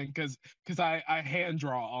everything. Because I hand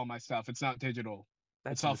draw all my stuff. It's not digital.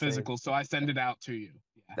 It's all physical. So I send it out to you.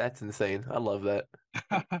 Yeah. That's insane. I love that.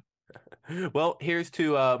 Well, here's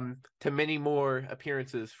to many more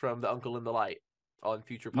appearances from the Uncle in the Light on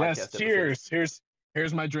future podcast Yes, episodes. Cheers.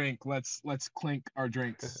 Here's my drink. Let's clink our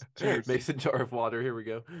drinks. Cheers. Mason jar of water. Here we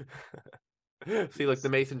go. See, look, the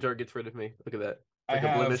mason jar gets rid of me. Look at that. It's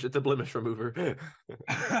like a blemish. It's a blemish remover.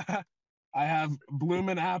 I have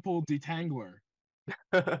Bloomin' Apple Detangler.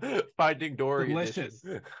 Finding Dory. Delicious.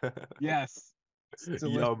 Yes.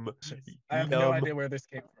 Yum. I have no idea where this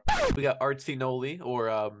came from. We got Artsy Noli, or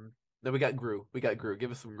no, we got Gru.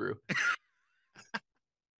 Give us some Gru.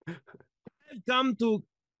 Welcome to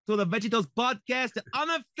the VeggieTales podcast, the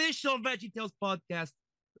unofficial VeggieTales podcast.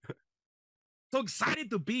 So excited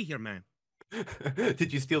to be here, man.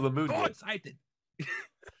 Did you steal the moon? So excited.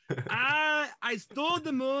 I stole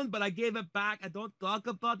the moon, but I gave it back. I don't talk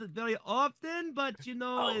about it very often, but you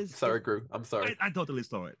know, sorry, Gru. I'm sorry. I totally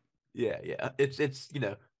stole it. Yeah. It's you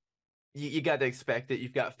know, you got to expect it.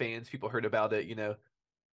 You've got fans. People heard about it, you know.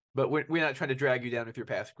 But we're not trying to drag you down with your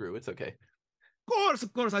past, Gru. It's okay.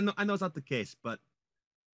 Of course. I know it's not the case, but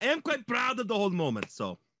I am quite proud of the whole moment.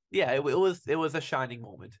 So yeah, it was a shining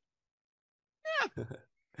moment.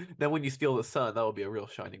 Then when you steal the sun, that will be a real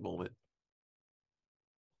shining moment.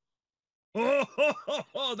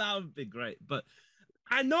 Oh, that would be great. But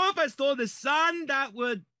I know if I stole the sun, that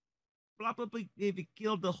would probably maybe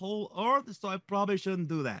kill the whole Earth. So I probably shouldn't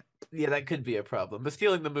do that. Yeah, that could be a problem. But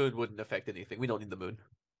stealing the moon wouldn't affect anything. We don't need the moon.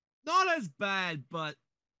 Not as bad, but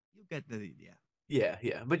you get the idea. Yeah.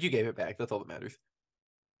 But you gave it back. That's all that matters.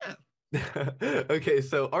 Yeah. Okay,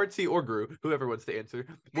 so Artsy or Gru, whoever wants to answer,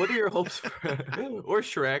 what are your hopes for, or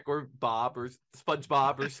Shrek, or Bob, or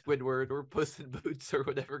SpongeBob, or Squidward, or Puss in Boots, or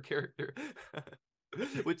whatever character?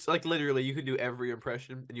 Which, like, literally, you can do every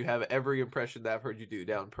impression, and you have every impression that I've heard you do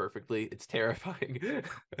down perfectly. It's terrifying.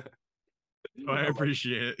 I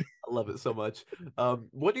appreciate it. I love it so much.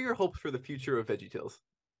 What are your hopes for the future of VeggieTales?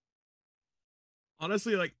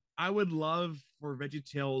 Honestly, like I would love for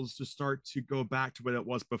VeggieTales to start to go back to what it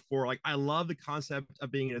was before. Like I love the concept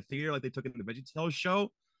of being in a theater like they took in the VeggieTales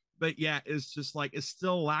show, but yeah, it's just like it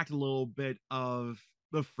still lacked a little bit of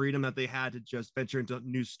the freedom that they had to just venture into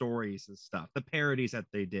new stories and stuff. The parodies that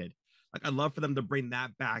they did. Like I'd love for them to bring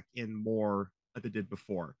that back in more like they did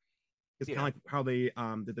before. It's kind of like how they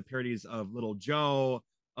did the parodies of Little Joe,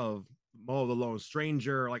 of Mo the Lone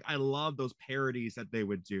Stranger. Like I love those parodies that they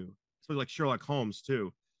would do, especially like Sherlock Holmes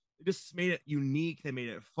too. They just made it unique. They made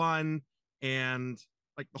it fun, and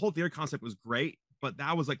like the whole theater concept was great. But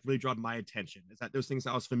that was like really drawing my attention. Is that those things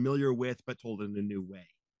I was familiar with, but told in a new way.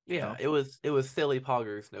 Yeah, it was silly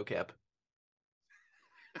poggers, no cap.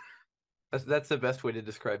 That's the best way to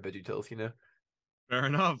describe VeggieTales, you know. Fair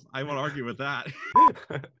enough. I won't argue with that.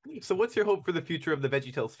 So, what's your hope for the future of the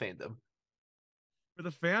VeggieTales fandom? For the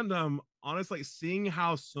fandom, honestly, seeing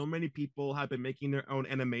how so many people have been making their own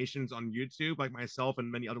animations on YouTube, like myself and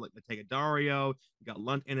many other, like Matega Dario, you got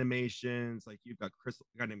Lunt Animations, like you've got Crystal,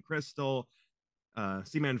 a guy named Crystal,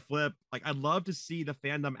 Seaman Flip. Like, I'd love to see the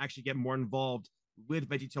fandom actually get more involved with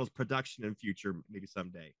VeggieTales production in future, maybe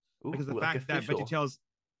someday. Ooh, because the like fact that official. VeggieTales,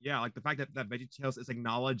 yeah, like the fact that VeggieTales is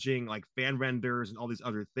acknowledging like fan renders and all these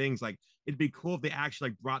other things, like it'd be cool if they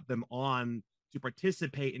actually like brought them on to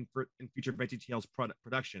participate in future VeggieTales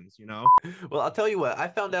productions, you know? Well, I'll tell you what, I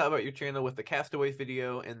found out about your channel with the Castaways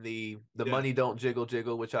video and the Money Don't Jiggle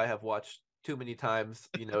Jiggle, which I have watched too many times.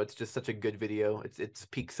 You know, it's just such a good video. It's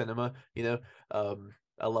peak cinema, you know.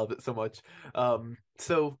 I love it so much.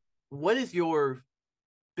 So what is your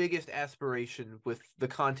biggest aspiration with the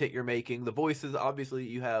content you're making? The voices, obviously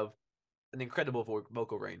you have an incredible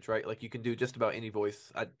vocal range, right? Like you can do just about any voice.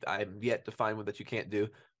 I'm yet to find one that you can't do.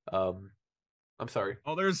 I'm sorry.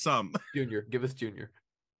 Oh, there's some. Junior, give us Junior.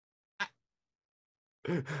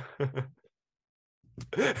 I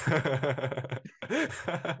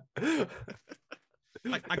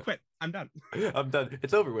quit. I'm done. I'm done.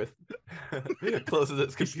 It's over with. Closes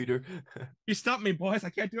its computer. You stumped me, boys. I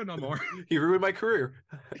can't do it no more. He ruined my career.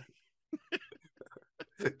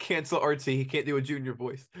 Cancel Artsy. He can't do a Junior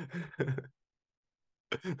voice.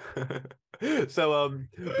 So,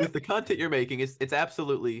 with the content you're making, it's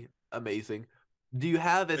absolutely amazing. Do you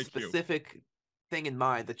have a specific thing in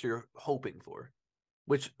mind that you're hoping for?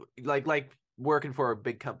 Which, like working for a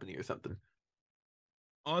big company or something?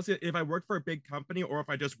 Honestly, if I work for a big company or if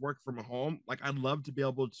I just work from home, like I'd love to be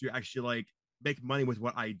able to actually like make money with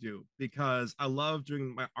what I do because I love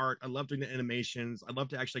doing my art. I love doing the animations. I love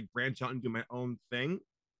to actually branch out and do my own thing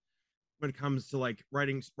when it comes to like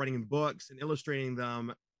writing books and illustrating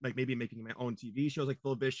them, like maybe making my own TV shows like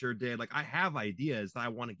Phil Vischer did. Like I have ideas that I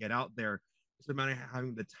want to get out there. It's a matter of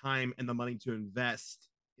having the time and the money to invest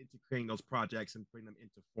into creating those projects and putting them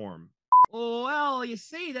into form. Well, you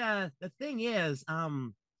see, the thing is,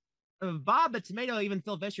 Bob the Tomato, even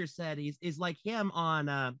Phil Vischer said is like him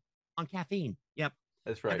on caffeine. Yep,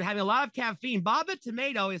 that's right. After having a lot of caffeine, Bob the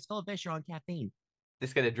Tomato is Phil Vischer on caffeine.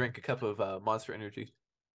 Just got to drink a cup of Monster Energy.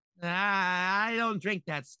 I don't drink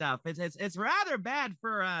that stuff. It's rather bad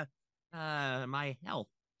for my health.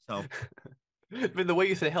 So, I mean, the way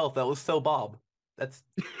you say health, that was so Bob. That's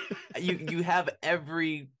you have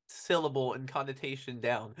every syllable and connotation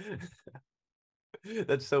down.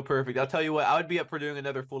 That's so perfect. I'll tell you what, I would be up for doing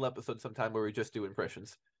another full episode sometime where we just do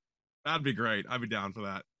impressions. That'd be great. I'd be down for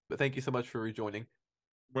that. But thank you so much for rejoining.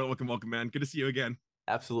 Welcome, man. Good to see you again.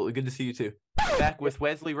 Absolutely. Good to see you too. Back with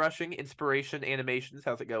Wesley Rushing, Inspiration Animations.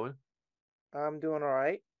 How's it going? I'm doing all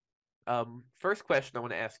right. First question I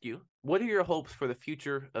want to ask you. What are your hopes for the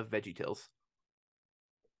future of VeggieTales?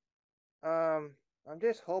 I'm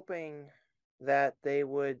just hoping that they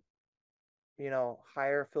would,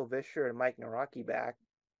 hire Phil Vischer and Mike Naraki back,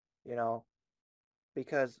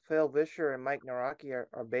 because Phil Vischer and Mike Naraki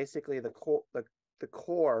are basically the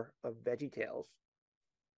core of VeggieTales.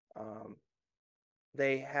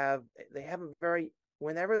 they have a very,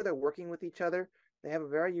 whenever they're working with each other, they have a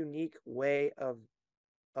very unique way of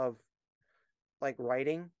like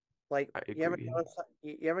writing. Like I agree.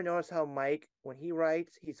 you ever notice how Mike, when he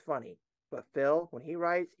writes, he's funny, but Phil, when he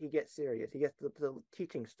writes, he gets serious. He gets the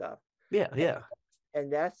teaching stuff. Yeah, yeah.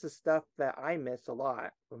 And that's the stuff that I miss a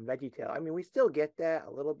lot from VeggieTale. I mean, we still get that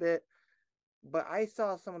a little bit, but I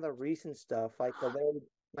saw some of the recent stuff, like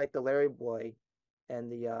the Larry Boy, and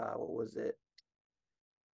the what was it?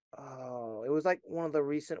 Oh, it was like one of the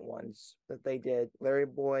recent ones that they did. Larry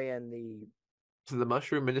Boy and the So the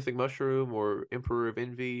mushroom, menacing mushroom, or Emperor of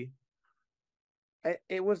Envy.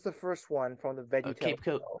 it was the first one from the VeggieTale Cape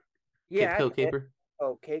Coat. show. Cape Yeah, Coat Caper.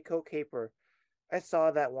 Oh, Keiko Caper. I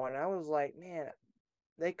saw that one. And I was like, man,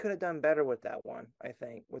 they could have done better with that one. I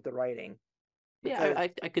think with the writing. Yeah, Because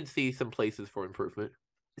I could see some places for improvement.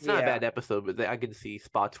 It's not a yeah, bad episode, but I can see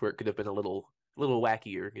spots where it could have been a little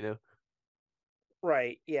wackier, you know?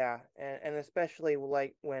 right, yeah, and especially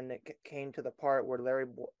like when it came to the part where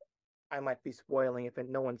I might be spoiling if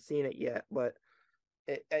no one's seen it yet, but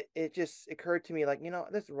it just occurred to me like,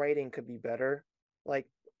 this writing could be better, like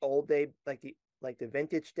old day, like the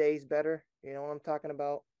vintage days better. You know what I'm talking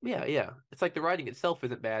about? Yeah, yeah. It's like the writing itself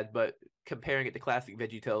isn't bad, but comparing it to classic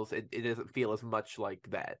VeggieTales, it doesn't feel as much like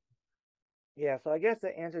that. Yeah, so I guess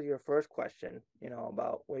that answers your first question,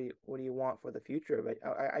 about what do you want for the future of it.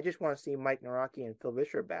 I just want to see Mike Naraki and Phil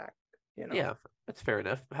Vischer back. Yeah, that's fair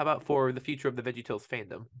enough. How about for the future of the VeggieTales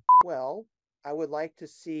fandom? Well, I would like to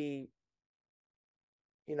see,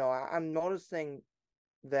 I'm noticing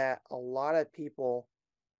that a lot of people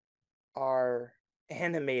are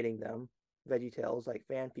animating them, VeggieTales, like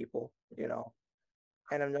fan people,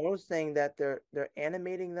 and I'm noticing that they're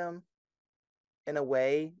animating them in a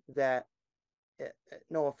way that,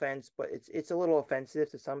 no offense, but it's a little offensive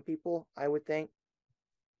to some people, I would think.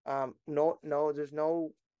 No, there's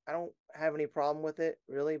no, I don't have any problem with it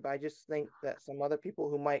really, but I just think that some other people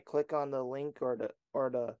who might click on the link or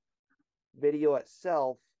the video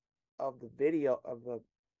itself of the video of the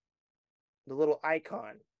little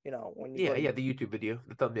icon, when you go Yeah, to yeah, the YouTube video,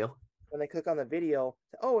 the thumbnail. when they click on the video,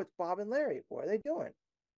 oh, it's Bob and Larry. What are they doing?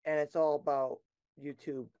 And it's all about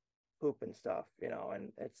YouTube poop and stuff,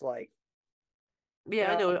 and it's like,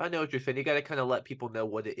 Yeah, I know what you're saying. You got to kind of let people know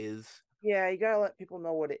what it is. yeah, you gotta let people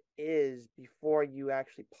know what it is before you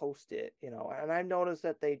actually post it, And I've noticed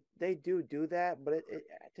that they do that, but it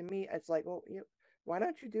to me it's like, well, why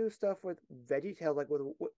don't you do stuff with VeggieTales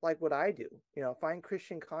like what I do? Find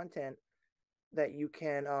Christian content that you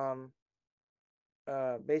can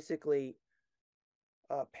basically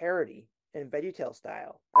parody in VeggieTales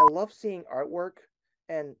style. I love seeing artwork,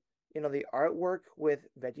 and the artwork with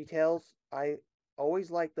VeggieTales. I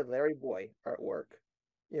always like the Larry Boy artwork.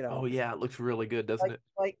 Oh yeah, it looks really good, doesn't it?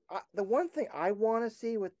 The one thing I want to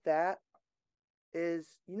see with that is,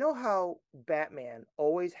 how Batman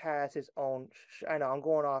always has his own. I know I'm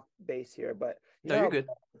going off base here, but No, you're how good.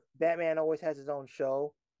 Batman always has his own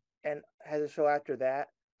show, and has a show after that.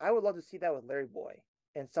 I would love to see that with Larry Boy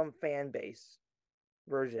and some fan base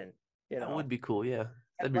version. That would be cool. Yeah,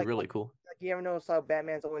 that'd be really cool. Like you ever notice how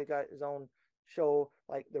Batman's always got his own show,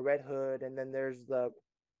 like the Red Hood, and then there's the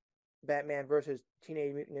Batman versus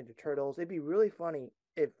Teenage Mutant Ninja Turtles. It'd be really funny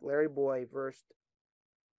if Larry Boy versus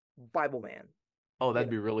Bible Man. Oh, that'd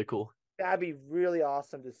be really cool. That'd be really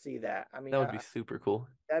awesome to see that. I mean, That would be super cool.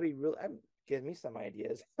 That'd be really. Give me some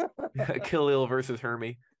ideas. Khalil versus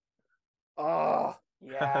Hermie. Oh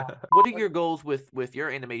yeah. What are your goals with your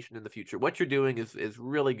animation in the future? What you're doing is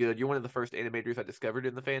really good. You're one of the first animators I discovered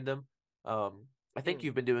in the fandom. I think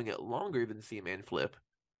you've been doing it longer than Seaman Flip.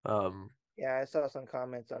 Yeah, I saw some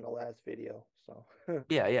comments on the last video. So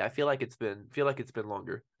yeah, I feel like it's been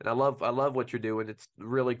longer, and I love what you're doing. It's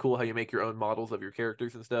really cool how you make your own models of your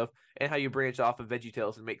characters and stuff, and how you branch off of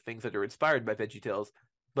VeggieTales and make things that are inspired by VeggieTales,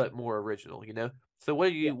 but more original. So what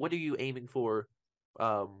are you aiming for,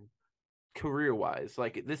 career wise?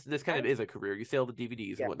 Like this kind of is a career. You sell the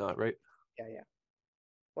DVDs and whatnot, right? Yeah.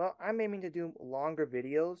 Well, I'm aiming to do longer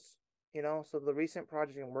videos. So the recent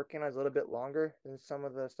project I'm working on is a little bit longer than some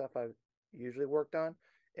of the stuff I've usually worked on.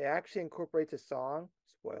 It actually incorporates a song.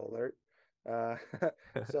 Spoiler alert.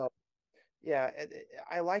 So yeah,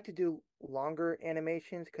 I like to do longer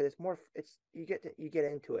animations because it's more. You get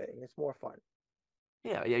into it and it's more fun.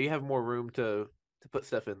 Yeah, you have more room to put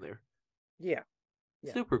stuff in there. Yeah.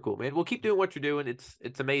 Super cool, man. Well, keep doing what you're doing.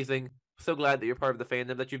 It's amazing. So glad that you're part of the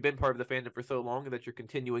fandom, that you've been part of the fandom for so long, and that you're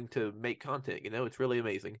continuing to make content. It's really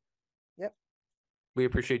amazing. Yep. We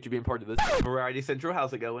appreciate you being part of this. Variety Central,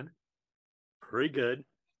 how's it going? Pretty good.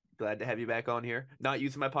 Glad to have you back on here. Not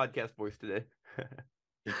using my podcast voice today.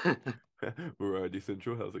 Variety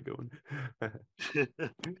Central, how's it going?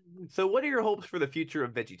 So, what are your hopes for the future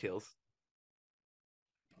of VeggieTales?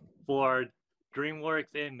 For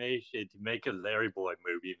DreamWorks Animation to make a Larry Boy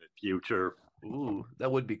movie in the future. Ooh,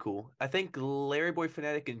 that would be cool. I think Larry Boy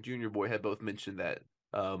Fanatic and Junior Boy had both mentioned that.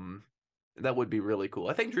 That would be really cool.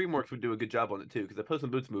 I think DreamWorks would do a good job on it too, because the Puss in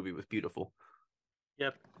Boots movie was beautiful.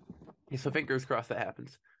 Yep. Yeah, so fingers crossed that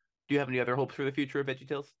happens. Do you have any other hopes for the future of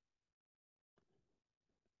VeggieTales?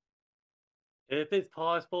 If it's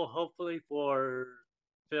possible, hopefully for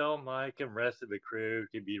Phil, Mike, and rest of the crew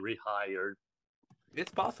to be rehired.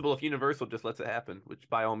 It's possible if Universal just lets it happen, which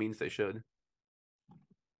by all means they should.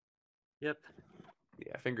 Yep.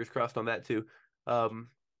 Yeah, fingers crossed on that too.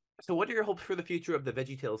 So what are your hopes for the future of the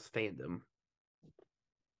VeggieTales fandom?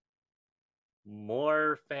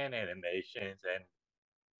 More fan animations and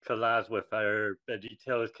collabs with our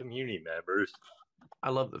VeggieTales community members.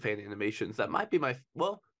 I love the fan animations. That might be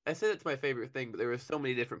I said it's my favorite thing, but there are so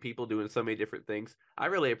many different people doing so many different things. I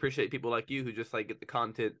really appreciate people like you who just like get the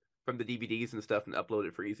content from the DVDs and stuff and upload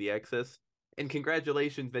it for easy access. And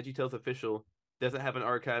congratulations, VeggieTales Official doesn't have an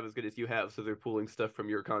archive as good as you have, so they're pulling stuff from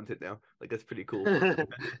your content now. Like, that's pretty cool.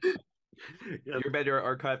 You're better at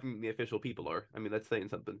archiving than the official people are. I mean, that's saying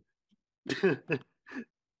something.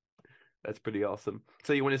 That's pretty awesome.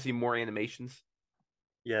 So you want to see more animations?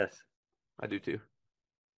 Yes. I do too.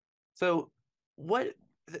 So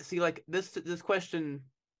like this question,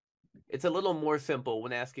 it's a little more simple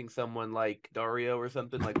when asking someone like Dario or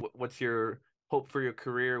something like what's your hope for your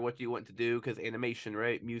career? What do you want to do? Because animation,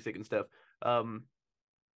 right? Music and stuff.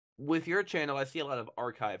 With your channel, I see a lot of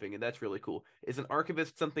archiving, and that's really cool. Is an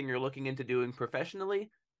archivist something you're looking into doing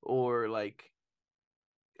professionally, or like,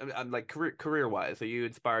 I'm like career wise? Are you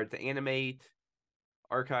inspired to animate,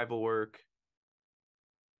 archival work?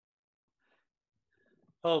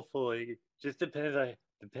 Hopefully, just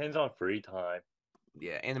depends on free time.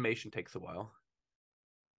 Yeah, animation takes a while.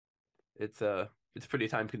 It's pretty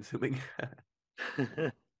time consuming.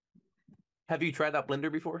 Have you tried out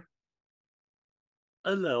Blender before?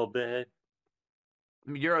 A little bit.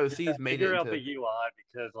 I mean, your OC's made it figure out into the UI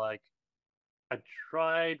because like I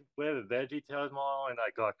tried with a VeggieTales model and I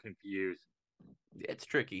got confused. It's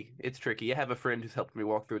tricky. It's tricky. I have a friend who's helped me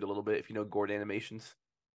walk through it a little bit. If you know Gord Animations,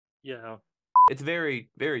 Yeah. it's very,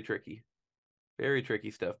 very tricky. Very tricky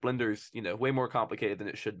stuff. Blender's, way more complicated than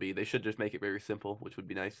it should be. They should just make it very simple, which would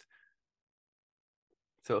be nice.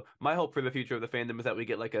 So my hope for the future of the fandom is that we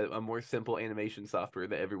get like a more simple animation software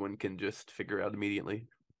that everyone can just figure out immediately.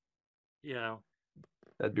 Yeah.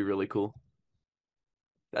 That'd be really cool.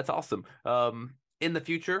 That's awesome. In the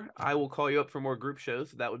future, I will call you up for more group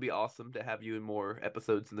shows. That would be awesome to have you in more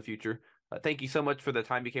episodes in the future. Thank you so much for the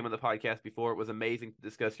time you came on the podcast before. It was amazing to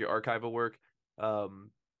discuss your archival work.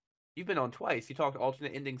 You've been on twice. You talked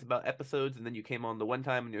alternate endings about episodes, and then you came on the one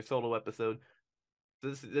time in your solo episode.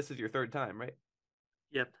 So this is your third time, right?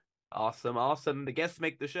 Yep. Awesome. The guests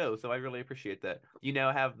make the show, so I really appreciate that. You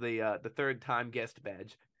now have the third time guest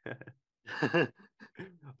badge.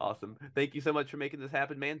 Awesome. Thank you so much for making this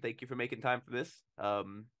happen, man. Thank you for making time for this.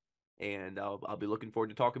 And I'll be looking forward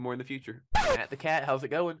to talking more in the future. Matt the Cat, how's it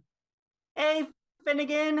going? Hey,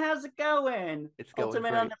 Finnegan, how's it going? It's going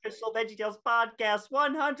Ultimate great. Unofficial VeggieTales Podcast,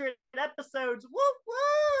 100 episodes. Woo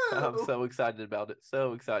woo! I'm so excited about it.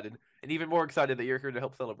 So excited. And even more excited that you're here to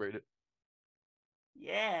help celebrate it.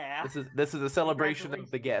 Yeah. This is a celebration of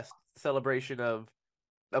the guest. Celebration of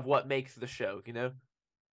what makes the show,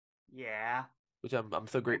 Yeah. Which I'm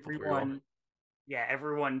so grateful for you all. Yeah,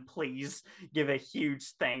 everyone, please give a huge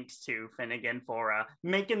thanks to Finnegan for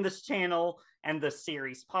making this channel and the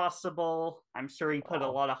series possible. I'm sure he put a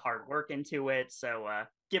lot of hard work into it, so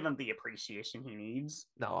give him the appreciation he needs.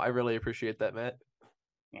 No, I really appreciate that, Matt.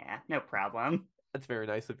 Yeah, no problem. That's very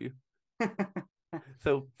nice of you.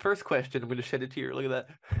 So, first question, I'm going to shed a tear. Look at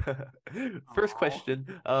that. First question,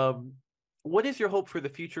 what is your hope for the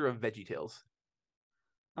future of VeggieTales?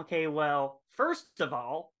 Okay, well, first of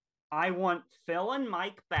all, I want Phil and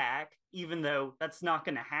Mike back, even though that's not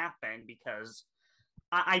going to happen because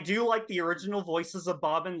I do like the original voices of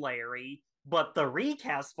Bob and Larry, but the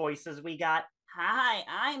recast voices we got, hi,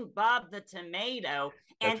 I'm Bob the Tomato,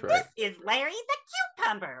 and this is Larry the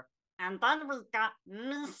Cucumber. And then we got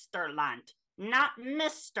Mr. Lunt. Not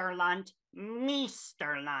Mr. Lunt,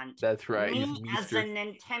 Meester Lunt. That's right. Me as a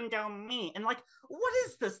Nintendo me. And like, what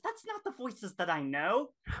is this? That's not the voices that I know.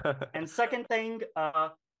 And second thing,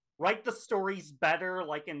 write the stories better,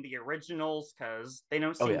 like in the originals, because they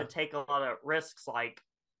don't seem to take a lot of risks, like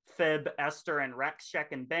Fib, Esther, and Rex,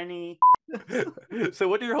 Shek, and Benny. So,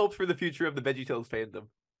 what are your hopes for the future of the VeggieTales fandom?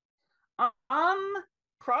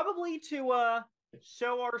 Probably to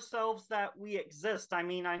show ourselves that we exist. I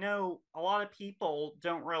mean, I know a lot of people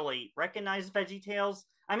don't really recognize VeggieTales.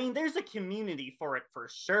 I mean, there's a community for it for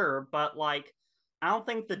sure, but like, I don't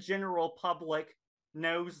think the general public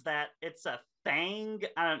knows that it's a thing.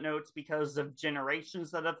 I don't know, it's because of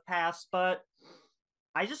generations that have passed, but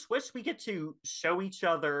I just wish we get to show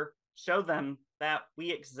them that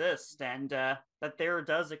we exist and that there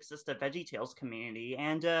does exist a VeggieTales community.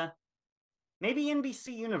 And maybe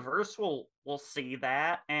NBC Universe will see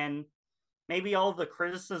that, and maybe all the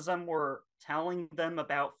criticism we're telling them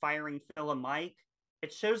about firing Phil and Mike,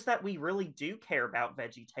 it shows that we really do care about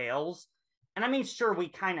VeggieTales. And I mean, sure, we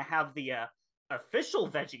kind of have the official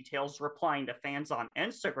VeggieTales replying to fans on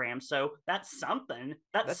Instagram, so that's something.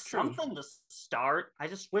 That's something to start. I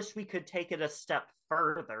just wish we could take it a step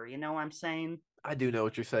further. You know what I'm saying? I do know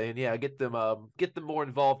what you're saying. Yeah, get them more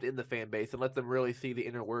involved in the fan base and let them really see the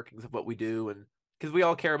inner workings of what we do, and because we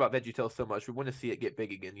all care about VeggieTales so much, we want to see it get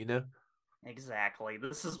big again. You know? Exactly.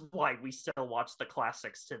 This is why we still watch the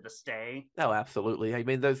classics to this day. Oh, absolutely. I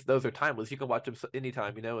mean, those are timeless. You can watch them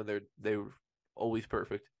anytime, you know, and they're always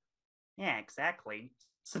perfect. Yeah, exactly.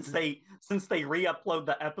 Since they re-upload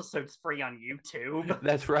the episodes free on YouTube.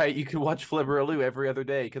 That's right. You can watch Flibberaloo every other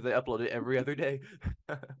day because they upload it every other day.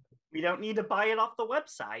 We don't need to buy it off the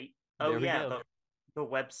website. Oh yeah, go. the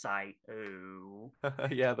website. Oh.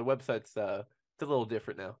 Yeah, the website's it's a little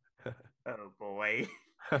different now. Oh boy.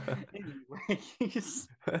 Anyways.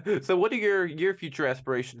 So what are your future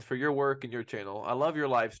aspirations for your work and your channel? I love your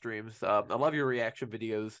live streams. I love your reaction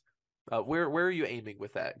videos. Where are you aiming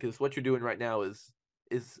with that? Because what you're doing right now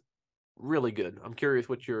is really good. I'm curious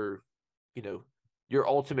what your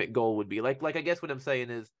ultimate goal would be. Like I guess what I'm saying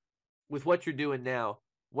is, with what you're doing now,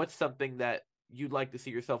 what's something that you'd like to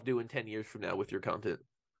see yourself doing 10 years from now with your content?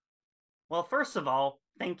 Well, first of all,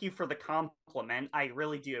 thank you for the compliment. I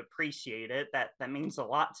really do appreciate it. That means a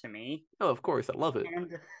lot to me. Oh, of course. I love it.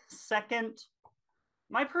 And second,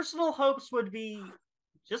 my personal hopes would be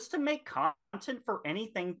just to make content for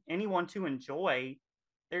anyone to enjoy.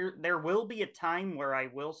 There will be a time where I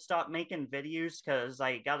will stop making videos because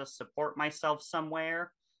I gotta support myself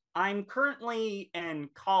somewhere. I'm currently in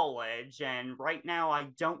college, and right now I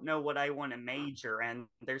don't know what I want to major, and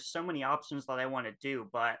there's so many options that I want to do,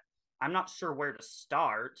 but I'm not sure where to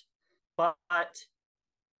start. But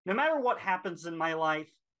no matter what happens in my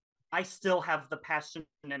life, I still have the passion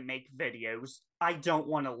to make videos. I don't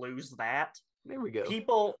want to lose that. There we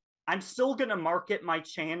go. I'm still going to market my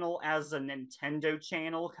channel as a Nintendo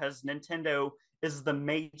channel because Nintendo is the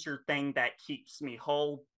major thing that keeps me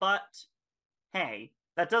whole. But hey,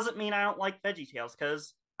 that doesn't mean I don't like VeggieTales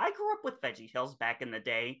because I grew up with VeggieTales back in the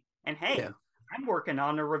day. And hey, yeah. I'm working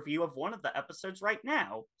on a review of one of the episodes right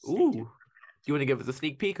now. Ooh. Do you want to give us a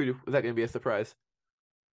sneak peek, or is that going to be a surprise?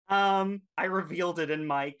 I revealed it in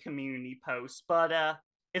my community post, but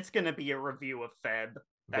it's going to be a review of Feb.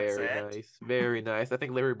 That's Very it. nice. Very nice. I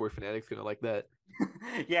think Larry Boy Fanatic's going to like that.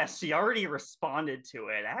 Yeah, she already responded to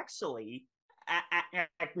it. Actually,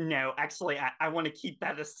 no, actually, I want to keep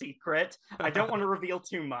that a secret. I don't want to reveal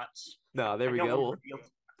too much. No, there we go.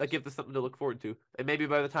 That gives us something to look forward to. And maybe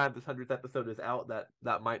by the time this 100th episode is out,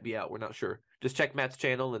 that might be out. We're not sure. Just check Matt's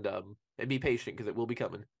channel and be patient because it will be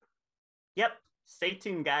coming. Yep. Stay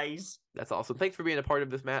tuned, guys. That's awesome. Thanks for being a part of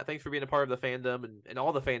this, Matt. Thanks for being a part of the fandom and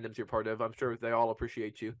all the fandoms you're part of. I'm sure they all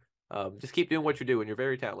appreciate you. Just keep doing what you're doing. You're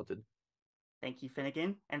very talented. Thank you,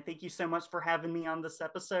 Finnegan. And thank you so much for having me on this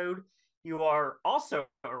episode. You are also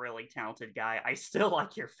a really talented guy. I still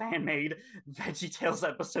like your fan-made VeggieTales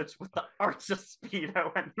episodes with the Arch of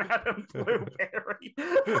Speedo and Madame Blueberry.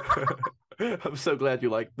 I'm so glad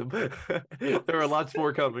you like them. There are lots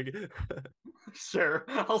more coming. Sure,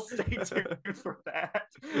 I'll stay tuned for that.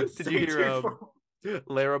 Did you hear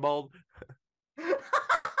Larabald?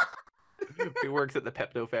 He works at the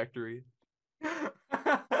Pepto factory.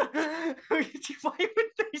 Why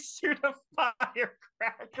would they shoot a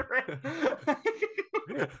firecracker in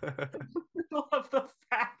the middle of the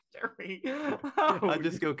factory? I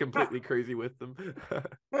just go completely crazy with them.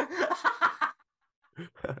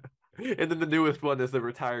 And then the newest one is the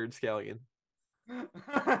retired scallion.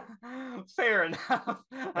 Fair enough.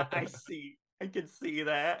 I see. I can see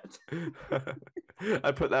that.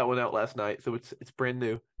 I put that one out last night, so it's brand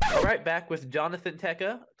new. All right, back with Jonathan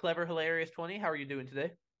Tekka, Clever Hilarious 20. How are you doing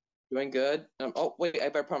today? Doing good. Oh wait, I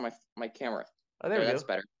better put on my camera. Oh, there we go. That's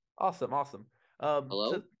better. Awesome.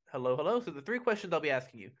 Hello. So, hello. So the three questions I'll be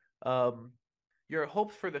asking you: your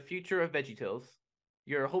hopes for the future of VeggieTales,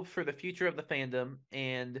 your hopes for the future of the fandom,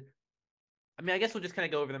 and I mean, I guess we'll just kind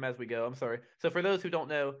of go over them as we go. I'm sorry. So for those who don't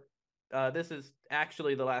know, this is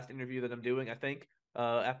actually the last interview that I'm doing, I think.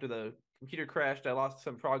 After the computer crashed, I lost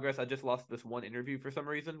some progress. I just lost this one interview for some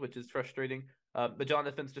reason, which is frustrating. But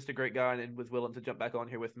Jonathan's just a great guy and was willing to jump back on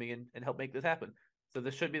here with me and help make this happen. So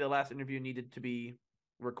this should be the last interview needed to be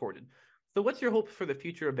recorded. So what's your hopes for the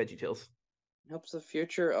future of VeggieTales? Hopes of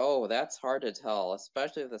future? Oh, that's hard to tell,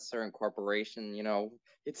 especially with a certain corporation.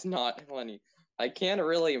 It's not money. I can't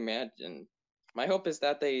really imagine. My hope is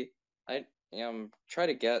that I try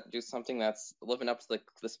to do something that's living up to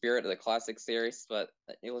the spirit of the classic series, but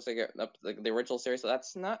it looks like up to the original series. So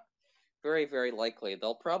that's not very, very likely.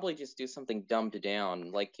 They'll probably just do something dumbed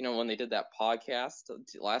down, like when they did that podcast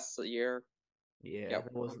last year. Yeah,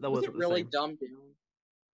 that was wasn't it the really same. dumbed down?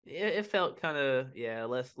 It felt kind of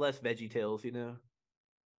less VeggieTales,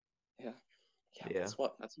 Yeah, Yeah. That's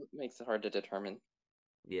what makes it hard to determine.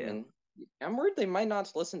 Yeah. I mean, I'm worried they might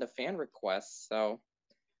not listen to fan requests, so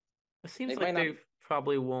It seems they like might not. they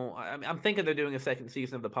probably won't. I'm thinking they're doing a second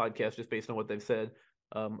season of the podcast just based on what they've said.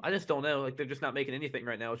 I just don't know. Like they're just not making anything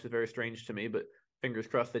right now, which is very strange to me. But fingers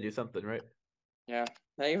crossed they do something, right? Yeah,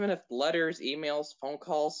 now, even if letters, emails, phone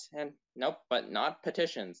calls, and nope, but not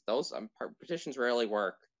petitions. Those petitions rarely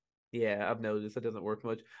work. Yeah, I've noticed that doesn't work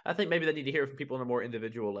much. I think maybe they need to hear from people on a more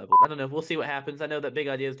individual level. I don't know. We'll see what happens. I know that Big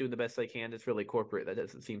Idea is doing the best they can. It's really corporate that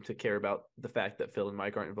doesn't seem to care about the fact that Phil and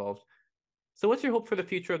Mike aren't involved. So, what's your hope for the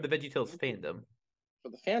future of the VeggieTales fandom? For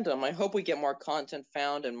the fandom, I hope we get more content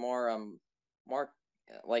found and more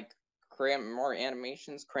like more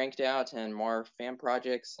animations cranked out and more fan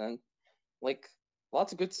projects and like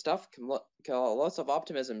lots of good stuff. Lots of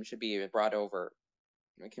optimism should be brought over.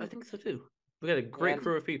 I think so too. We got a great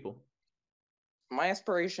crew of people. My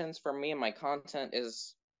aspirations for me and my content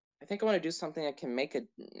is, I think I want to do something that can make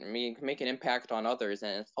an impact on others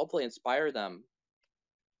and hopefully inspire them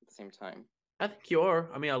at the same time. I think you are.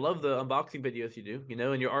 I mean, I love the unboxing videos you do,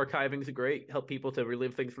 and your archiving is great. Help people to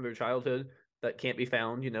relive things from their childhood that can't be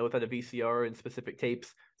found, without a VCR and specific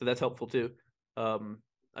tapes. So that's helpful too. I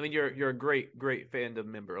mean, you're a great fandom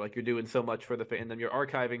member. Like you're doing so much for the fandom. Your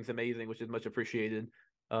archiving's amazing, which is much appreciated.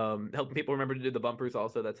 Helping people remember to do the bumpers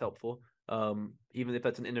also, that's helpful. Even if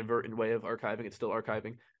that's an inadvertent way of archiving, it's still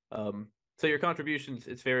archiving. So your contributions,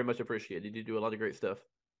 it's very much appreciated. You do a lot of great stuff.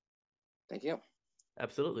 Thank you.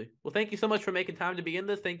 Absolutely. Well, thank you so much for making time to be in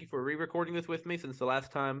this. Thank you for re-recording this with me since the last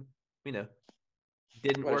time,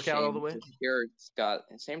 didn't work out all the way.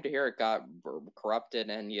 Shame to hear it got corrupted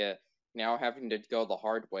and you now having to go the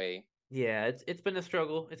hard way. Yeah, it's been a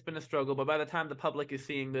struggle. It's been a struggle, but by the time the public is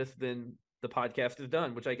seeing this, then the podcast is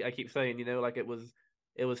done, which I keep saying, like it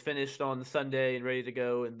was finished on Sunday and ready to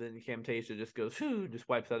go, and then Camtasia just goes, just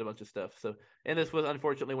wipes out a bunch of stuff. So, and this was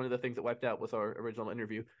unfortunately one of the things that wiped out was our original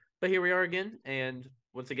interview. But here we are again, and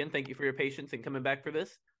once again, thank you for your patience and coming back for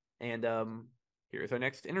this. And here's our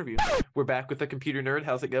next interview. We're back with the computer nerd.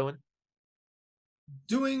 How's it going?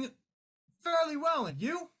 Doing fairly well, and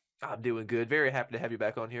you? I'm doing good. Very happy to have you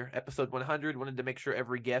back on here. Episode 100. Wanted to make sure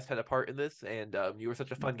every guest had a part in this, and you were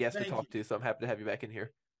such a fun guest to talk to, so I'm happy to have you back in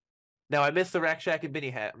here. Now, I missed the Rack Shack and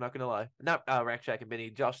Benny hat. I'm not going to lie. Not Rack Shack and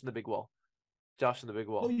Benny. Josh in the Big Wall. Josh in the Big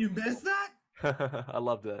Wall. Oh, you missed that? I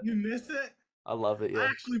love that. You missed it? I love it, yeah. I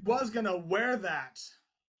actually was going to wear that.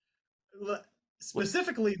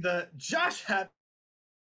 Specifically, the Josh hat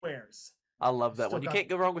wears. I love that one. You can't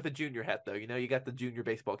go wrong with a junior hat, though. You got the junior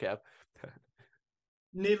baseball cap.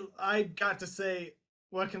 I got to say,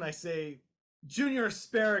 what can I say? Junior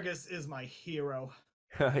Asparagus is my hero.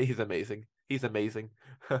 He's amazing. He's amazing.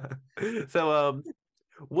 So,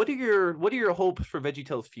 what are your hopes for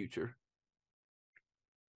VeggieTales' future?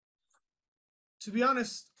 To be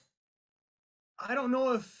honest, I don't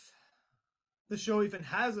know if the show even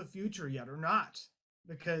has a future yet or not,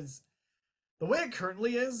 because the way it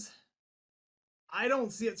currently is, I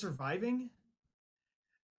don't see it surviving.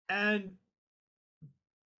 And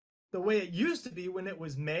the way it used to be when it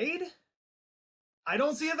was made, I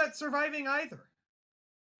don't see that surviving either.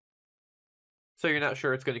 So you're not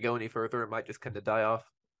sure it's going to go any further? It might just kind of die off?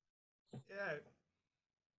 Yeah.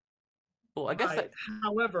 Well, I guess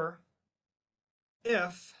However,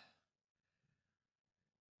 if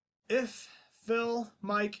Phil,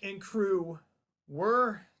 Mike, and crew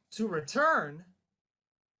were to return,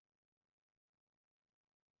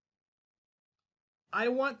 I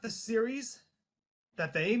want the series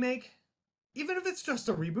that they make, even if it's just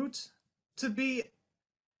a reboot, to be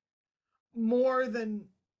more than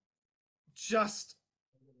just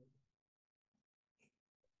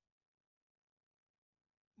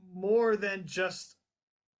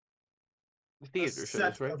theater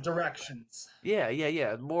set shows, right? of directions.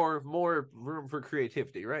 Yeah. More room for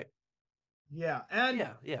creativity, right? Yeah, and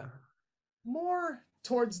yeah. more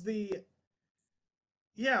towards the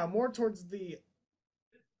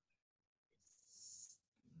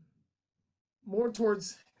more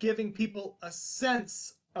towards giving people a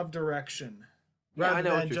sense of direction Yeah, I rather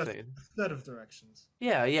know what than you're just saying. a set of directions.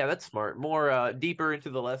 Yeah, that's smart. More deeper into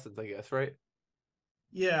the lessons, I guess, right?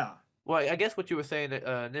 Yeah. Well, I guess what you were saying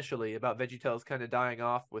initially about VeggieTales kind of dying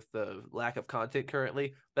off with the lack of content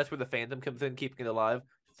currently, that's where the fandom comes in, keeping it alive.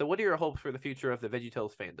 So what are your hopes for the future of the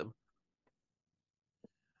VeggieTales fandom?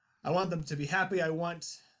 I want them to be happy. I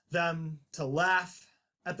want them to laugh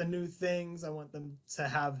at the new things. I want them to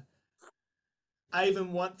have. I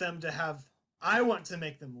even want them to have. I want to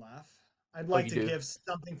make them laugh. I'd Oh, like you to do? give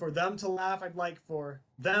something for them to laugh. I'd like for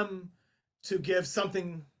them to give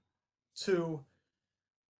something to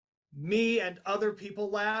me and other people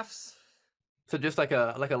laughs. So just like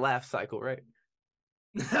a laugh cycle, right?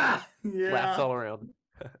 Laughs Yeah. all around.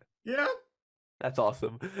 Yeah. That's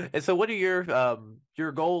awesome. And so what are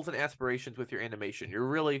your goals and aspirations with your animation? You're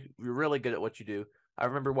really good at what you do. I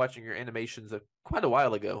remember watching your animations quite a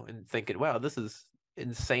while ago and thinking, wow, this is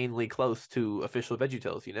insanely close to official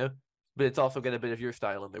VeggieTales, you know? But it's also got a bit of your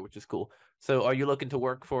style in there, which is cool. So are you looking to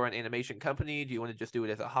work for an animation company? Do you want to just do it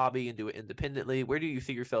as a hobby and do it independently? Where do you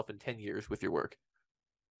see yourself in 10 years with your work?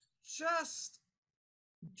 Just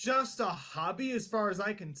a hobby as far as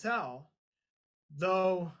I can tell.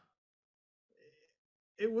 Though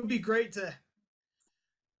it would be great to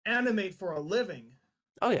animate for a living.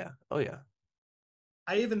 Oh yeah. Oh yeah.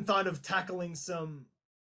 I even thought of tackling some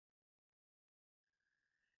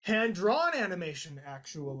hand-drawn animation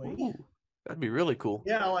actually. Ooh, that'd be really cool.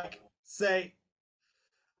 Yeah, sort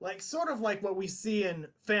of like what we see in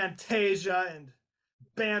Fantasia and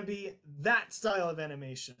Bambi, that style of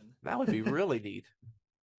animation. That would be really neat.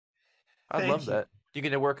 I'd love that. You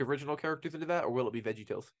gonna work original characters into that, or will it be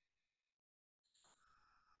VeggieTales?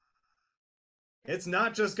 It's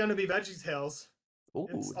not just going to be VeggieTales. Ooh,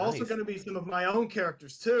 It's also nice. going to be some of my own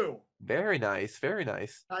characters too. Very nice. Very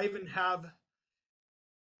nice. I even have,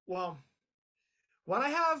 well, what I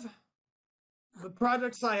have, the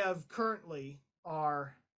projects I have currently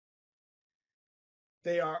are,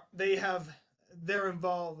 they're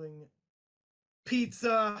involving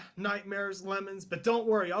pizza, nightmares, lemons, but don't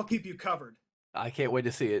worry, I'll keep you covered. I can't wait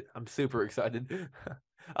to see it. I'm super excited.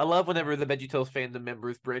 I love whenever the VeggieTales fandom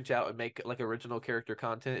members branch out and make like original character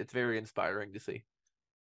content. It's very inspiring to see.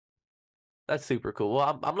 That's super cool.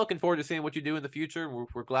 Well, I'm looking forward to seeing what you do in the future.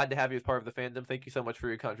 We're glad to have you as part of the fandom. Thank you so much for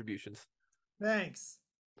your contributions. Thanks.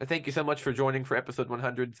 And thank you so much for joining for episode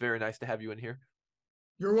 100. It's very nice to have you in here.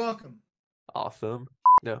 You're welcome. Awesome.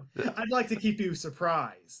 No, I'd like to keep you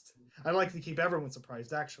surprised. I'd like to keep everyone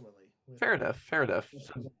surprised, actually. fair enough. Fair enough.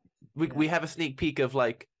 We have a sneak peek of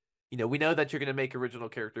like, we know that you're going to make original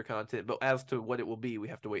character content, but as to what it will be, we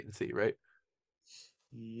have to wait and see, right?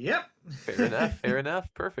 Yep. Fair enough. Fair enough.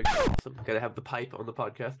 Perfect. Awesome. Got to have the pipe on the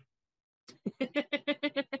podcast.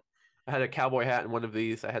 I had a cowboy hat in one of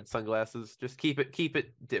these. I had sunglasses. Just keep it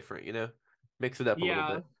different, Mix it up a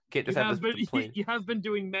little bit. Can't just have this plain. You have been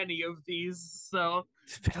doing many of these, so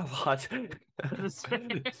it's been a lot. It's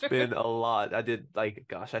been a lot. I did I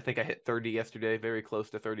think I hit 30 yesterday, very close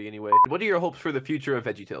to 30 anyway. What are your hopes for the future of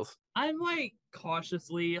VeggieTales? I'm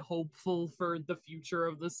cautiously hopeful for the future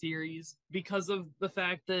of the series because of the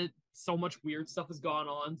fact that so much weird stuff has gone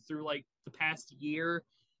on through the past year.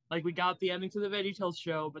 We got the ending to the VeggieTales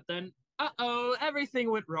show, but then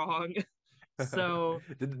everything went wrong. So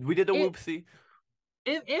we did a whoopsie.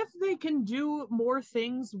 If they can do more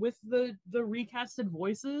things with the recasted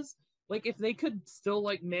voices, if they could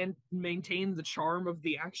still maintain the charm of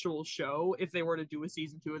the actual show, if they were to do a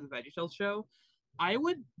season 2 of the VeggieTales show, I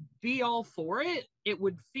would be all for it. It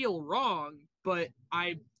would feel wrong, but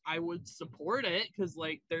I would support it because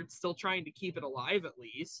they're still trying to keep it alive at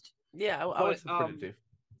least. Yeah, I would support it too.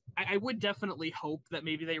 I would definitely hope that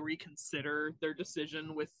maybe they reconsider their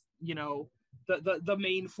decision with the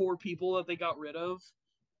main 4 people that they got rid of,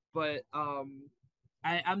 but I'm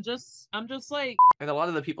just and a lot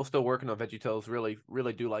of the people still working on VeggieTales really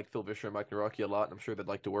do like Phil Vischer and Mike Naraki a lot, and I'm sure they'd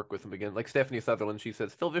like to work with him again. Like Stephanie Sutherland, she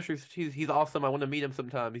says Phil Vischer, he's awesome. I want to meet him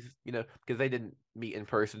sometime. He's because they didn't meet in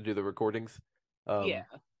person to do the recordings. Yeah,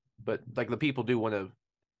 but the people do want to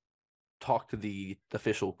talk to the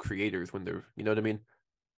official creators when they're, you know what I mean?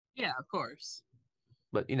 Yeah, of course.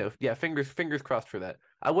 But yeah, fingers crossed for that.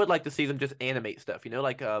 I would like to see them just animate stuff.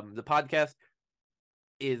 The podcast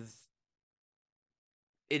is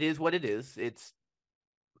what it is. It's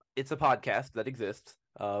a podcast that exists.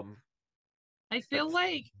 I feel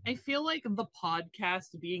like the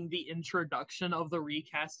podcast being the introduction of the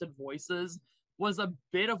recasted voices was a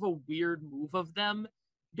bit of a weird move of them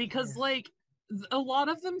because a lot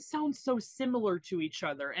of them sound so similar to each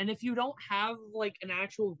other, and if you don't have an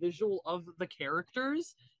actual visual of the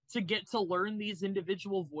characters to get to learn these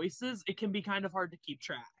individual voices, it can be kind of hard to keep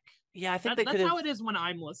track. Yeah, I think they could that's have. how it is when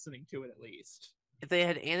I'm listening to it, at least. If they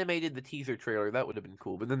had animated the teaser trailer, that would have been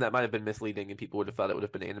cool. But then that might have been misleading, and people would have thought it would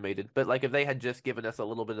have been animated. But like, if they had just given us a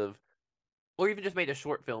little bit of, or even just made a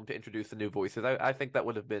short film to introduce the new voices, I think that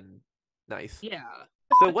would have been nice. Yeah.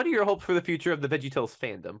 So, what are your hopes for the future of the VeggieTales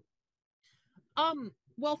fandom?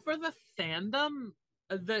 Well, for the fandom,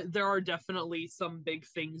 there are definitely some big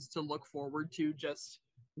things to look forward to just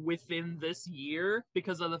within this year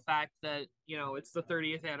because of the fact that, you know, it's the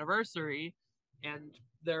 30th anniversary and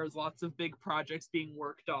there's lots of big projects being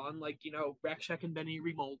worked on, like, you know, Rekshek and Benny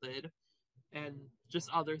Remolded and just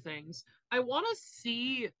other things. I want to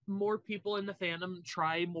see more people in the fandom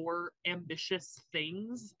try more ambitious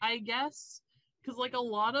things, I guess. Because, like, a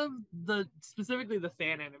lot of specifically the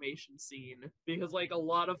fan animation scene, because, like, a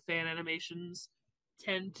lot of fan animations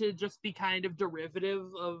tend to just be kind of derivative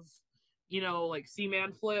of, you know, like,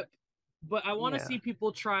 Seaman Flip. But I want to see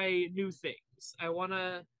people try new things. I want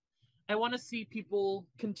to see people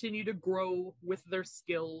continue to grow with their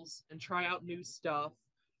skills and try out new stuff.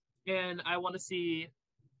 And I want to see,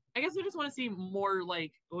 I guess I just want to see more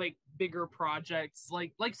like bigger projects,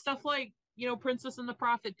 like stuff like, you know, Princess and the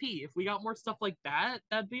Prophet P. If we got more stuff like that,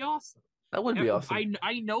 that'd be awesome. That would be awesome.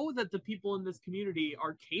 I know that the people in this community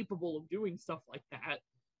are capable of doing stuff like that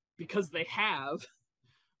because they have.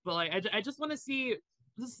 But like, I just want to see.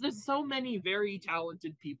 There's so many very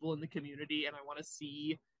talented people in the community, and I want to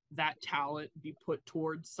see that talent be put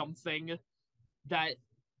towards something that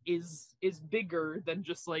is bigger than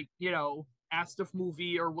just, like, you know, Astuff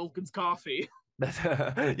Movie or Wilkins Coffee.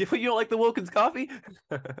 You don't like the Wilkins Coffee?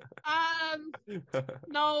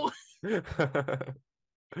 No. You're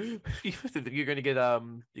gonna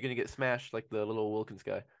get smashed like the little Wilkins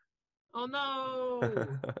guy. Oh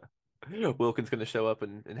no. Wilkins gonna show up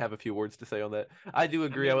and have a few words to say on that. I do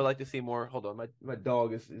agree. I would like to see more. Hold on, my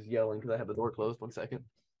dog is yelling because I have the door closed. 1 second.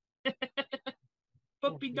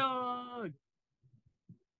 Puppy dog.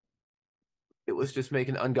 It was just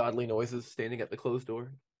making ungodly noises standing at the closed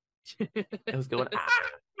door. It was going. Ah!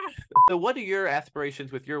 So, what are your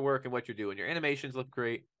aspirations with your work and what you're doing? Your animations look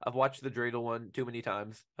great. I've watched the Dreidel one too many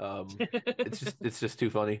times. It's just too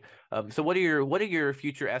funny. So, what are your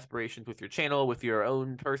future aspirations with your channel, with your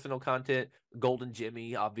own personal content? Golden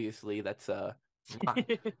Jimmy, obviously, that's it's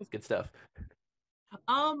good stuff.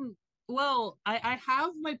 Well, I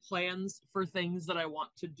have my plans for things that I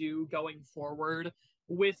want to do going forward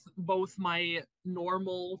with both my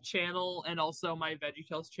normal channel and also my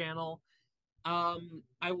VeggieTales channel.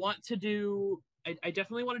 I want to do. I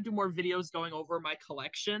definitely want to do more videos going over my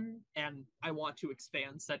collection, and I want to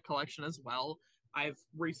expand said collection as well. I've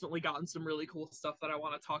recently gotten some really cool stuff that I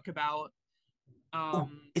want to talk about.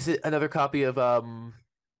 Is it another copy of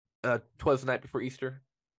 'Twas the Night Before Easter?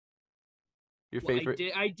 Your favorite?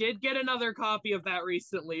 I did get another copy of that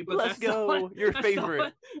recently, but Let's go. Your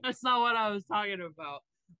favorite. That's not what I was talking about.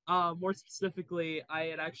 More specifically, I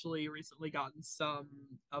had actually recently gotten some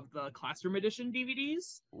of the Classroom Edition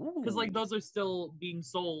DVDs because, like, those are still being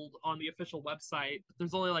sold on the official website. But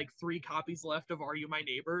there's only like 3 copies left of Are You My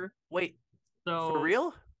Neighbor? Wait, so for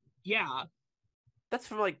real? Yeah, that's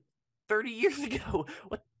from like 30 years ago.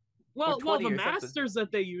 What? Well, the masters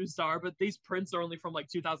that they used are, but these prints are only from like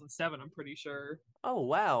 2007. I'm pretty sure. Oh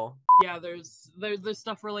wow. Yeah, there's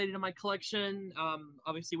stuff related to my collection.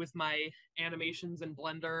 Obviously with my animations in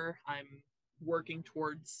Blender, I'm working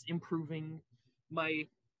towards improving my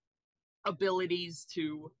abilities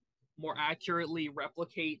to more accurately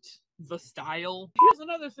replicate the style. Here's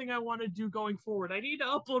another thing I want to do going forward. I need to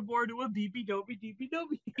upload more to a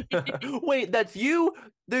DBDoby. Wait, that's you?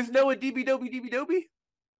 There's no a DBDoby?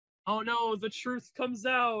 Oh no, the truth comes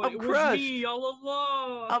out. I'm It crushed. was me all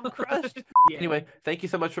along. I'm crushed. Yeah. Anyway, thank you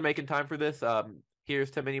so much for making time for this.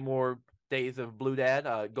 Here's to many more days of Blue Dad,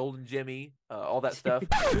 Golden Jimmy, all that stuff.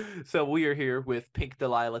 So we are here with Pink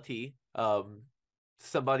Delilah T,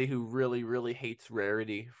 somebody who really, really hates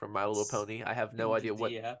Rarity from My Little Pony. I have no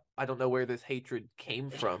idea I don't know where this hatred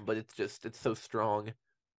came from, but it's so strong.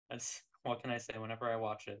 What can I say? Whenever I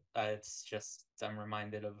watch it, it's just I'm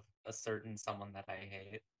reminded of a certain someone that I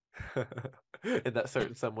hate. And that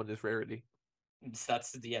certain someone is Rarity.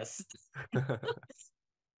 That's yes. I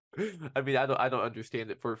mean, I don't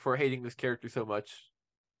understand it for hating this character so much.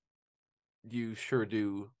 You sure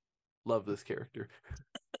do love this character.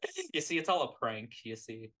 You see, it's all a prank. You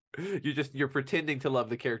see, you're pretending to love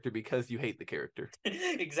the character because you hate the character.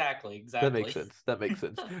 Exactly. That makes sense.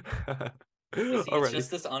 You see, it's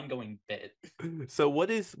just this ongoing bit. So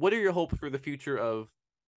what are your hopes for the future of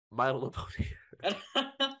My Little Pony?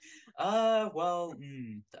 More less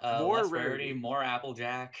rarity. rarity, more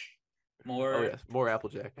Applejack, more. Oh yes, more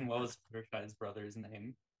Applejack. What was Fluttershy's brother's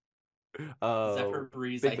name? Uh, Zephyr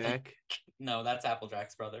Breeze, Big I think. Mac. No, that's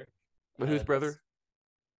Applejack's brother. But whose brother?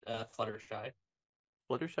 Fluttershy.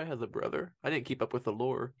 Fluttershy has a brother. I didn't keep up with the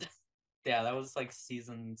lore. Yeah, that was like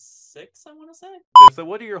season 6, I want to say. So,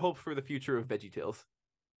 what are your hopes for the future of VeggieTales?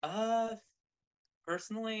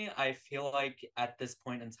 Personally, I feel like at this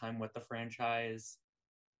point in time with the franchise,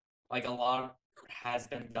 like a lot has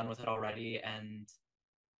been done with it already, and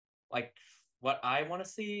like what I want to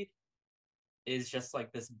see is just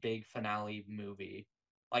like this big finale movie,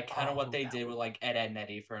 like kind of what they did with like Ed, Edd n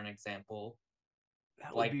Eddy for an example.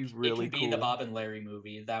 That would Like be it really could be the cool. Bob and Larry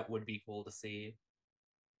movie. That would be cool to see.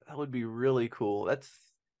 That would be really cool. That's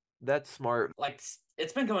smart. Like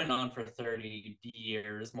it's been going on for 30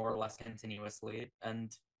 years, more or less continuously,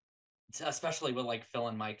 and especially with like Phil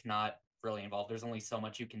and Mike not really involved, there's only so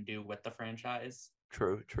much you can do with the franchise.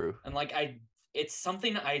 True. And like it's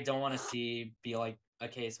something I don't want to see be like a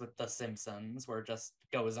case with The Simpsons where it just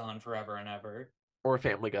goes on forever and ever. Or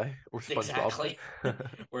Family Guy or SpongeBob. Exactly.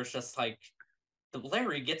 Where it's just like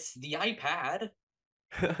Larry gets the iPad.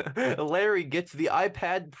 Larry gets the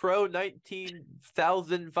iPad Pro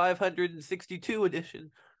 19,562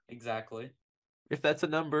 edition. Exactly. If that's a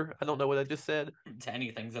number, I don't know what I just said.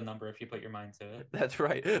 Anything's a number if you put your mind to it. That's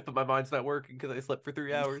right, but my mind's not working because I slept for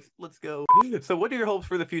 3 hours. Let's go. So, what are your hopes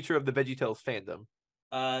for the future of the VeggieTales fandom?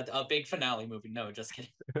 A big finale movie. No, just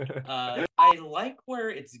kidding. I like where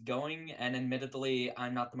it's going, and admittedly,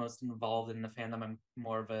 I'm not the most involved in the fandom. I'm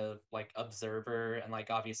more of a like observer, and like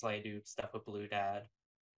obviously, I do stuff with Blue Dad,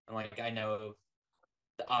 and like I know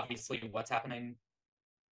obviously what's happening,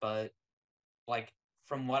 but like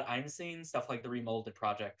from what I'm seeing, stuff like the Remolded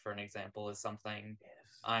Project, for an example, is something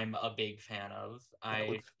I'm a big fan of.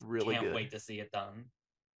 I really can't good. wait to see it done.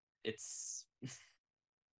 It's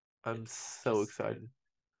I'm so excited.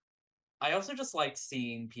 I also just like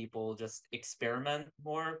seeing people just experiment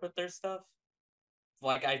more with their stuff.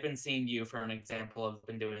 Like I've been seeing you, for an example, have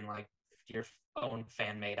been doing like your own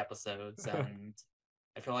fan made episodes, and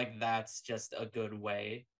I feel like that's just a good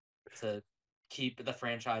way to keep the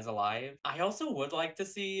franchise alive. I also would like to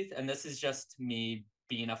see, and this is just me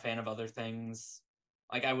being a fan of other things,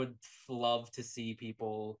 like I would love to see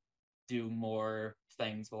people do more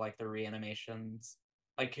things with like the reanimations.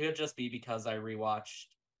 Like could just be because I rewatched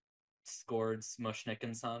Scored's Mushnick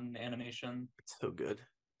and Son animation. It's so good.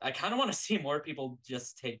 I kind of want to see more people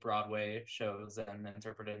just take Broadway shows and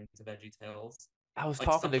interpret it into VeggieTales. I was like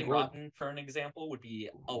talking to Something Gordon. Rotten, for an example, would be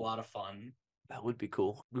a lot of fun. That would be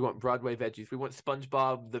cool. We want Broadway veggies. We want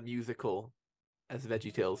SpongeBob the musical as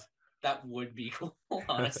VeggieTales. That would be cool,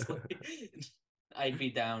 honestly. I'd be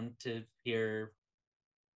down to hear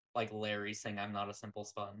like Larry sing "I'm Not a Simple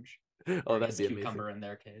Sponge." Oh, that'd be Cucumber amazing. in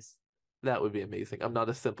their case. That would be amazing. I'm not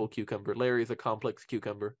a simple cucumber. Larry's a complex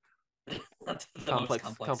cucumber. complex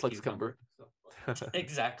cucumber.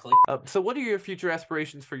 Exactly. So, what are your future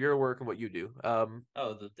aspirations for your work and what you do?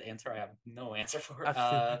 The answer I have no answer for.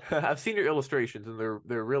 I've seen your illustrations and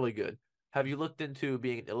they're really good. Have you looked into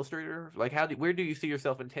being an illustrator? Like, where do you see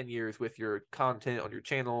yourself in 10 years with your content on your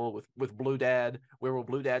channel with Blue Dad? Where will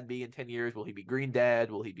Blue Dad be in 10 years? Will he be Green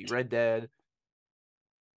Dad? Will he be Red Dad?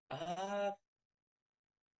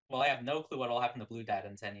 Well, I have no clue what will happen to Blue Dad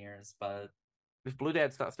in 10 years, but if Blue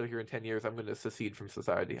Dad's not still here in 10 years, I'm going to secede from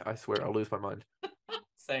society. I swear, I'll lose my mind.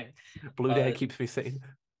 Same. Blue Dad keeps me sane.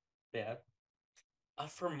 Yeah.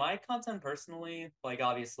 For my content personally, like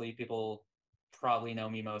obviously people probably know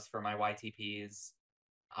me most for my YTPs.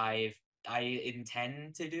 I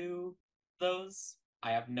intend to do those.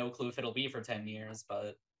 I have no clue if it'll be for 10 years,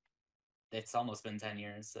 but it's almost been 10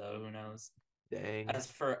 years, so who knows. Dang. As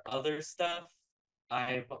for other stuff,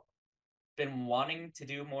 I've been wanting to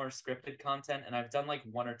do more scripted content, and I've done like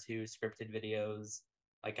 1 or 2 scripted videos.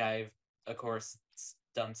 Like I've, of course,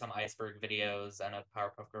 done some Iceberg videos and a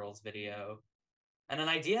Powerpuff Girls video. And an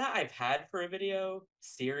idea I've had for a video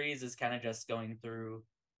series is kind of just going through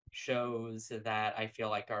shows that I feel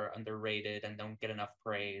like are underrated and don't get enough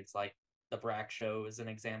praise. Like the Brack Show is an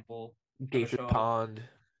example. Gaither Pond,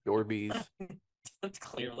 Yorbies.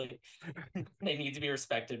 Clearly, they need to be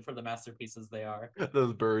respected for the masterpieces they are.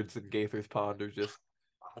 Those birds in Gaither's Pond are just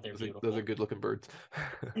they're beautiful. Those are good looking birds.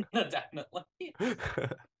 Definitely.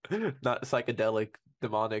 Not psychedelic,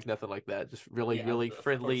 demonic, nothing like that. Just really, really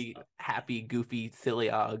friendly, happy, goofy,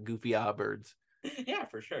 silly, goofy birds. Yeah,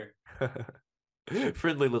 for sure.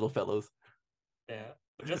 Friendly little fellows. Yeah.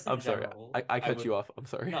 But just I'm sorry. I cut you off. I'm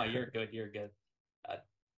sorry. No, you're good. You're good.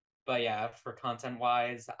 But yeah, for content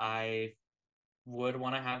wise, I would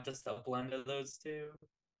want to have just a blend of those two.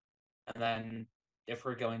 And then if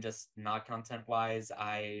we're going just not content wise,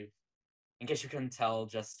 in case you couldn't tell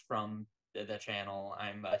just from the channel,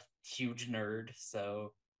 I'm a huge nerd,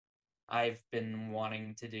 so I've been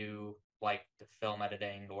wanting to do like the film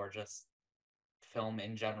editing or just film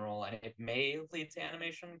in general, and it may lead to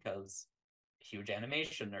animation because huge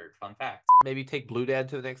animation nerd. Fun fact. Maybe take Blue Dad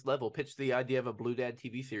to the next level. Pitch the idea of a Blue Dad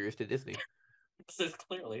TV series to Disney. This is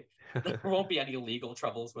clearly there won't be any legal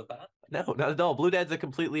troubles with that. No, not at all. Blue Dad's a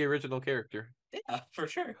completely original character. Yeah, for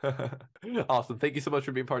sure. Awesome. Thank you so much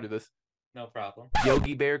for being part of this. No problem.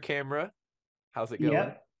 Yogi Bear Camera. How's it going?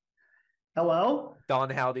 Yep. Hello? Don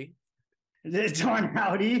Howdy. Don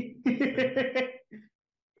Howdy.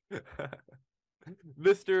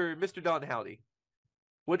 Mr. Don Howdy.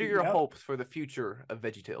 What are your Yep. hopes for the future of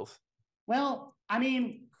VeggieTales? Well, I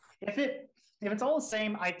mean, if it's all the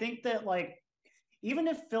same, I think that like even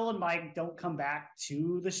if Phil and Mike don't come back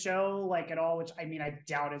to the show like at all, which I mean I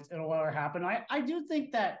doubt it'll ever happen. I do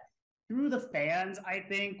think that through the fans, I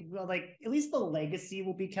think like at least the legacy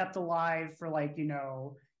will be kept alive for like, you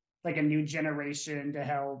know, like a new generation to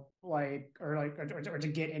help or to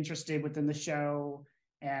get interested within the show,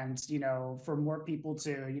 and you know, for more people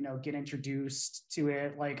to, you know, get introduced to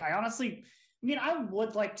it. Like I mean, I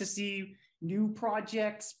would like to see new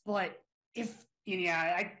projects, but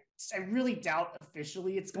I really doubt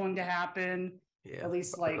officially it's going to happen. Yeah. At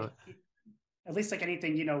least like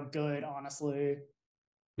anything, you know, good, honestly.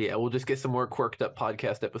 Yeah, we'll just get some more quirked up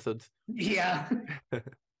podcast episodes. Yeah.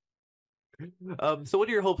 So what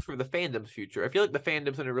are your hopes for the fandom's future? I feel like the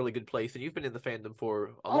fandom's in a really good place, and you've been in the fandom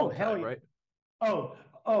for a long time, right?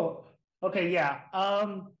 Okay, yeah.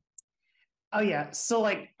 Oh yeah. So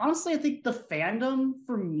like honestly, I think the fandom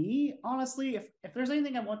for me, honestly, if there's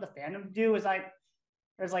anything I want the fandom to do what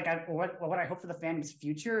I hope for the fandom's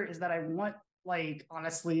future is that I want like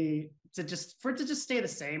honestly to just stay the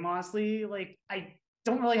same. Honestly, like I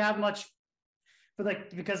don't really have much for like,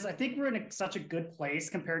 because I think we're in such a good place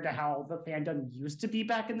compared to how the fandom used to be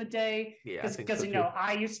back in the day. Yeah, because you know,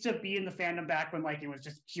 I used to be in the fandom back when like it was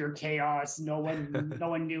just pure chaos. No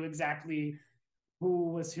one knew exactly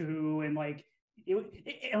who was who, and like it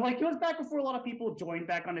was back before a lot of people joined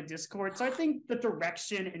back on a Discord. So I think the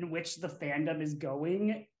direction in which the fandom is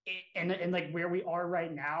going and like where we are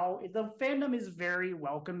right now, the fandom is very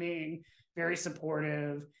welcoming, very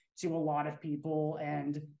supportive to a lot of people,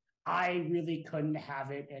 and I really couldn't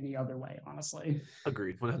have it any other way, honestly.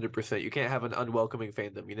 Agreed, 100%. You can't have an unwelcoming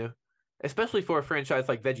fandom, you know? Especially for a franchise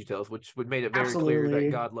like VeggieTales, which would made it very clear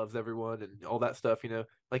that God loves everyone and all that stuff, you know?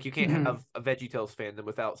 Like, you can't have a VeggieTales fandom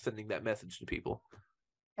without sending that message to people.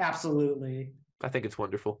 Absolutely. I think it's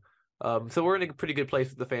wonderful. So we're in a pretty good place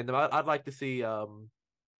with the fandom. I'd like to see...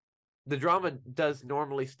 the drama does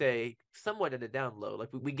normally stay somewhat in a down low. Like,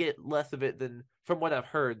 we get less of it than, from what I've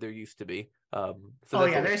heard, there used to be.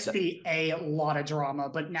 There used to be a lot of drama,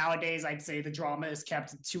 but nowadays I'd say the drama is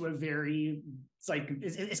kept to a very,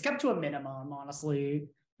 it's kept to a minimum, honestly.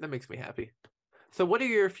 That makes me happy. So what are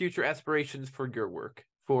your future aspirations for your work,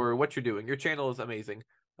 for what you're doing? Your channel is amazing.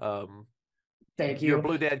 Thank you. Your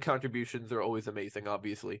Blue Dad contributions are always amazing,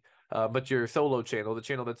 obviously. But your solo channel, the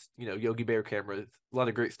channel that's, you know, Yogi Bear Camera, a lot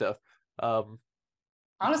of great stuff.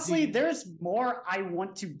 Honestly, there's more I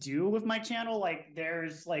want to do with my channel. Like,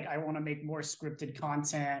 I want to make more scripted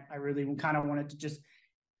content. I really kind of want it to just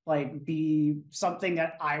like be something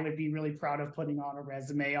that I would be really proud of putting on a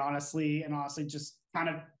resume, honestly. And honestly, just kind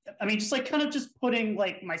of just putting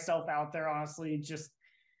like myself out there, honestly, just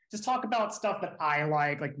talk about stuff that I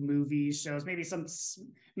like movies, shows, maybe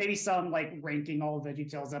some like ranking all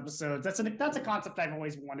VeggieTales episodes. That's a concept I've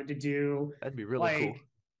always wanted to do. That'd be really cool.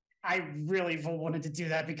 I really wanted to do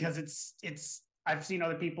that because it's I've seen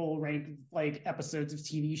other people rank like episodes of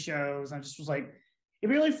TV shows. I just was like,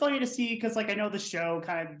 it'd be really funny to see, because like I know the show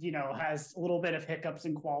kind of, you know, has a little bit of hiccups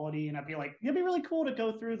in quality, and I'd be like, it'd be really cool to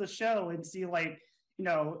go through the show and see like, you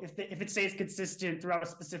know, if it stays consistent throughout a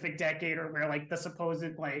specific decade, or where like the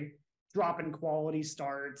supposed like drop in quality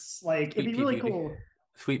starts. Like, it'd be really cool.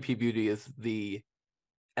 Sweet Pea Beauty is the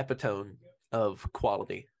epitome of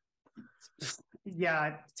quality.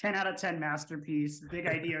 Yeah, 10 out of 10 masterpiece. Big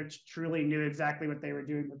Idea truly knew exactly what they were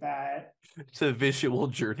doing with that. It's a visual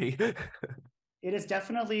journey. It is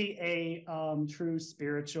definitely a true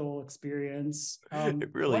spiritual experience. It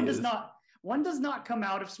really is. One does not come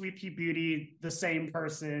out of Sweet Pea Beauty the same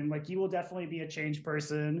person. Like, you will definitely be a changed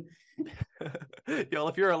person. Y'all,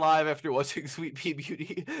 if you're alive after watching Sweet Pea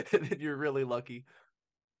Beauty, then you're really lucky.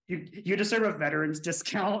 You deserve a veterans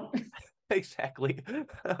discount. Exactly.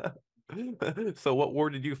 So what war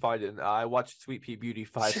did you fight in? I watched Sweet Pea Beauty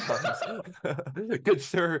 5 times. Good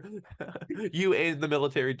sir, you and the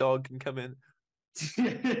military dog can come in.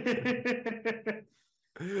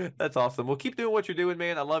 That's awesome. Well, keep doing what you're doing,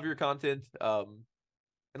 man. I love your content. And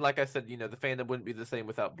like I said, the fandom wouldn't be the same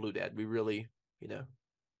without Blue Dad. We really,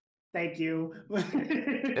 Thank you.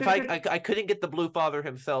 if I couldn't get the Blue Father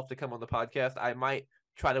himself to come on the podcast, I might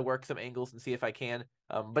try to work some angles and see if I can.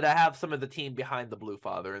 But I have some of the team behind the Blue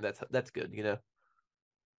Father, and that's good,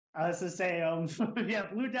 I was to say, yeah,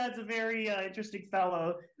 Blue Dad's a very interesting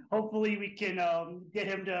fellow. Hopefully, we can get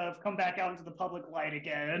him to come back out into the public light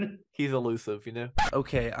again. He's elusive,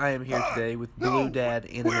 Okay, I am here today with Blue Dad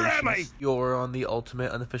Animations. Where am I? You're on the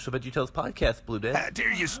Ultimate Unofficial VeggieTales podcast, Blue Dad. How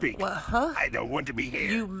dare you speak? What, huh? I don't want to be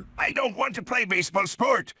here. I don't want to play baseball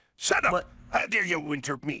sport. Shut up. What? How dare you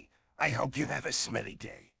interrupt me? I hope you have a smelly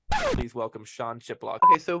day. Please welcome Sean Chiplock.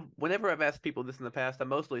 Okay, so whenever I've asked people this in the past, I'm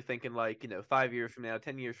mostly thinking 5 years from now,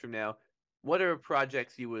 10 years from now, what are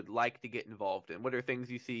projects you would like to get involved in? What are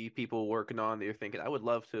things you see people working on that you're thinking, I would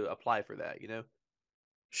love to apply for that,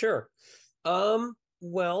 Sure.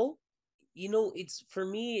 Well, it's for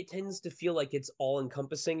me, it tends to feel like it's all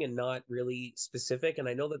encompassing and not really specific. And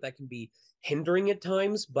I know that can be hindering at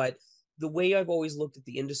times, but the way I've always looked at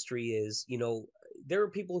the industry is, there are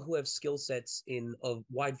people who have skill sets in a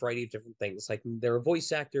wide variety of different things. Like they're a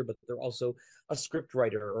voice actor, but they're also a script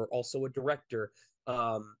writer or also a director,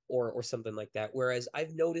 or something like that. Whereas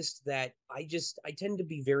I've noticed that I tend to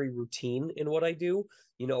be very routine in what I do.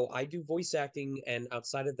 I do voice acting, and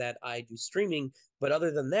outside of that, I do streaming. But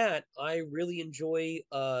other than that, I really enjoy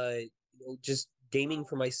just gaming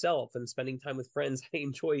for myself and spending time with friends. I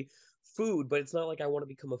enjoy food, but it's not like I want to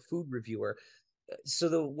become a food reviewer.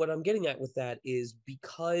 So what I'm getting at with that is,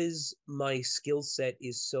 because my skill set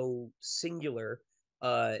is so singular,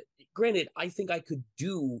 granted, I think I could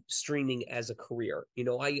do streaming as a career.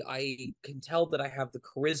 I can tell that I have the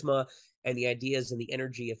charisma and the ideas and the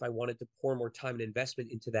energy, if I wanted to pour more time and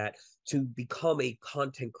investment into that, to become a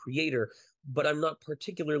content creator. But I'm not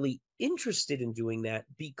particularly interested in doing that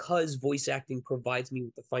because voice acting provides me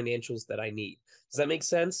with the financials that I need. Does that make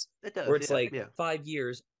sense? It does. Where it's yeah. 5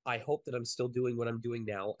 years, I hope that I'm still doing what I'm doing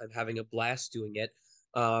now. I'm having a blast doing it.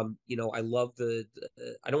 I love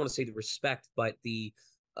I don't want to say the respect, but the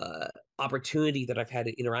opportunity that I've had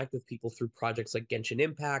to interact with people through projects like Genshin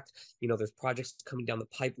Impact. There's projects coming down the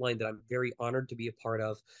pipeline that I'm very honored to be a part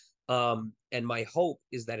of. And my hope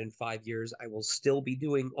is that in 5 years, I will still be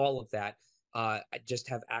doing all of that. I just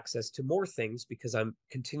have access to more things because I'm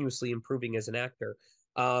continuously improving as an actor.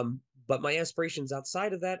 But my aspirations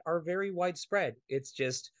outside of that are very widespread. It's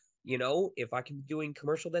just, if I can be doing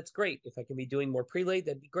commercial, that's great. If I can be doing more prelay,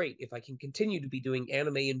 that'd be great. If I can continue to be doing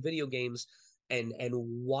anime and video games and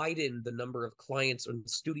widen the number of clients and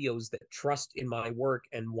studios that trust in my work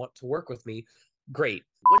and want to work with me, great.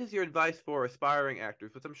 What is your advice for aspiring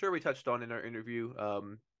actors, which I'm sure we touched on in our interview,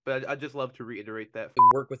 but I'd just love to reiterate that.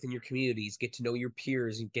 Work within your communities, get to know your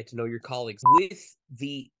peers, and get to know your colleagues. With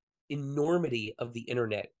the enormity of the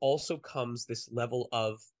internet also comes this level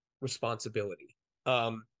of responsibility,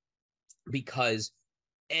 because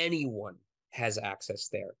anyone has access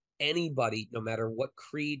there. Anybody, no matter what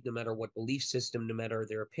creed, no matter what belief system, no matter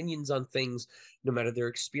their opinions on things, no matter their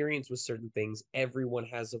experience with certain things, everyone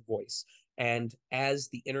has a voice. And as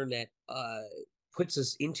the internet puts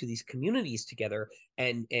us into these communities together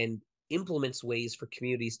and implements ways for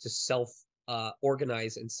communities to self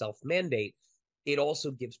organize and self mandate, it also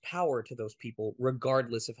gives power to those people,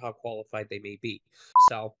 regardless of how qualified they may be.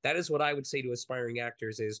 So that is what I would say to aspiring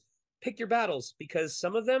actors: is pick your battles, because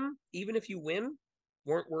some of them, even if you win,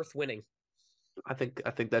 weren't worth winning. I think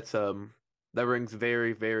that's that rings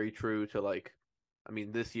very, very true to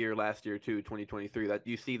this year, last year too, 2023. That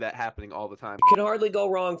you see that happening all the time. You can hardly go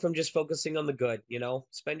wrong from just focusing on the good.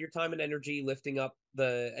 Spend your time and energy lifting up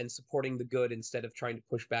and supporting the good instead of trying to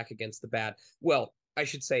push back against the bad. Well, I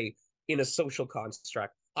should say, in a social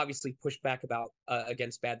construct, obviously push back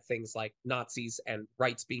against bad things like Nazis and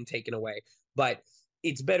rights being taken away. But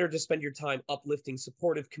it's better to spend your time uplifting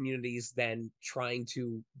supportive communities than trying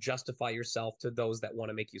to justify yourself to those that want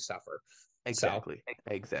to make you suffer. Exactly.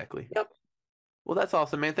 Exactly. Yep. Well, that's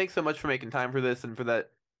awesome, man. Thanks so much for making time for this and for that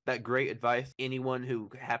great advice. Anyone who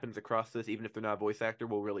happens across this, even if they're not a voice actor,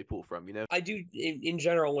 will really pull from, I do, in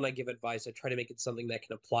general, when I give advice, I try to make it something that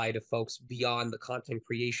can apply to folks beyond the content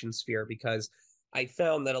creation sphere, because I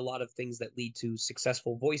found that a lot of things that lead to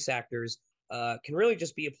successful voice actors can really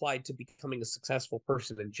just be applied to becoming a successful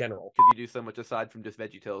person in general. Because you do so much aside from just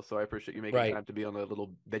VeggieTales, so I appreciate you making time to be on a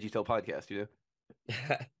little VeggieTale podcast,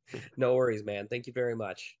 No worries, man. Thank you very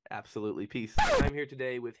much. Absolutely. Peace. I'm here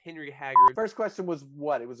today with Henry Haggard. First question was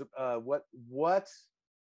what? It was what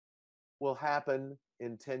will happen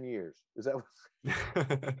in 10 years? Is that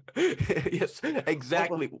Yes,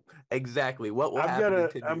 exactly. Exactly. What will happen in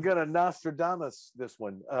 10 years? I'm gonna Nostradamus this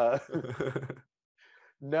one.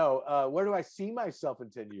 No, where do I see myself in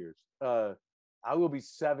 10 years? I will be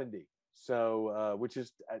 70. So which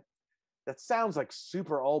is that sounds like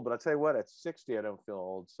super old, but I'll tell you what, at 60 I don't feel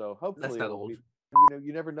old. So hopefully That's not old.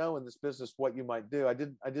 You never know in this business what you might do. I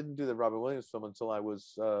didn't do the Robin Williams film until I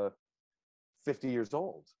was 50 years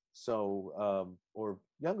old. So or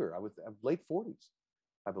younger. I was late 40s,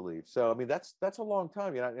 I believe. So I mean that's a long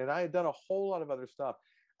time, you know, and I had done a whole lot of other stuff.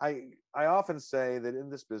 I often say that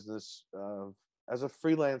in this business, as a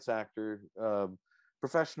freelance actor,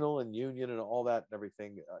 professional and union and all that and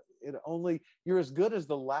everything, you're as good as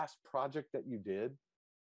the last project that you did.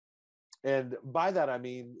 And by that I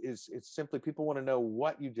mean it's simply people want to know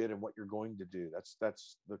what you did and what you're going to do. That's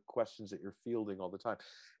the questions that you're fielding all the time.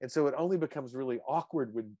 And so it only becomes really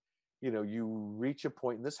awkward when you reach a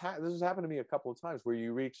point, and this has happened to me a couple of times, where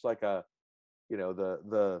you reach like the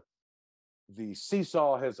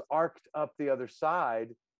seesaw has arced up the other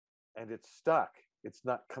side and it's stuck. It's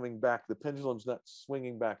not coming back. The pendulum's not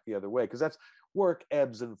swinging back the other way, because that's work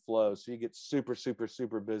ebbs and flows. So you get super, super,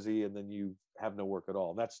 super busy, and then you have no work at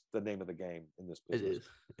all. That's the name of the game in this business.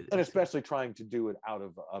 It is. And especially trying to do it out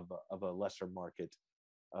of a lesser market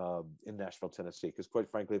in Nashville, Tennessee. Because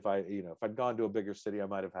quite frankly, if I'd gone to a bigger city, I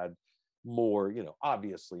might have had more,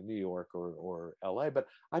 obviously New York or LA, but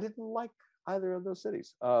I didn't like either of those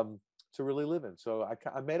cities to really live in. So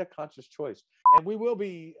I made a conscious choice, and we will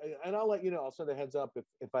be, and I'll let you know, I'll send a heads up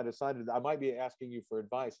if I decided. I might be asking you for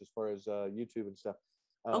advice as far as YouTube and stuff.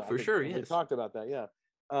 For sure, yes. We talked about that, yeah.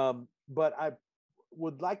 But I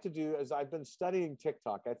would like to do, as I've been studying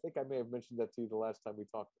TikTok. I think I may have mentioned that to you the last time we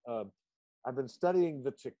talked. I've been studying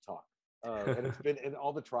the TikTok, and it's been in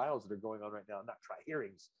all the trials that are going on right now, not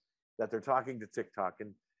hearings, that they're talking to TikTok.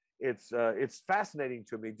 And it's fascinating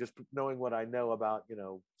to me, just knowing what I know about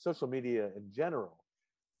social media in general,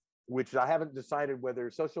 which I haven't decided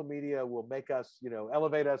whether social media will make us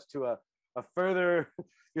elevate us to a further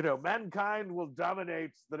mankind will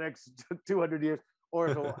dominate the next 200 years, or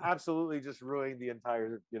if it will absolutely just ruin the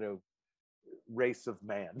entire race of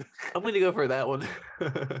man. I'm going to go for that one.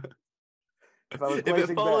 If I was if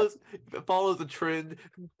it follows the trend.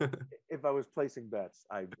 If I was placing bets,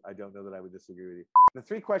 I don't know that I would disagree with you. The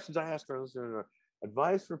 3 questions I asked our listeners are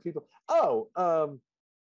advice for people.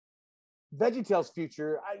 VeggieTales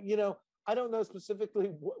future. I don't know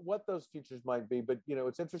specifically what those futures might be, but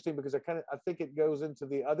it's interesting because I think it goes into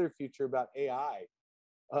the other future about AI.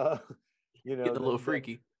 Getting a little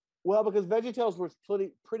freaky. Well, because VeggieTales was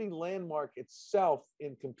pretty landmark itself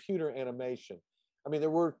in computer animation. I mean,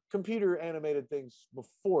 there were computer animated things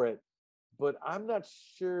before it, but I'm not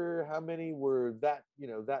sure how many were that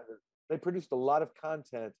they produced a lot of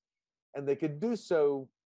content, and they could do so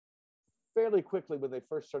fairly quickly when they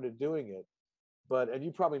first started doing it. And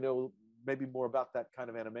you probably know maybe more about that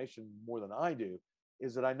kind of animation more than I do,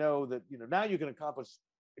 is that I know that now you can accomplish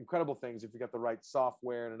incredible things if you got the right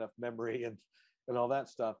software and enough memory and all that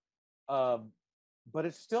stuff. But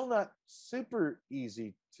it's still not super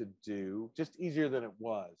easy to do, just easier than it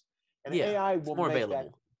was. And yeah, AI will more make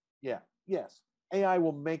available. Yes. AI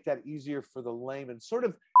will make that easier for the layman. Sort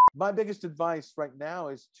of my biggest advice right now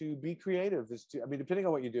is to be creative, depending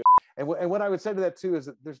on what you do. And what I would say to that too is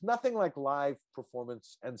that there's nothing like live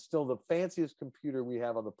performance, and still the fanciest computer we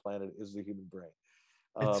have on the planet is the human brain.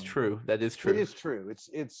 It's true. That is true. It is true.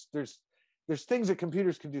 There's things that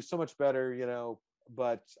computers can do so much better,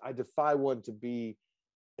 but I defy one to be.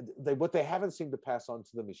 What they haven't seemed to pass on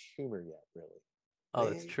to them is humor yet, really. Oh,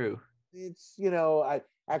 that's true. It's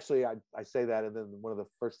I say that, and then one of the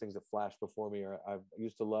first things that flashed before me I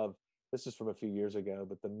used to love. This is from a few years ago,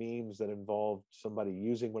 but the memes that involved somebody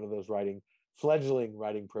using one of those fledgling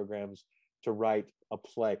writing programs to write a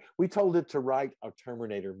play. We told it to write a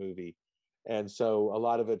Terminator movie. And so a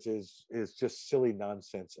lot of it is just silly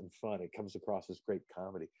nonsense and fun. It comes across as great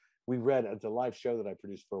comedy. We read at the live show that I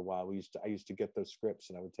produced for a while. I used to get those scripts,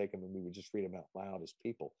 and I would take them and we would just read them out loud as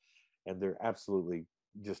people. And they're absolutely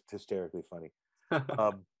just hysterically funny.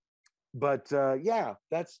 Yeah,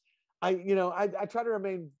 I try to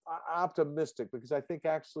remain optimistic, because I think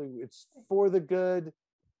actually it's for the good.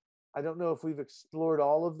 I don't know if we've explored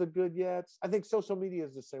all of the good yet. I think social media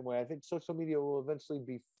is the same way. I think social media will eventually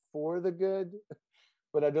be for the good,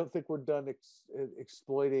 but I don't think we're done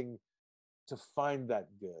exploiting to find that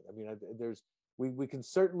good. I mean, we can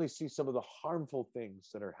certainly see some of the harmful things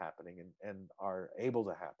that are happening and are able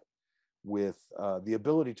to happen with the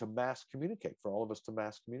ability to mass communicate, for all of us to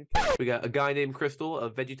mass communicate. We got a guy named Crystal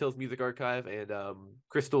of VeggieTales Music Archive and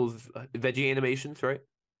Crystal's Veggie Animations, right?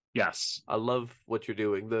 Yes. I love what you're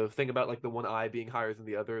doing. The thing about like the one eye being higher than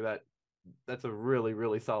the other, that's a really,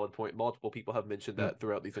 really solid point. Multiple people have mentioned that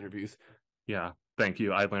throughout these interviews. Yeah, thank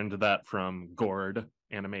you. I learned that from Gord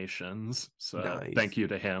Animations. So Nice. Thank you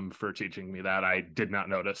to him for teaching me that. I did not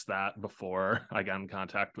notice that before I got in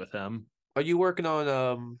contact with him. Are you working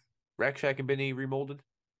on Rack Shack and Benny Remolded?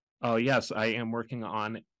 Oh yes, I am working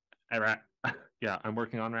on I'm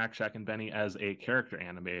working on Rack Shack and Benny as a character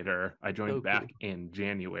animator. I joined back in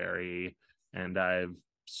January, and I've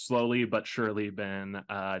slowly but surely been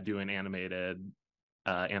doing animated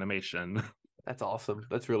animation. That's awesome.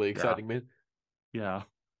 That's really exciting, man. Yeah,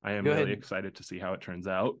 I am Go really ahead. excited to see how it turns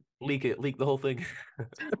out. Leak the whole thing.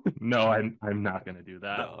 No, I'm not gonna do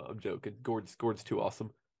that. No, I'm joking. Gord's too awesome.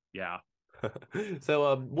 Yeah.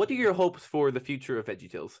 So, what are your hopes for the future of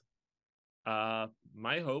VeggieTales?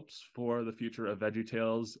 My hopes for the future of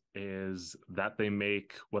VeggieTales is that they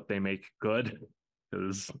make what they make good.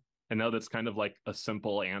 Because I know that's kind of like a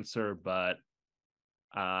simple answer, but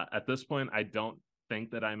at this point, I don't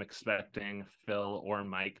think that I'm expecting Phil or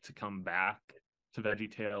Mike to come back to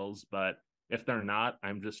VeggieTales. But if they're not,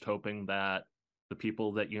 I'm just hoping that the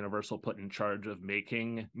people that Universal put in charge of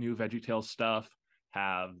making new VeggieTales stuff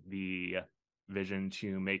have the vision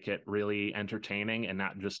to make it really entertaining and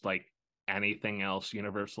not just like anything else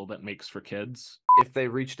Universal that makes for kids. If they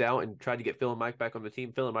reached out and tried to get Phil and Mike back on the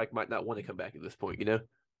team, Phil and Mike might not want to come back at this point, you know?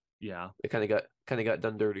 Yeah. It kind of got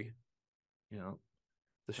done dirty. Yeah.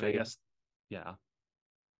 It's a shame. I guess, yeah.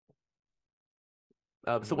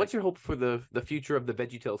 So what's your hope for the future of the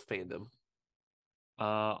VeggieTales fandom?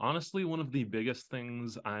 Honestly, one of the biggest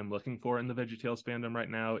things I'm looking for in the VeggieTales fandom right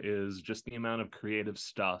now is just the amount of creative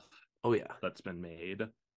stuff that's been made,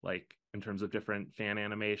 like in terms of different fan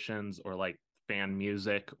animations or like fan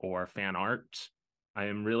music or fan art. I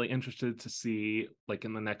am really interested to see, like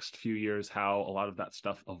in the next few years, how a lot of that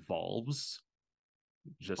stuff evolves,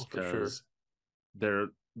 just because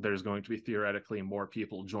there's going to be theoretically more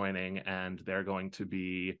people joining and they're going to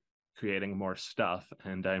be creating more stuff,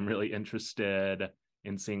 and I'm really interested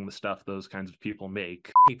in seeing the stuff those kinds of people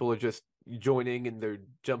make. People are just joining and they're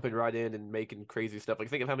jumping right in and making crazy stuff. Like,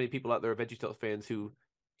 think of how many people out there are VeggieTales fans who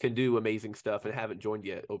can do amazing stuff and haven't joined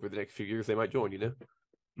yet. Over the next few years, they might join, you know?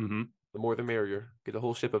 Mm-hmm. The more the merrier. Get a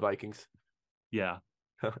whole ship of Vikings. Yeah.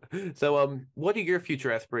 So, what are your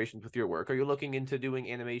future aspirations with your work? Are you looking into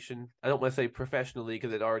doing animation? I don't want to say professionally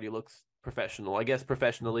because it already looks professional. I guess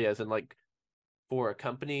professionally as in like for a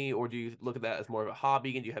company, or do you look at that as more of a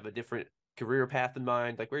hobby and do you have a different career path in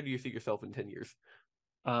mind? Like, where do you see yourself in 10 years?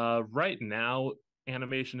 Right now,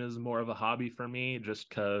 animation is more of a hobby for me, just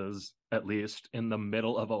because at least in the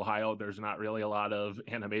middle of Ohio, there's not really a lot of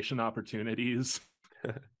animation opportunities.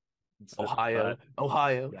 Ohio.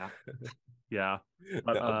 Yeah. Yeah.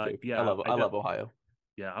 But, No, I'm joking. yeah, I love Ohio.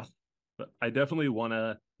 Yeah. But I definitely want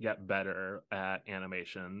to get better at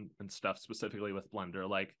animation and stuff, specifically with Blender.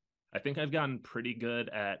 Like, I think I've gotten pretty good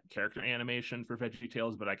at character animation for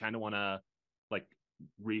VeggieTales, but I kind of want to like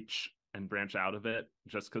reach and branch out of it,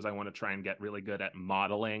 just because I want to try and get really good at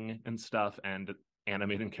modeling and stuff and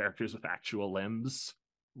animating characters with actual limbs.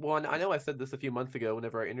 Well, I know I said this a few months ago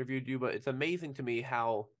whenever I interviewed you, but it's amazing to me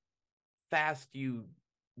how fast you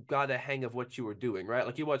got a hang of what you were doing, right?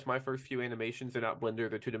 Like, you watch my first few animations, they're not Blender,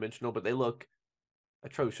 they're two-dimensional, but they look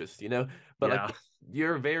atrocious, you know? But like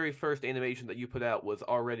your very first animation that you put out was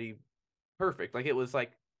already perfect. Like, it was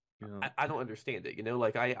like, I don't understand it, you know?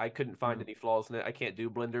 Like, I couldn't find any flaws in it. I can't do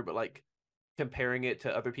Blender, but like comparing it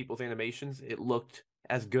to other people's animations, it looked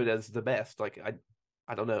as good as the best. Like,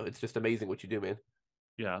 I don't know. It's just amazing what you do, man.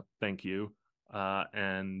 Yeah, thank you.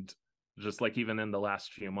 And just like even in the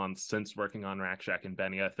last few months since working on Rack Shack and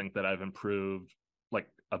Benny, I think that I've improved like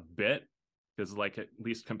a bit, because like at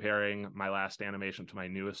least comparing my last animation to my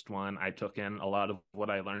newest one, I took in a lot of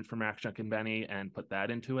what I learned from Rack Shack and Benny and put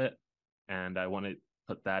that into it, and I want to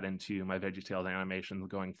put that into my VeggieTales animations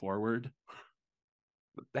going forward.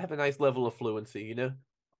 They have a nice level of fluency, you know?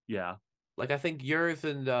 Yeah. Like, I think yours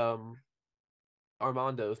and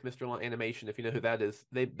Armando's Mr. Animation, if you know who that is,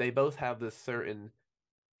 they both have this certain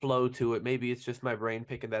flow to it. Maybe it's just my brain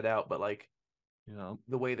picking that out, but like, you know,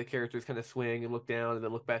 the way the characters kind of swing and look down and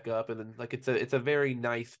then look back up, and then like it's a very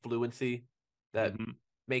nice fluency that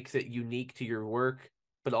makes it unique to your work,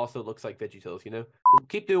 but also looks like VeggieTales, you know? Well,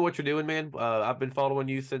 keep doing what you're doing, man. I've been following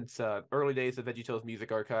you since early days of VeggieTales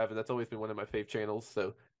Music Archive, and that's always been one of my fave channels.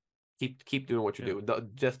 So Keep doing what you're doing. The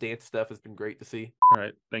Just Dance stuff has been great to see. All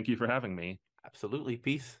right, thank you for having me. Absolutely,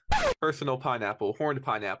 peace. Personal Pineapple, Horned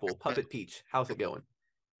Pineapple, Puppet Peach. How's it going?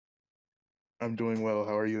 I'm doing well.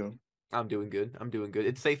 How are you? I'm doing good. I'm doing good.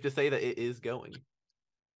 It's safe to say that it is going.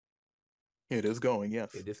 It is going,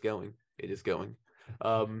 yes. It is going. It is going.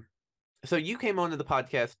 So you came onto the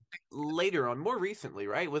podcast later on, more recently,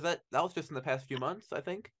 right? That was just in the past few months, I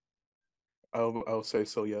think? I'll say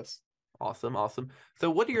so, yes. Awesome, awesome.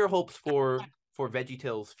 So what are your hopes for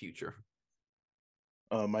VeggieTales' future?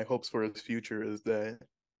 My hopes for its future is that,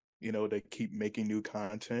 they keep making new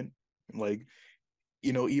content. Like,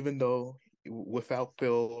 even though without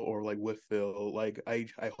Phil or like with Phil, like I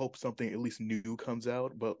hope something at least new comes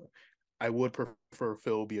out, but I would prefer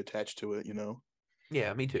Phil be attached to it,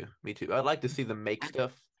 Yeah, me too. Me too. I'd like to see them make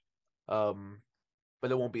stuff. But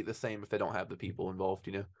it won't be the same if they don't have the people involved,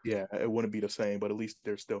 Yeah, it wouldn't be the same, but at least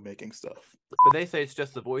they're still making stuff. But they say it's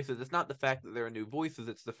just the voices. It's not the fact that there are new voices,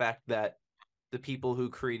 it's the fact that the people who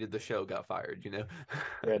created the show got fired,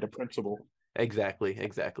 Yeah, the principal. Exactly.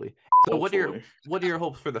 So what are your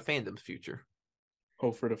hopes for the fandom's future?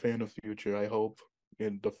 Hope for the fandom's future. I hope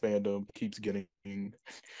the fandom keeps getting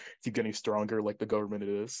stronger like the government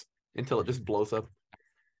is. Until it just blows up.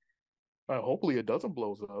 Hopefully it doesn't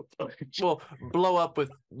blow up. Well, blow up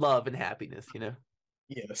with love and happiness,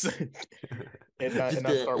 Yes. and not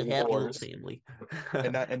start wars. Family.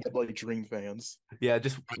 and not end up like Dream fans. Yeah,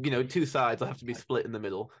 just two sides will have to be split in the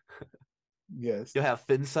middle. Yes. You'll have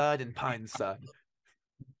Finn side and Pine side.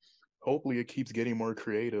 Hopefully it keeps getting more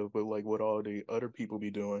creative, but like what all the other people be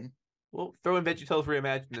doing. Well, throwing VeggieTales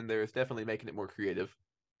Reimagined in there is definitely making it more creative.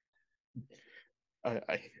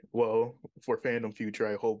 Well, for fandom future,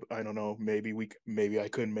 I hope, I don't know, maybe I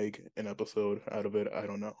could make an episode out of it. I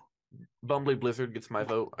don't know. Bumbly Blizzard gets my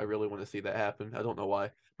vote. I really want to see that happen. I don't know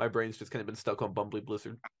why. My brain's just kind of been stuck on Bumbly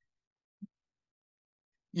Blizzard.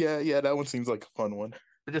 Yeah, that one seems like a fun one.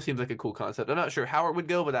 It just seems like a cool concept. I'm not sure how it would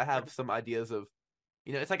go, but I have some ideas of,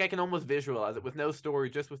 it's like I can almost visualize it with no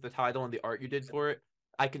story, just with the title and the art you did for it.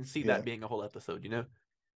 I can see that being a whole episode,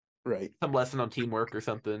 Right. Some lesson on teamwork or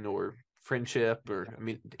something, or friendship, or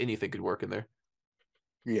anything could work in there.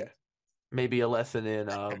 Yeah. Maybe a lesson in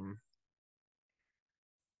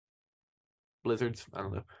blizzards. I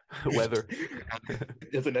don't know. Weather.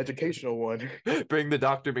 It's an educational one. Bring the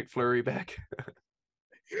Dr. McFlurry back.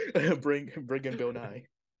 Bring in Bill Nye.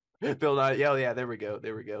 Bill Nye, yeah, there we go.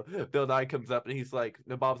 Bill Nye comes up and he's like,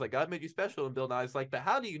 Bob's like, God made you special, and Bill Nye's like, but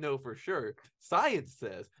how do you know for sure? Science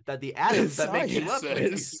says that the atoms that make you up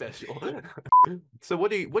make you special. So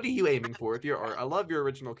what are you aiming for with your art? I love your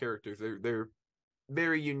original characters. They're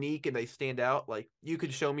very unique and they stand out. Like, you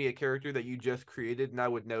could show me a character that you just created and I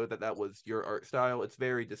would know that was your art style. It's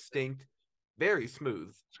very distinct, very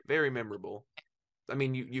smooth, very memorable.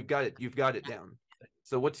 You've got it down.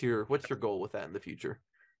 So what's your goal with that in the future?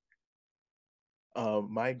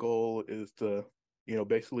 My goal is to,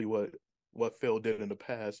 basically what Phil did in the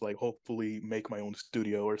past, like hopefully make my own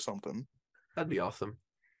studio or something. That'd be awesome.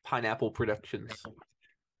 Pineapple Productions.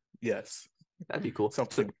 Yes. That'd be cool.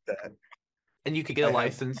 Something like that. And you could get a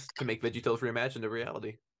license to make VeggieTales Reimagined a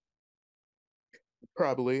reality.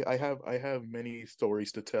 Probably. I have many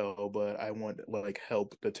stories to tell, but I want like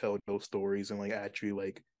help to tell those stories and like actually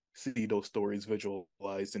like see those stories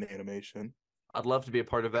visualized in animation. I'd love to be a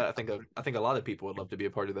part of that. I think a lot of people would love to be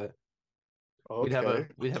a part of that. Okay.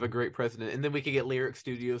 We'd have a great president, and then we could get Lyric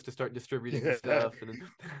Studios to start distributing the stuff, and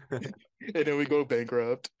then and then we go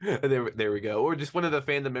bankrupt. And there we go. Or just one of the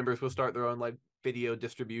fandom members will start their own like video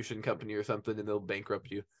distribution company or something, and they'll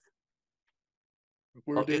bankrupt you.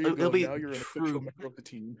 Well, there you go. Now you're an official member of the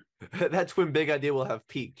team. That's when Big Idea will have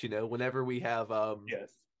peaked. Whenever we have a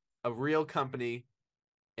real company,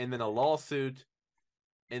 and then a lawsuit,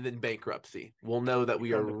 and then bankruptcy, we'll know that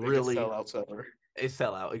we are really a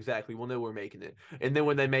sellout. Exactly. We'll know we're making it. And then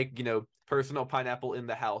when they make, Personal Pineapple in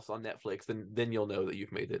the House on Netflix, then you'll know that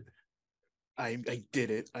you've made it. I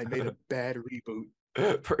did it. I made a bad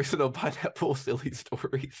reboot. Personal Pineapple Silly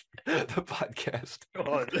Stories, the podcast.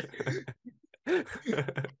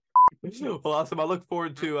 Well, awesome. I look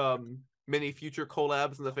forward to many future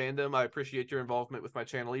collabs in the fandom. I appreciate your involvement with my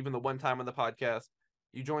channel. Even the one time on the podcast,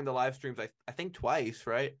 you joined the live streams, I think twice,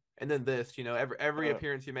 right? And then this, every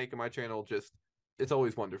appearance you make on my channel, it's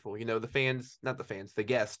always wonderful. The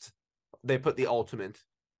guests, they put the ultimate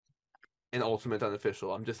in ultimate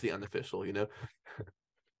unofficial. I'm just the unofficial,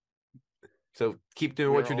 So keep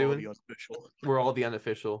doing what you're doing. We're all the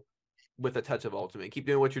unofficial with a touch of ultimate. Keep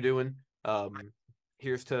doing what you're doing.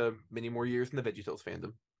 Here's to many more years in the VeggieTales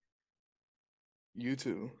fandom. You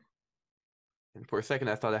too. And for a second,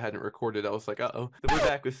 I thought I hadn't recorded. I was like, uh-oh. So we're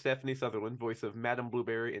back with Stephanie Sutherland, voice of Madame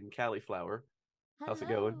Blueberry and Cauliflower. How's it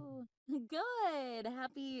going? Hello. Good.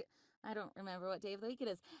 Happy. I don't remember what day of the week it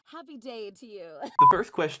is. Happy day to you. The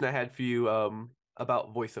first question I had for you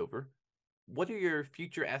about voiceover. What are your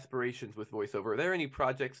future aspirations with voiceover? Are there any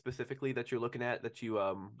projects specifically that you're looking at that you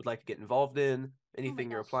would like to get involved in? Anything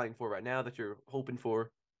you're applying for right now that you're hoping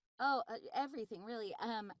for? Oh, everything really.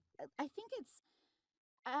 I think it's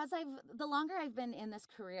the longer I've been in this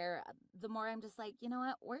career, the more I'm just like, you know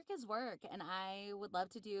what, work is work, and I would love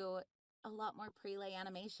to do a lot more prelay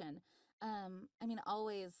animation. I mean,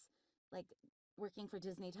 always like working for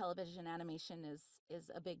Disney television animation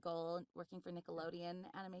is a big goal. Working for Nickelodeon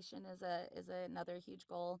animation is another huge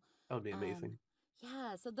goal. That would be amazing.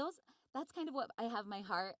 Yeah, so that's kind of what I have my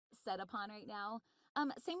heart set upon right now.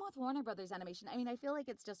 Same with Warner Brothers Animation. I mean, I feel like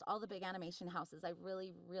it's just all the big animation houses. I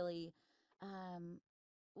really, really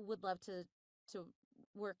would love to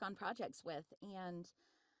work on projects with. And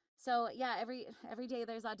so yeah, every day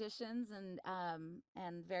there's auditions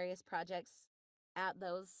and various projects at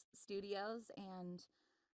those studios. And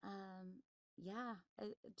yeah,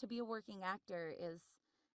 to be a working actor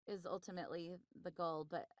is ultimately the goal,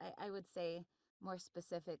 but I would say more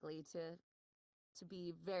specifically to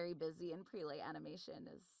be very busy in prelay animation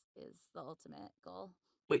is the ultimate goal.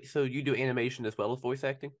 Wait, so you do animation as well as voice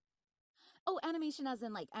acting? Oh, animation as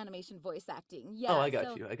in like animation voice acting. Oh, Yeah. I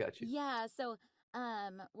got you. I got you. Yeah, so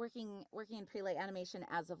working in prelay animation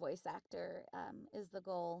as a voice actor is the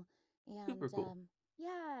goal. Super And cool.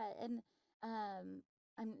 yeah, and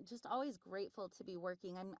I'm just always grateful to be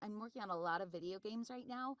working. I'm working on a lot of video games right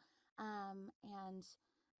now. And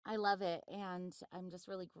I love it, and I'm just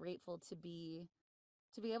really grateful to be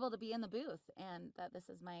able to be in the booth and that this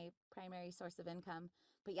is my primary source of income.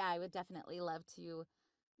 But yeah, I would definitely love to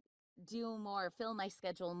do more, fill my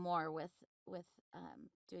schedule more with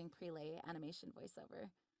doing prelay animation voiceover.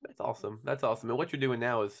 That's awesome. That's awesome. And what you're doing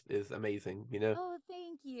now is amazing, you know? Oh,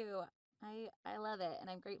 thank you. I love it, and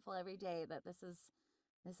I'm grateful every day that this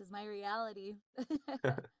is my reality.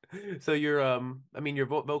 So your I mean your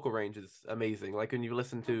vocal range is amazing. Like when you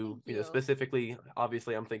listen to, Thank you. specifically,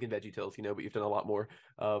 obviously I'm thinking VeggieTales, but you've done a lot more.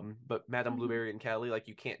 But Madame Blueberry and Callie, like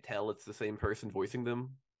you can't tell it's the same person voicing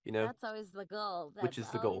them, That's always the goal. which That's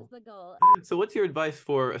is the always goal. the goal. So what's your advice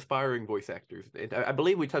for aspiring voice actors? And I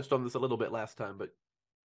believe we touched on this a little bit last time, but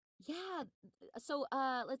Yeah. So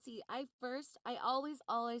let's see. I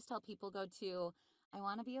always tell people go to I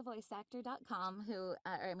want to be a voice actor.com or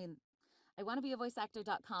I mean I want to be a voice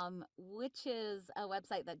actor.com, which is a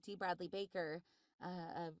website that D. Bradley Baker,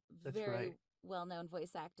 a That's very right. well-known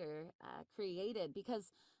voice actor, created.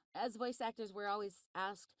 Because as voice actors, we're always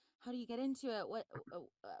asked, "How do you get into it?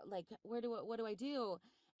 Like what do I do?"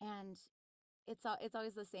 And it's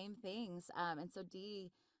always the same things. And so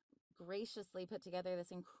D graciously put together this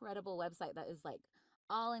incredible website that is like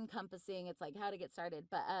all encompassing. It's like how to get started.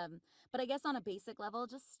 But I guess on a basic level,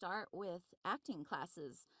 just start with acting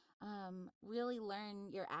classes. Really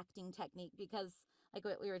learn your acting technique, because like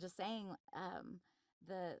what we were just saying,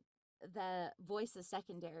 the voice is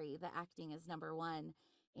secondary, the acting is number one.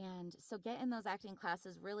 And so get in those acting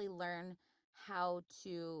classes, really learn how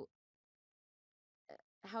to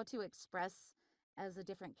express as a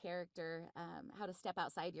different character, how to step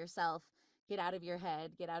outside yourself, get out of your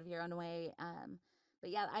head, get out of your own way. But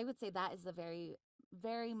yeah, I would say that is the very,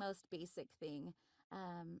 very most basic thing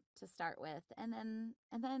to start with, and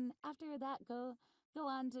then after that, go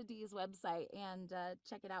on to Dee's website and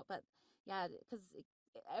check it out. But yeah, because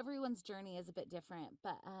everyone's journey is a bit different,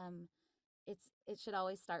 but it should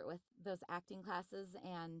always start with those acting classes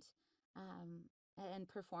and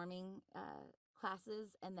performing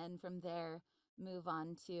classes, and then from there move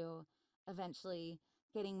on to eventually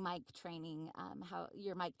getting mic training, how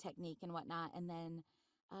your mic technique and whatnot, and then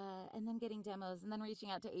getting demos, and then reaching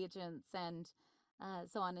out to agents and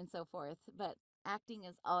so on and so forth. But acting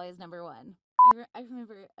is always number one. I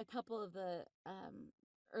remember a couple of the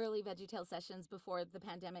early VeggieTale sessions before the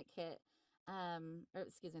pandemic hit, or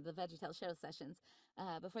excuse me, the VeggieTale show sessions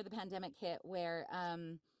before the pandemic hit, where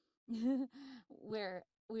where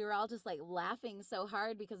we were all just like laughing so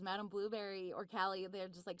hard because Madame Blueberry or Callie, they're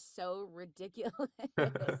just like so ridiculous.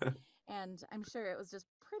 And I'm sure it was just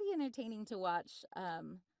pretty entertaining to watch.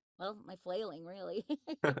 Well, my flailing, really.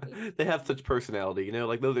 they have such personality,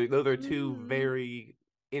 like those are two very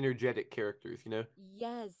energetic characters.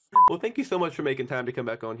 Yes. Well, thank you so much for making time to come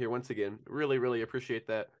back on here once again. Really, really appreciate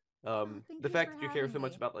that. Thank The you fact for that you care having so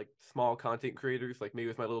much me. about like small content creators like me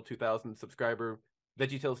with my little 2,000 subscriber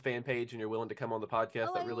VeggieTales fan page, and you're willing to come on the podcast,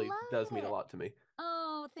 Oh, that I really does love mean a it. lot to me.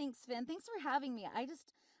 Oh, thanks, Finn. Thanks for having me.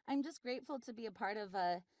 I'm just grateful to be a part of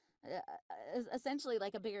essentially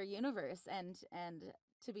like a bigger universe, and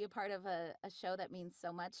to be a part of a show that means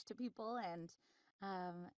so much to people. And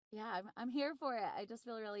yeah, I'm here for it. I just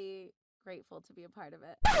feel really grateful to be a part of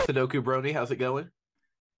it. Sudoku Brony, how's it going?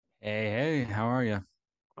 Hey, how are you?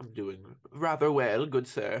 I'm doing rather well, good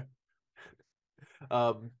sir.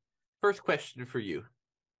 First question for you.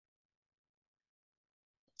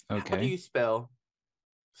 How do Okay. you spell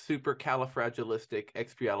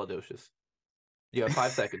supercalifragilisticexpialidocious? You have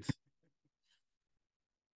 5 seconds.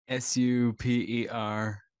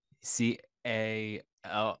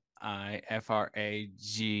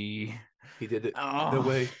 SUPERCALIFRAG. He did it. Oh. No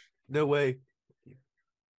way. No way.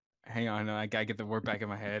 Hang on, I gotta get the word back in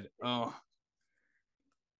my head. Oh.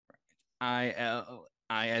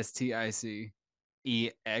 ILISTICEXPALIDOUCIOS.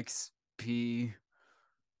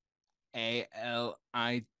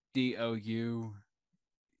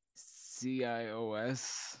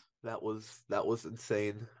 That was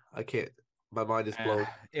insane. I can't. My mind is blown.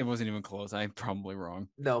 It wasn't even close. I'm probably wrong.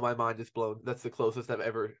 No, my mind is blown. That's the closest I've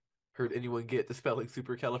ever heard anyone get to spelling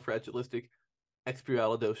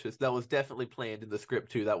supercalifragilisticexpialidocious. That was definitely planned in the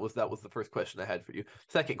script too. That was the first question I had for you.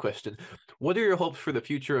 Second question: what are your hopes for the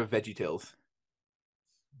future of VeggieTales?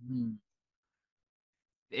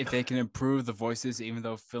 If they can improve the voices, even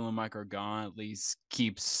though Phil and Mike are gone, at least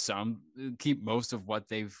keep most of what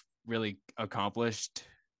they've really accomplished.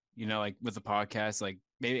 You know, like with the podcast, like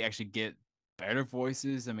maybe actually get better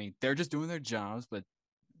voices. I mean, they're just doing their jobs, but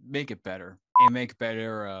make it better and make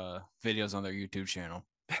better videos on their YouTube channel.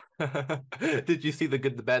 Did you see the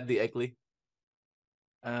good, the bad, the ugly?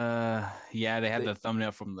 Yeah, they had the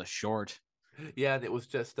thumbnail from the short. Yeah, and it was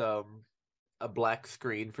just a black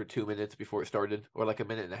screen for 2 minutes before it started, or like a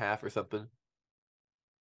minute and a half or something.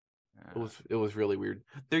 It was really weird.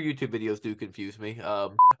 Their YouTube videos do confuse me.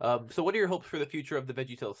 So what are your hopes for the future of the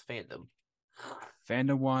VeggieTales fandom?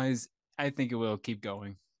 Fandom wise, I think it will keep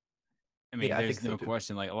going. I mean, Yeah, I there's think so no too.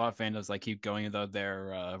 question. Like a lot of fandoms, like keep going, though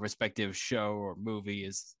their respective show or movie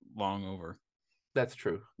is long over. That's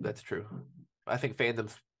true. That's true. I think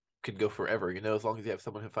fandoms could go forever, you know, as long as you have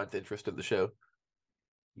someone who finds interest in the show.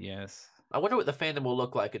 Yes. I wonder what the fandom will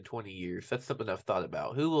look like in 20 years. That's something I've thought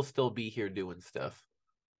about. Who will still be here doing stuff?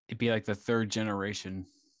 It'd be like the third generation.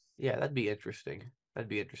 Yeah, that'd be interesting. That'd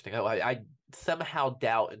be interesting. I somehow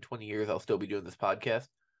doubt in 20 years I'll still be doing this podcast.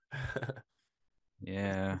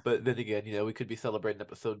 Yeah. But then again, you know, we could be celebrating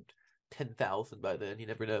episode 10,000 by then. You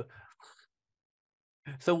never know.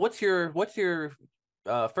 So what's your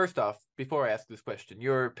first off, before I ask this question,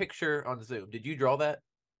 your picture on Zoom, did you draw that?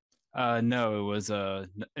 No, it was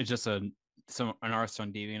it's just an artist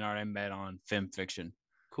on DeviantArt I met on Film Fiction.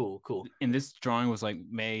 Cool. And this drawing was like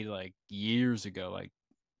made like years ago, like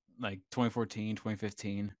 2014,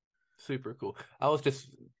 2015. Super cool. I was just,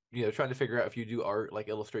 you know, trying to figure out if you do art like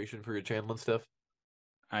illustration for your channel and stuff.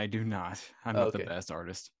 I do not. I'm not the best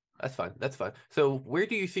artist. That's fine. That's fine. So where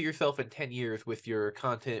do you see yourself in 10 years with your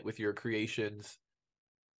content, with your creations,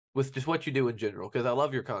 with just what you do in general? Because I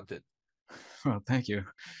love your content. Well, thank you.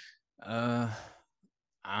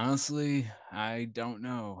 Honestly, I don't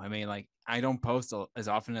know. I mean, like, I don't post as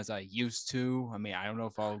often as I used to. I mean, I don't know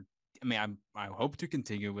if I hope to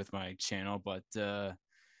continue with my channel, but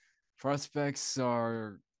prospects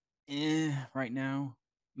are right now.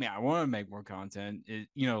 I mean, I want to make more content,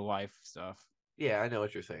 life stuff. Yeah, I know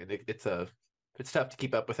what you're saying. It's tough to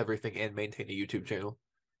keep up with everything and maintain a YouTube channel.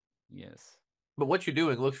 Yes. But what you're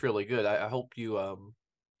doing looks really good. I hope you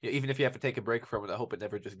even if you have to take a break from it, I hope it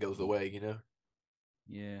never just goes away, you know?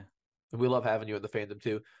 Yeah. And we love having you in the fandom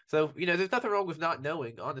too. So, you know, there's nothing wrong with not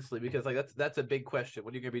knowing, honestly, because like that's a big question.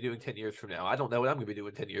 What are you gonna be doing 10 years from now? I don't know what I'm gonna be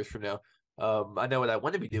doing 10 years from now. I know what I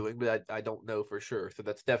want to be doing, but I don't know for sure. So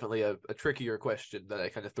that's definitely a trickier question that I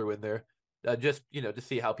kind of threw in there. Just, you know, to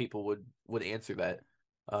see how people would answer that.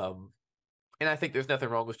 And I think there's nothing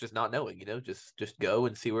wrong with just not knowing, you know, just go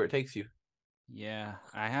and see where it takes you. Yeah,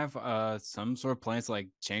 I have some sort of plans to like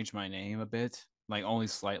change my name a bit, like only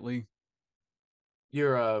slightly.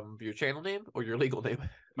 Your channel name or your legal name?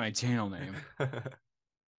 My channel name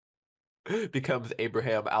becomes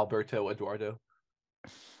Abraham Alberto Eduardo.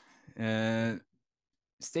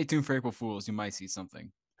 Stay tuned for April Fools. You might see something.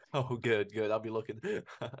 Oh, good. I'll be looking.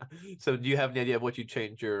 So, do you have any idea of what you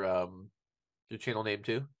change your channel name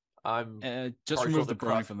to? I'm just remove the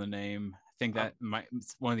brony from the name. I think that might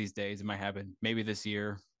one of these days it might happen. Maybe this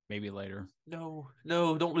year, maybe later. No,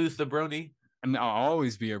 don't lose the brony. I mean, I'll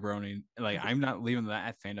always be a brony. Like I'm not leaving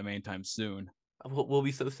that fandom anytime soon. We'll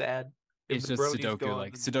be so sad. It's just Sudoku. Gone.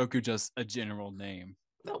 Like Sudoku, just a general name.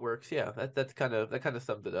 That works. Yeah, that kind of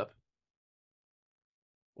sums it up.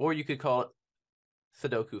 Or you could call it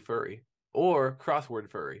Sudoku furry or crossword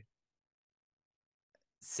furry?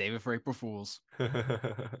 Save it for April Fools.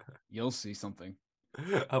 You'll see something.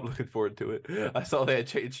 I'm looking forward to it. I saw they had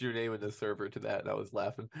changed your name in the server to that, and I was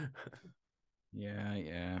laughing.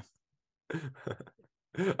 Yeah.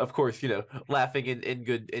 Of course, laughing in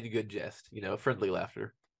good jest, friendly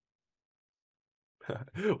laughter.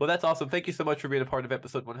 Well, that's awesome. Thank you so much for being a part of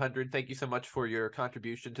episode 100. Thank you so much for your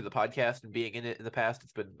contribution to the podcast and being in it in the past.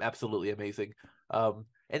 It's been absolutely amazing.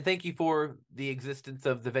 And thank you for the existence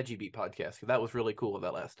of the Veggie Beat podcast. That was really cool when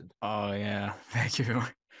that lasted. Oh, yeah. Thank you.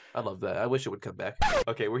 I love that. I wish it would come back.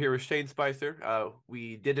 Okay, we're here with Shane Spicer.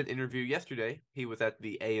 We did an interview yesterday. He was at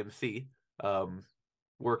the AMC,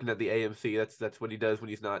 working at the AMC. That's what he does when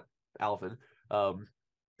he's not Alvin.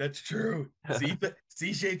 That's true.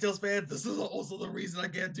 See, Shade Tales fans, this is also the reason I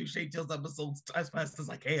can't do Shade Tales episodes as fast as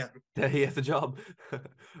I can. Yeah, he has a job.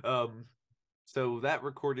 So that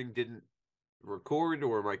recording didn't record,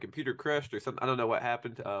 or my computer crashed, or something. I don't know what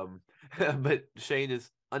happened. But Shane is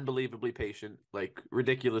unbelievably patient, like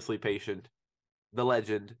ridiculously patient. The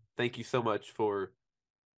legend. Thank you so much for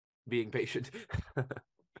being patient.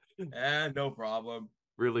 No problem.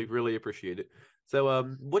 Really, really appreciate it. So,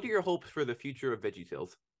 what are your hopes for the future of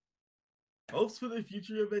VeggieTales? Hopes for the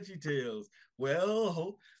future of VeggieTales.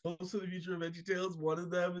 Well, hopes for the future of VeggieTales. One of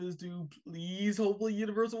them is to please, hopefully,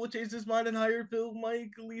 Universal will change his mind and hire Phil,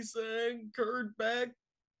 Mike, Lisa, and Kurt back.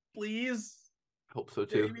 Please. Hope so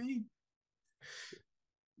too. Maybe.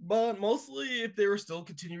 But mostly, if they were still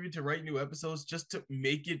continuing to write new episodes, just to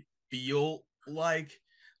make it feel like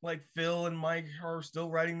Phil and Mike are still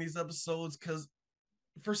writing these episodes, because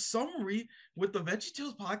for some reason, with the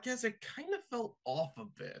VeggieTales podcast, it kind of felt off a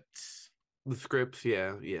bit. The scripts,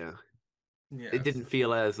 yeah. Yes. It didn't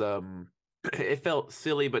feel as it felt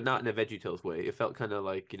silly, but not in a VeggieTales way. It felt kind of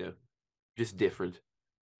like, just different.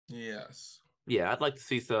 Yes. Yeah, I'd like to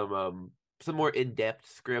see some more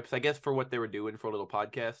in-depth scripts, I guess, for what they were doing for a little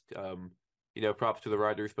podcast. Props to the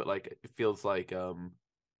writers, but like it feels like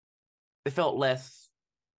it felt less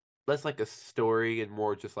like a story and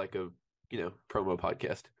more just like a promo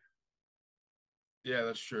podcast. Yeah,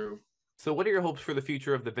 that's true. So what are your hopes for the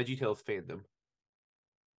future of the VeggieTales fandom?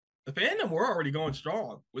 The fandom, we're already going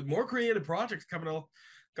strong with more creative projects coming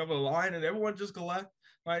along, and everyone just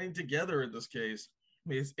colliding together in this case. I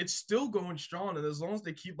mean, it's still going strong, and as long as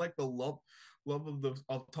they keep like the love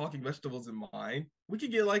of talking vegetables in mind, we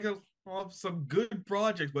could get like some good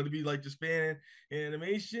projects, but it'd be like just fan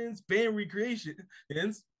animations, fan recreations,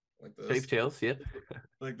 like this. Shape Tales, yeah.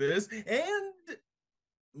 Like this. And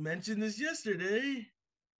mentioned this yesterday.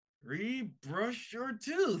 Rebrush your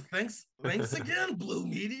tooth. Thanks again, Blue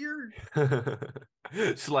Meteor.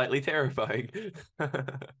 Slightly terrifying.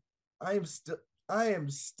 I am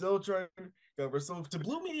still trying to cover. So to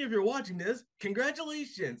Blue Meteor, if you're watching this,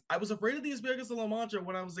 congratulations. I was afraid of the asparagus de la mancha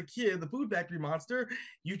when I was a kid, the food factory monster.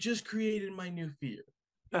 You just created my new fear.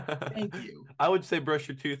 Thank you. I would say Brush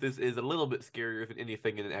Your Tooth is a little bit scarier than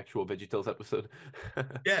anything in an actual VeggieTales episode.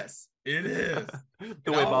 Yes, it is.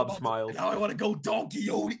 The way Bob smiles. Now I want to go Donkey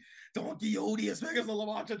Odie, asparagus de la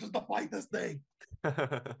mancha, just to fight this thing.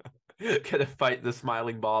 Gonna fight the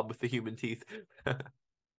smiling Bob with the human teeth.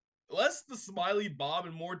 Less the smiley Bob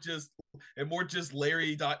and more just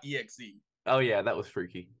Larry.exe. Oh yeah, that was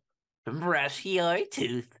freaky. Brush your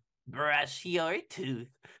tooth. Brush your tooth.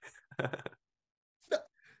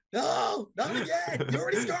 No, not again. You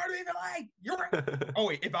already scarred me in the leg. Oh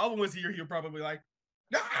wait, if Alvin was here, he'd probably be like,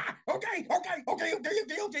 okay.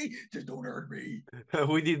 Just don't hurt me.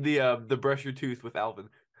 We need the brush your tooth with Alvin.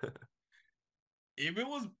 If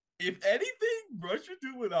anything, brush your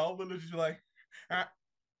tooth with Alvin is just like,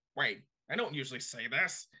 wait, I don't usually say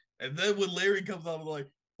this. And then when Larry comes out, I'm like,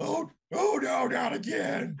 oh no, not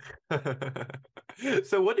again.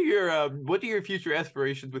 So what are your future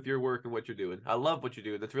aspirations with your work and what you're doing? I love what you're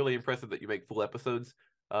doing. That's really impressive that you make full episodes.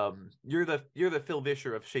 You're the Phil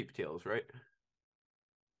Vischer of Shape Tales, right?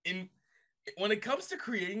 When it comes to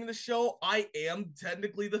creating the show, I am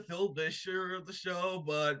technically the Phil Vischer of the show,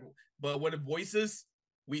 but when it voices,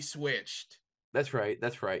 we switched. That's right.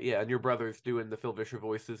 Yeah, and your brother's doing the Phil Vischer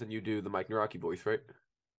voices, and you do the Mike Naraki voice, right?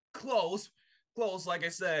 Close. Like I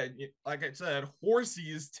said, Horsey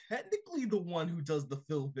is technically the one who does the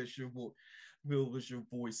Phil Vischer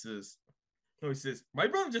voices. Voices. My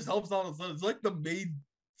brother just helps out. It's like the main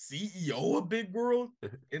CEO of Big World.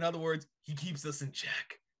 In other words, he keeps us in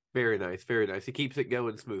check. Very nice. He keeps it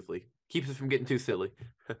going smoothly. Keeps us from getting too silly.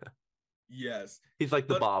 Yes. He's like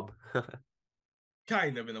the Bob.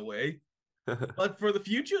 Kind of, in a way. But for the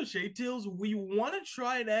future of Shade Tales, we want to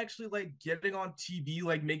try and actually like getting on TV,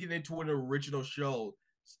 like making it into an original show.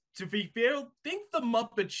 to be fair, think the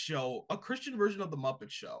Muppet Show, a Christian version of the Muppet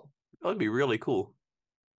Show. That'd be really cool.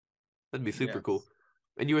 That'd be super cool.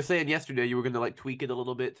 And you were saying yesterday you were gonna like tweak it a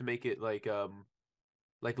little bit to make it like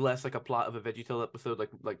less like a plot of a VeggieTales episode,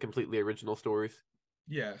 like completely original stories.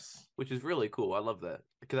 Yes. Which is really cool. I love that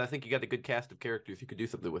because I think you got a good cast of characters. You could do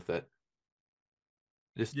something with that.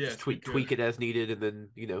 Just tweak it as needed, and then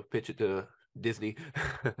pitch it to Disney.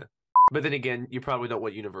 But then again, you probably don't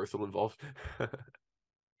want Universal involved.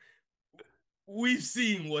 We've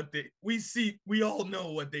seen we all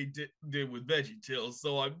know what they did with VeggieTales,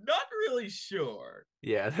 so I'm not really sure.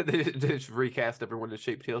 Yeah, they just recast everyone as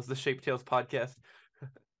Shape Tales. The Shape Tales podcast.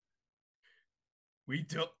 We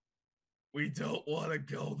don't want to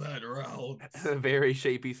go that route. Very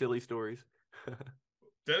shapy, silly stories.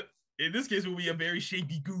 That in this case will be a very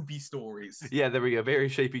shapy, goofy stories. Yeah, there we go. Very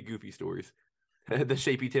shapy, goofy stories. The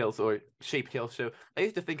Shapy Tales or Shape Tales show. I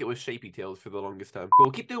used to think it was Shapy Tales for the longest time. Cool.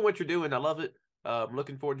 Keep doing what you're doing. I love it.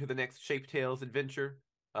 Looking forward to the next Shape Tales adventure.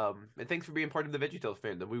 And thanks for being part of the VeggieTales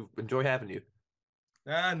fandom. We enjoy having you.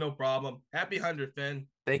 No problem. Happy 100th, Finn.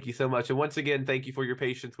 Thank you so much. And once again, thank you for your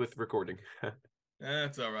patience with recording.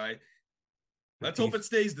 That's all right. Let's hope it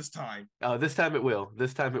stays this time. This time it will.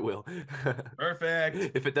 This time it will.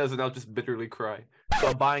 Perfect. If it doesn't, I'll just bitterly cry. So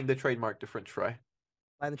I'm buying the trademark to French fry.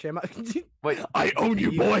 Buying the trademark? Wait, I own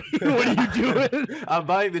you, boy. What are you doing? I'm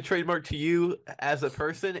buying the trademark to you as a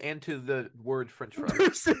person and to the word French fry.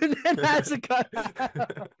 Person and as a cut. Look at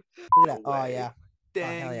that. Oh, yeah.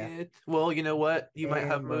 Dang it. Well, you know what? You might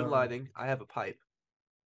have moonlighting. I have a pipe.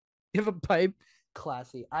 You have a pipe?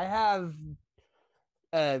 Classy. I have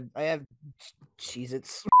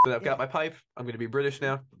Cheez-Its. So I've got my pipe. I'm going to be British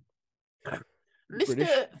now.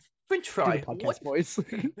 Mr. French fry. Podcast voice.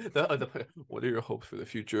 What are your hopes for the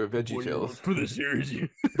future of VeggieTales? For the series.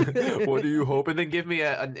 What do you hope? And then give me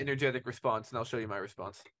an energetic response, and I'll show you my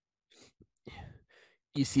response.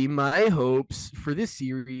 You see, my hopes for this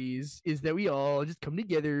series is that we all just come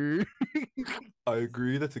together. I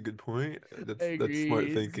agree. That's a good point. That's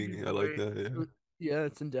smart thinking. I like that. Yeah. Yeah,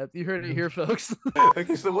 it's in depth. You heard it here, folks.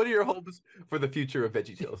 Okay, so what are your hopes for the future of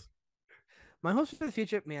VeggieTales? My hopes for the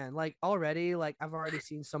future, man, already, I've already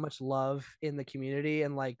seen so much love in the community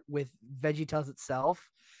and with VeggieTales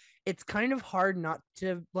itself. It's kind of hard not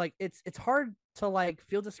to it's hard to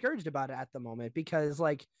feel discouraged about it at the moment because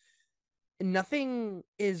nothing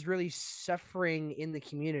is really suffering in the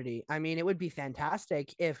community. I mean, it would be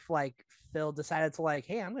fantastic if Phil decided to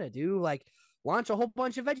hey, I'm gonna do launch a whole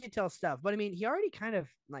bunch of VeggieTales stuff. But I mean, he already kind of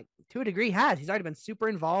to a degree has. He's already been super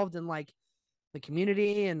involved in the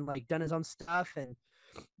community and done his own stuff and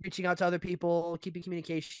reaching out to other people, keeping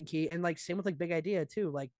communication key, and same with Big Idea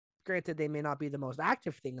too. Granted, they may not be the most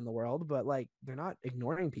active thing in the world, but they're not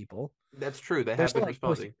ignoring people. That's true. They have been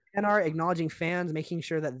responding and are acknowledging fans, making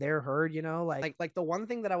sure that they're heard. Like the one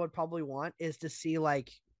thing that I would probably want is to see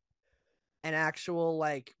an actual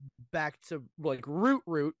back to root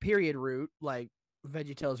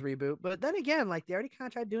VeggieTales reboot. But then again, they already kind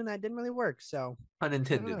of tried doing that, didn't really work. So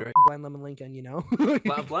unintended, right? Blind Lemon Lincoln,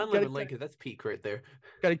 Blind Lemon Lincoln, that's peak right there.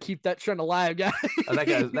 Gotta keep that trend alive, guys.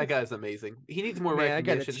 That guy's amazing. He needs more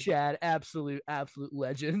recognition. I got a Chad, absolute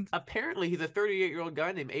legend. Apparently, he's a 38-year-old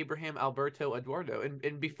guy named Abraham Alberto Eduardo.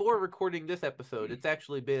 And before recording this episode, it's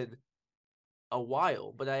actually been a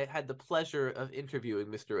while, but I had the pleasure of interviewing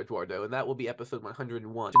Mr. Eduardo, and that will be episode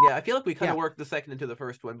 101. So yeah, I feel like we kind of worked the second into the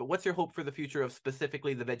first one, but what's your hope for the future of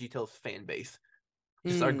specifically the VeggieTales fan base?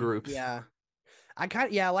 Just our groups. Yeah.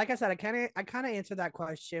 Like I said, I kind of answered that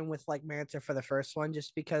question with my answer for the first one,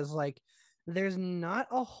 just because there's not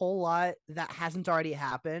a whole lot that hasn't already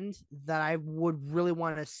happened that I would really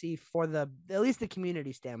want to see for at least the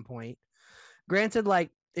community standpoint. Granted,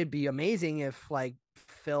 it'd be amazing if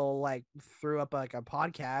Phil threw up a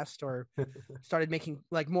podcast or started making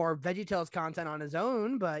more VeggieTales content on his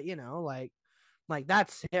own, but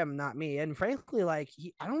that's him, not me. And frankly, to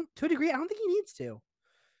a degree, I don't think he needs to.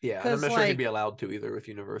 Yeah, I'm not sure he'd be allowed to either with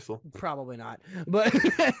Universal. Probably not, but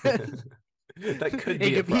that could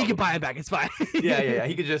be. He could buy it back. It's fine. Yeah.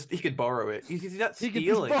 He could borrow it. He's not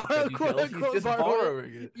stealing. He's just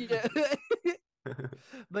borrowing it. Yeah.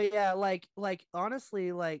 But yeah,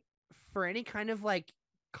 honestly, for any kind of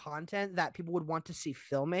content that people would want to see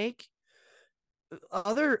Phil make,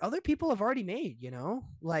 other people have already made,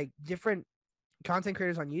 different content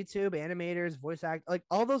creators on YouTube, animators, voice act,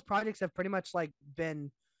 all those projects have pretty much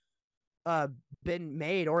been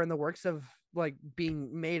made or in the works of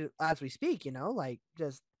being made as we speak,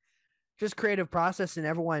 just creative process and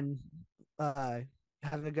everyone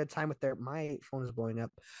having a good time with their my phone is blowing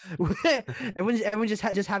up. Everyone just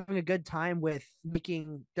having a good time with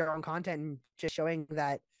making their own content and just showing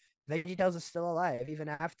that VeggieTales is still alive even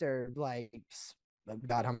after like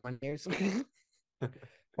God how many years.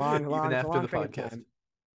 long Even after the freaking podcast. time.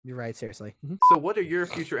 You're right, seriously. So, what are your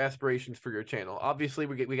future aspirations for your channel? Obviously,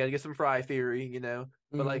 we got to get some Fry Theory, you know.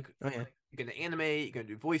 But like, Oh, yeah. you're gonna animate, you're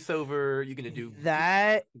gonna do voiceover, you're gonna do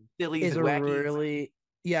That sillies is and a wackies. really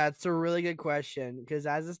it's a really good question because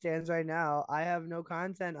as it stands right now, I have no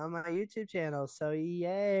content on my YouTube channel. So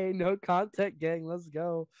yay, no content, gang. Let's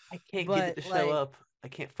go. I can't but, get it to show up. I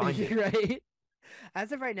can't find it. Right.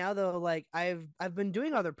 As of right now, though, like I've been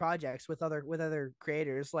doing other projects with other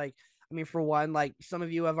creators. Like, I mean, for one, like some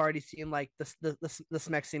of you have already seen like the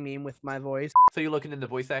Smexy meme with my voice. So you're looking into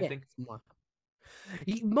voice acting?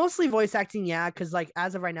 Mostly voice acting, yeah, because like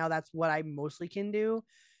as of right now, that's what I mostly can do.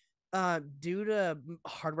 Due to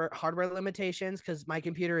hardware limitations, because my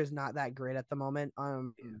computer is not that great at the moment.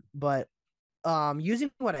 But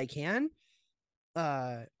using what I can,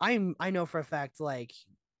 I know for a fact like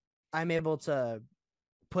I'm able to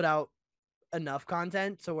put out enough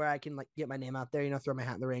content so where I can like get my name out there, throw my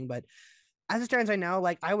hat in the ring. But as it stands right now,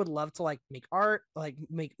 like I would love to like make art, like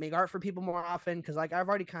make art for people more often because like I've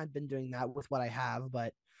already kind of been doing that with what I have.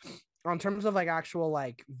 But in terms of like actual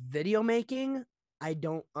like video making, I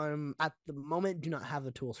don't at the moment do not have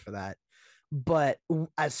the tools for that. But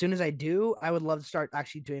as soon as I do, I would love to start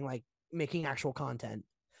actually doing like making actual content.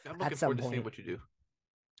 I'm looking forward to seeing what you do.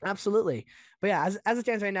 Absolutely. But yeah, as it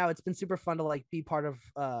stands right now, it's been super fun to like be part of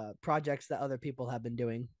projects that other people have been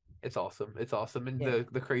doing. It's awesome. It's awesome. And Yeah.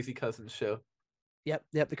 the Crazy Cousins show. Yep,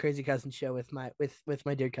 the Crazy Cousin show with my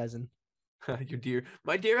dear cousin.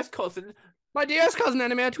 My dearest cousin. My dearest cousin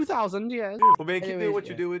Anime 2000, yes. Well, man, keep doing what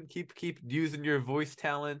you're doing. Keep using your voice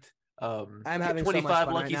talent. I'm get having so much 25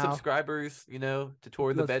 fun lucky right now. subscribers, to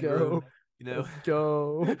tour the Let's bedroom. go. Let's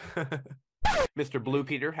go. Mr. Blue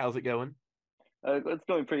Peter, how's it going? It's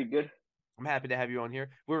going pretty good. I'm happy to have you on here.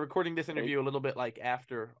 We're recording this interview a little bit like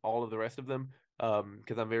after all of the rest of them,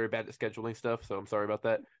 because I'm very bad at scheduling stuff, so I'm sorry about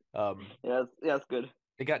that. Yeah, it's good.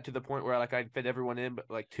 It got to the point where like I'd fit everyone in, but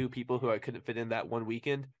like 2 people who I couldn't fit in that one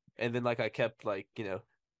weekend, and then like I kept like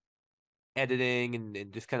editing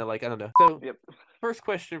and just kind of like I don't know. So, first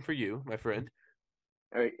question for you, my friend.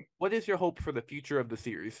 All right. What is your hope for the future of the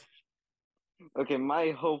series? Okay,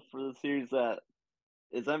 my hope for the series that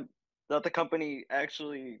the company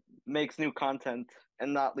actually makes new content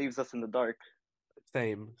and not leaves us in the dark.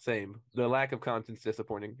 Same. The lack of content's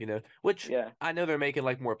disappointing, Which I know they're making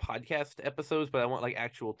like more podcast episodes, but I want like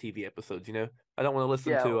actual TV episodes, I don't want to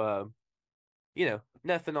listen to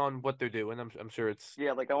nothing on what they're doing. I'm sure it's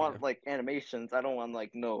like I want like animations. I don't want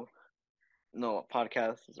like no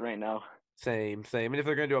podcasts right now. Same. And if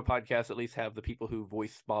they're gonna do a podcast, at least have the people who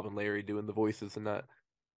voice Bob and Larry doing the voices and not,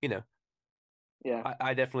 Yeah.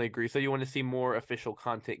 I definitely agree. So you want to see more official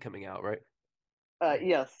content coming out, right?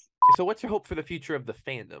 Yes. So what's your hope for the future of the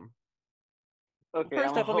fandom? Okay.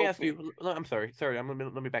 First off, let me ask you. I'm sorry. Let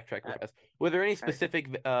me backtrack real fast. Were there any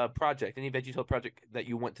specific project, any VeggieTale project that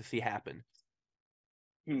you want to see happen?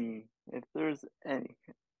 If there's any,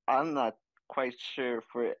 I'm not quite sure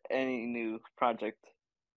for any new project.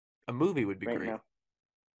 A movie would be great. Now.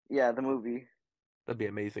 Yeah, the movie. That'd be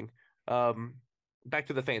amazing. Back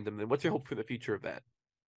to the fandom then. What's your hope for the future of that?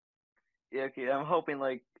 Yeah, okay. I'm hoping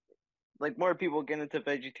like more people get into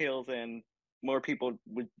VeggieTales and more people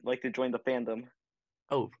would like to join the fandom.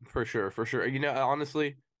 Oh, for sure.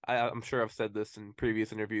 Honestly, I'm sure I've said this in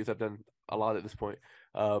previous interviews. I've done a lot at this point.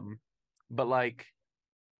 But like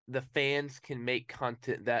the fans can make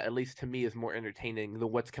content that, at least to me, is more entertaining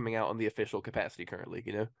than what's coming out on the official capacity currently,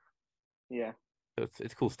 Yeah. So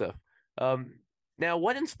it's cool stuff. Now,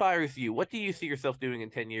 what inspires you? What do you see yourself doing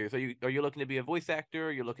in 10 years? Are you looking to be a voice actor?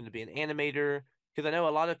 Are you looking to be an animator? Because I know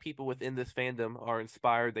a lot of people within this fandom are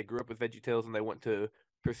inspired. They grew up with VeggieTales and they want to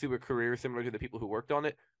pursue a career similar to the people who worked on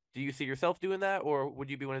it. Do you see yourself doing that, or would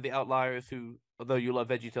you be one of the outliers who, although you love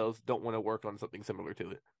VeggieTales, don't want to work on something similar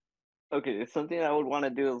to it? Okay, something I would want to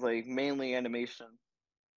do is like mainly animation.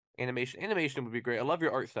 Animation would be great. I love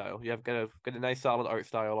your art style. You have got a nice solid art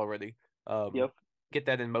style already. Yep. Get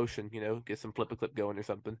that in motion, get some flip a clip going or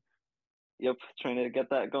something. Yep, trying to get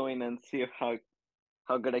that going and see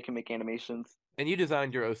how good I can make animations. And you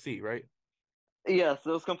designed your OC, right? Yes, it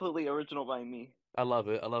was completely original by me. I love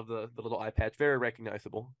it. I love the little eye patch. Very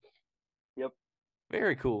recognizable. Yep.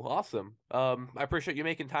 Very cool. Awesome. I appreciate you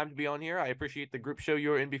making time to be on here. I appreciate the group show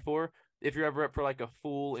you were in before. If you're ever up for like a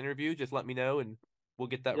full interview, just let me know and we'll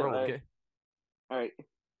get that rolling, okay? All right.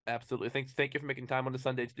 Absolutely. Thank you for making time on the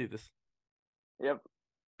Sunday to do this. Yep.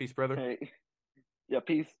 Peace, brother. All right. Yeah,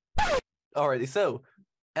 peace. Alrighty, so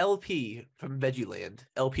LP from Veggieland,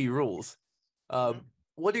 LP rules.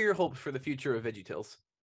 What are your hopes for the future of VeggieTales?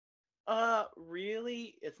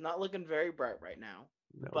 Really, it's not looking very bright right now.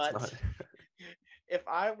 No, but it's not. if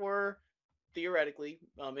I were theoretically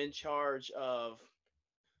in charge of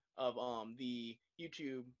the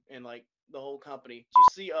YouTube and like the whole company, did you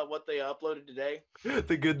see what they uploaded today?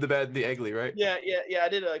 The good, the bad, and the ugly, right? Yeah. I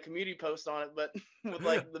did a community post on it, but with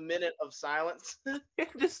like the minute of silence.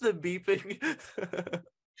 Just the beeping.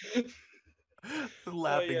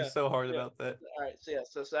 Laughing so hard yeah. about that. All right,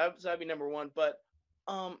 so that'd be number one. But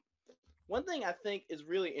one thing I think is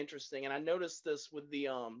really interesting, and I noticed this with the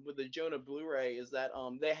Jonah Blu-ray, is that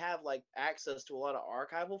they have like access to a lot of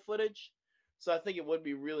archival footage. So I think it would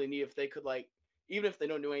be really neat if they could like, even if they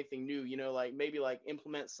don't do anything new, like maybe like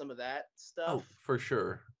implement some of that stuff Oh, for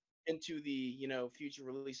sure. into the future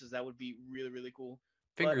releases. That would be really, really cool.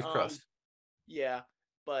 Fingers crossed. Yeah,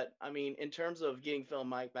 but I mean, in terms of getting Phil and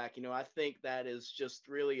Mike back, I think that is just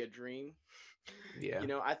really a dream. Yeah.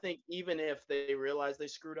 I think even if they realize they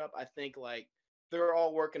screwed up, I think like they're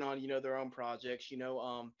all working on, their own projects.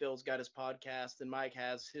 Phil's got his podcast and Mike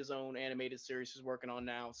has his own animated series he's working on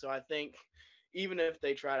now. So I think even if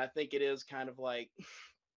they tried, I think it is kind of like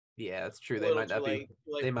Yeah, it's true. a They little might not too be.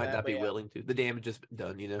 late They for might that, not but be yeah. willing to. The damage has been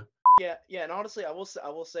done. Yeah, and honestly, I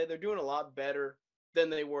will say they're doing a lot better than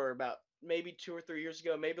they were about maybe 2 or 3 years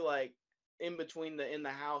ago. Maybe like in between the In the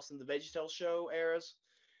House and the VeggieTales show eras.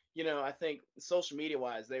 I think social media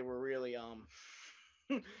wise, they were really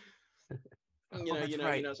right.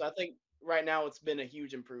 So I think right now it's been a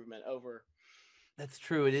huge improvement over. That's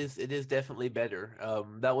true. It is. It is definitely better.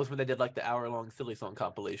 That was when they did like the hour-long silly song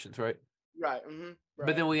compilations, right? Right. Right.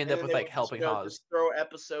 But then we end up then with they like would Helping just, Haas. just throw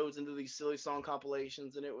episodes into these silly song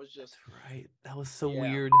compilations, and it was just right. That was so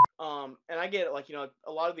weird. And I get it. Like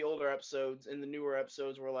a lot of the older episodes and the newer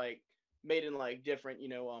episodes were like made in like different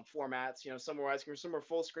formats. Some were widescreen, some were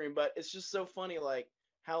full screen. But it's just so funny like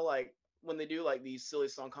how like when they do like these silly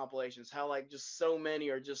song compilations, how like just so many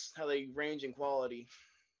are just how they range in quality.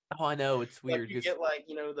 Oh, I know, it's Like weird. you get like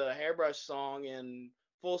the hairbrush song in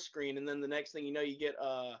full screen, and then the next thing you get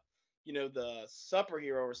the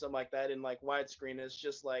superhero or something like that in like widescreen. It's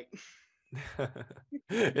just like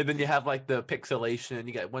and then you have like the pixelation.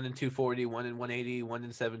 You got one in 240, one in 180, one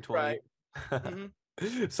in 720. right.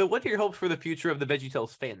 So, what are your hopes for the future of the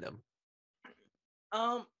VeggieTales fandom?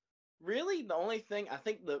 Really, the only thing I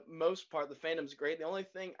think the most part the fandom's great. The only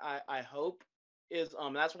thing I hope is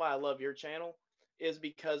that's why I love your channel, is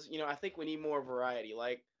because I think we need more variety.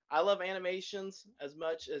 Like I love animations as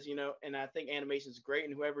much as and I think animation's great,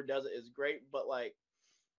 and whoever does it is great. But like,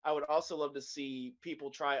 I would also love to see people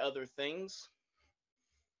try other things.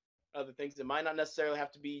 Other things that might not necessarily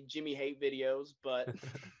have to be Jimmy Hate videos, but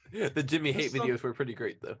the Jimmy Hate videos were pretty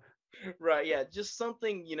great though. Right? Yeah, just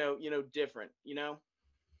something different.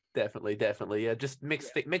 Definitely. Yeah, just mix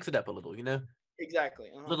it up a little.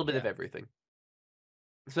 Exactly. A little bit of everything.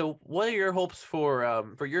 So, what are your hopes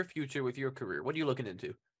for your future with your career? What are you looking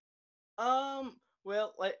into?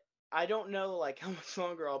 Well, like I don't know like how much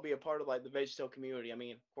longer I'll be a part of like the VeggieTale community. I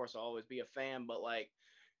mean, of course I'll always be a fan, but like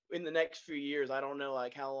in the next few years, I don't know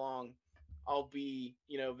like how long I'll be,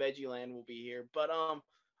 Veggieland will be here. But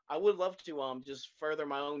I would love to just further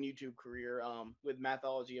my own YouTube career with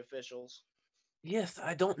Mathology Officials. Yes,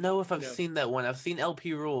 I don't know if I've seen that one. I've seen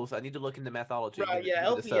LP Rules. I need to look into Mathology. Right, give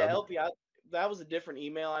it a sub. LP. That was a different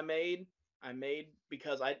email I made.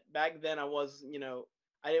 Because back then I was,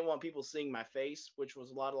 I didn't want people seeing my face, which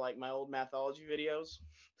was a lot of like my old Mathology videos.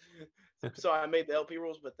 So I made the LP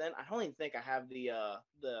rules, but then I don't even think I have the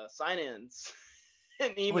sign-ins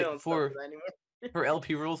and email and stuff for that anymore. For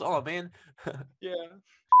LP Rules? Oh man.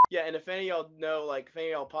 Yeah, and if any of y'all know, like if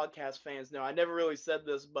any of y'all podcast fans know, I never really said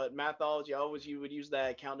this, but Mathology, you would use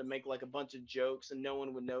that account to make like a bunch of jokes, and no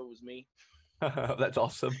one would know it was me. That's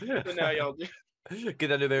awesome. So now y'all do.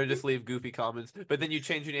 Get under there and just leave goofy comments. But then you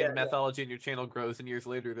change your name to Mathology and your channel grows, and years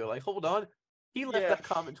later they're like, hold on, he left that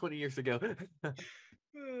comment 20 years ago. That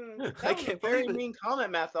was a very mean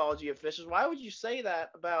comment, Mathology Officials. Why would you say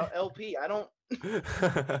that about LP? I don't.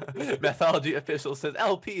 Mathology Official says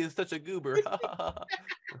LP is such a goober. But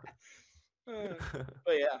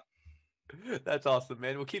yeah. That's awesome,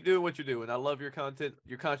 man. Well, keep doing what you're doing. I love your content.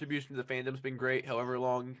 Your contribution to the fandom's been great. However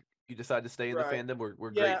long you decide to stay in the fandom,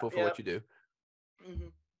 we're grateful for what you do. Mm-hmm.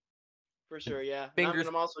 For sure, yeah. Fingers.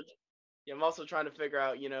 I'm also trying to figure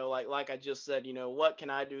out, like I just said, what can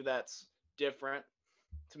I do that's different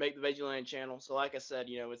to make the Veggieland channel. So like I said,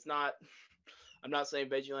 it's not, I'm not saying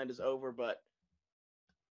Veggieland is over, but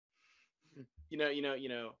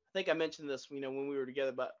I think I mentioned this, when we were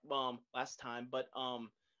together, but last time, but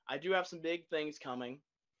I do have some big things coming,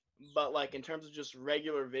 but like in terms of just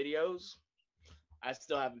regular videos, I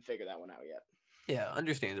still haven't figured that one out yet. Yeah,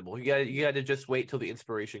 understandable. You got to just wait till the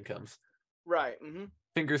inspiration comes. Right. Mm-hmm.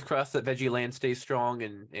 Fingers crossed that Veggie Land stays strong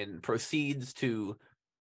and proceeds to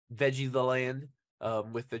Veggie the Land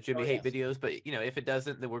with the Jimmy Hate videos. But if it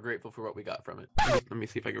doesn't, then we're grateful for what we got from it. Let me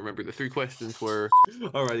see if I can remember. The 3 questions were,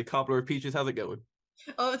 alrighty, Cobbler Peaches, how's it going?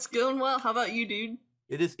 Oh, it's going well. How about you, dude?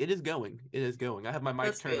 It is going. It is going. I have my mic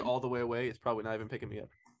That's turned good. all the way away. It's probably not even picking me up.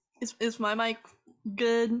 Is my mic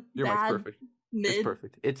good? Your bad, mic's perfect. Mid? It's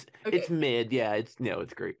perfect. It's Okay. mid. Yeah, it's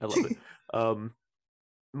great. I love it.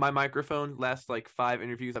 My microphone, last like 5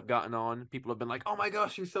 interviews I've gotten on, people have been like, "Oh my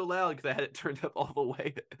gosh, you're so loud," because I had it turned up all the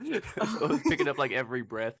way, so I was picking up like every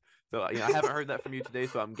breath. So I haven't heard that from you today,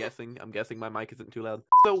 so I'm guessing my mic isn't too loud.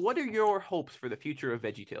 So what are your hopes for the future of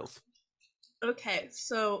VeggieTales? Okay,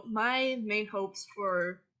 so my main hopes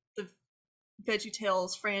for the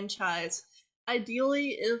VeggieTales franchise,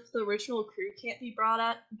 ideally, if the original crew can't be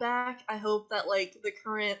brought back, I hope that like the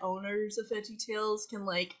current owners of VeggieTales can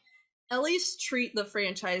like at least treat the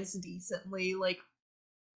franchise decently. Like,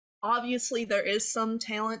 obviously there is some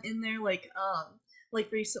talent in there, like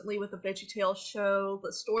recently with the VeggieTales show,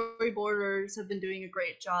 the storyboarders have been doing a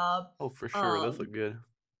great job. Oh, for sure, those look good.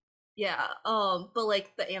 Yeah, but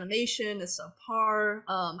like the animation is subpar.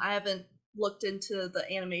 I haven't looked into the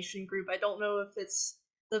animation group. I don't know if it's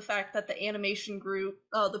the fact that the animation group,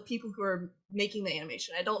 the people who are making the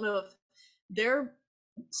animation, I don't know if they're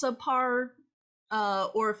subpar,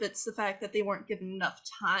 or if it's the fact that they weren't given enough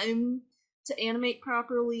time to animate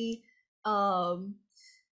properly.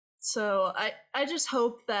 So I just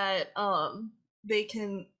hope that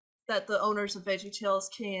that the owners of VeggieTales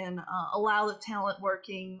can allow the talent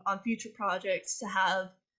working on future projects to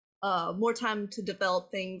have more time to develop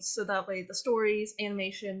things, so that way the stories,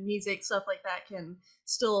 animation, music, stuff like that can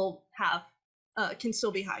still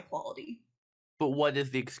be high quality. But what is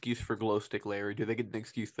the excuse for Glow Stick Larry? Do they get an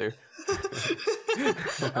excuse there?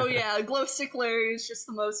 Oh yeah, Glow Stick Larry is just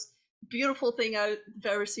the most beautiful thing I've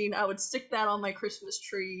ever seen. I would stick that on my Christmas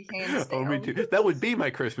tree, hands down. Oh, me too. That would be my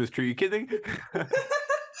Christmas tree. You kidding?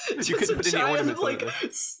 You couldn't put any ornaments on it.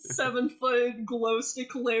 Like 7-foot glow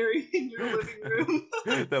stick Larry in your living room.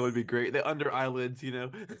 That would be great. The under eyelids,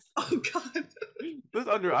 Oh god. Those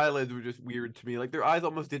under eyelids were just weird to me. Like their eyes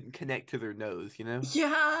almost didn't connect to their nose,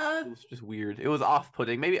 Yeah. It was just weird. It was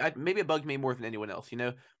off-putting. Maybe it bugged me more than anyone else,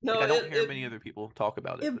 No, like, I don't hear many other people talk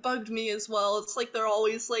about it. It bugged me as well. It's like they're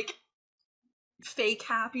always like fake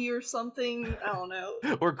happy or something. I don't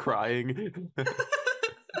know. Or crying.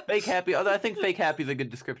 Fake happy. Although I think fake happy is a good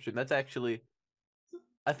description. That's actually,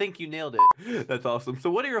 I think you nailed it. That's awesome. So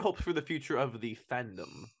what are your hopes for the future of the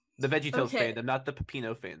fandom? The VeggieTales fandom, not the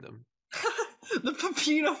Pepino fandom. The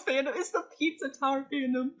Pepino fandom is the Pizza Tower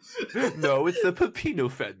fandom. No, it's the Pepino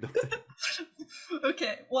fandom.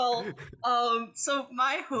 Okay, well, so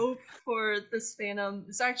my hope for this fandom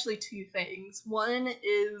is actually 2 things. One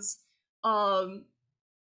is,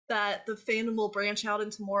 that the fandom will branch out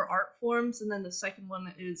into more art forms, and then the second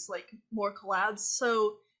one is like more collabs.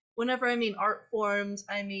 So whenever I mean art forms,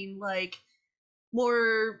 I mean like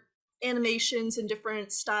more animations in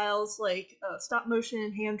different styles, like stop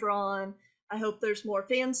motion, hand drawn. I hope there's more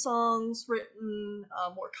fan songs written,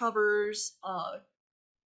 more covers,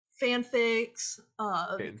 fanfics,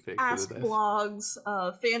 ask blogs,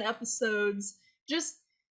 fan episodes, just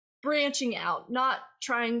branching out, not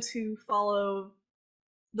trying to follow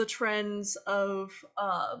the trends of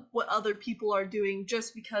what other people are doing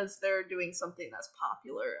just because they're doing something that's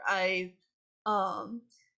popular. I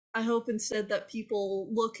hope instead that people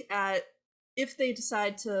look at, if they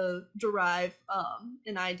decide to derive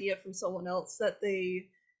an idea from someone else, that they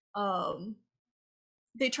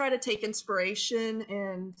try to take inspiration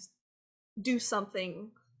and do something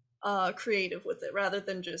creative with it, rather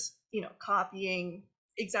than just copying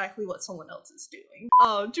exactly what someone else is doing.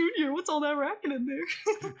 Junior, what's all that racket in there?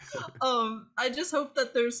 I just hope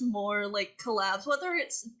that there's more like collabs, whether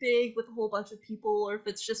it's big with a whole bunch of people or if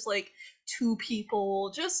it's just like 2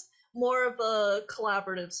 people, just more of a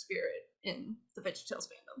collaborative spirit in the VeggieTales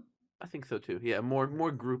fandom. I think so too. Yeah, more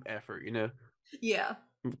group effort, Yeah.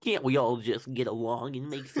 Can't we all just get along and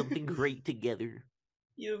make something great together?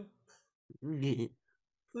 You.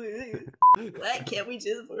 Why can't we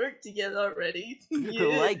just work together already?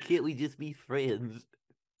 Yeah. Why can't we just be friends?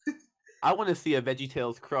 I want to see a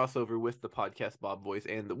VeggieTales crossover with the Podcast Bob voice,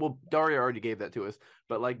 and Daria already gave that to us,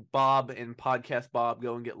 but like Bob and Podcast Bob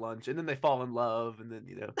go and get lunch, and then they fall in love, and then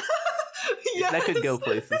Yes. that could go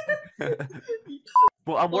places.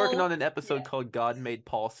 Well, I'm working Well, on an episode called "God Made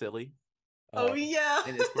Paul Silly." Oh yeah.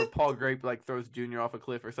 And it's where Paul Grape like throws Junior off a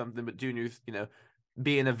cliff or something, but Junior's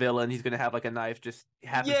being a villain. He's gonna have like a knife, just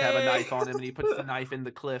happens to have a Yay. knife on him, and he puts the knife in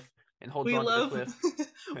the cliff and holds we onto the love cliff.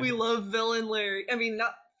 we love villain Larry. I mean,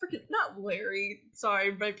 not Larry.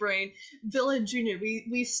 Sorry, my brain. Villain Junior.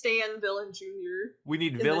 We stand Villain Junior. We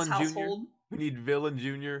need in Villain this Junior. household. We need Villain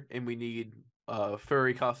Junior, and we need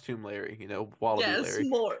furry costume Larry. Wallaby Yes, Larry.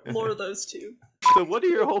 more of those two. So, what are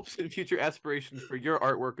your hopes and future aspirations for your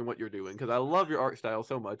artwork and what you're doing? Because I love your art style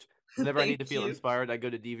so much. Whenever I need to Thank feel you. inspired, I go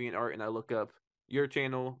to DeviantArt and I look up your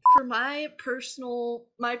channel. For my personal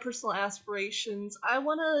aspirations, I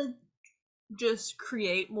want to just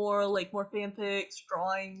create more fanfics,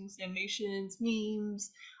 drawings, animations,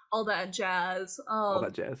 memes, all that jazz. All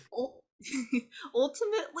that jazz.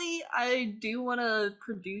 Ultimately, I do want to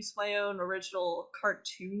produce my own original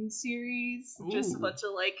cartoon series. Just a Ooh. bunch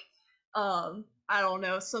of I don't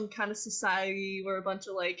know, some kind of society where a bunch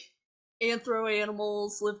of anthro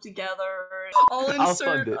animals live together. I'll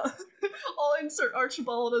insert I'll insert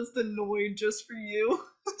Archibald as the Noid just for you.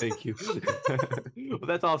 Thank you. Well,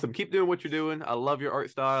 that's awesome. Keep doing what you're doing. I love your art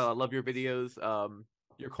style. I love your videos.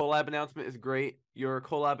 Your collab announcement is great. Your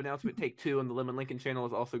collab announcement, Take Two, on the Lemon Lincoln channel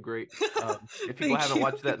is also great. If people haven't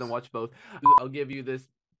watched that, then watch both. I'll give you this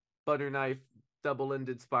butter knife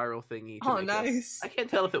double-ended spiral thingy. Oh, nice. I can't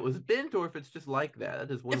tell if it was bent or if it's just like that.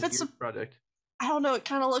 That is one If it's weird project. I don't know, it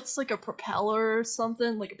kind of looks like a propeller or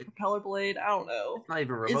something, like a propeller blade. I don't know. It's not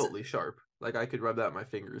even remotely sharp. Like, I could rub that in my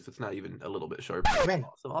fingers. It's not even a little bit sharp.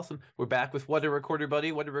 Awesome. We're back with What a Recorder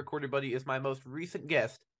Buddy. What a Recorder Buddy is my most recent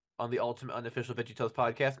guest on the Ultimate Unofficial VeggieTales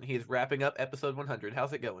podcast, and he is wrapping up episode 100.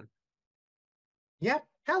 How's it going? Yep.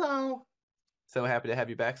 Hello. So happy to have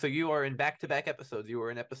you back. So you are in back-to-back episodes. You were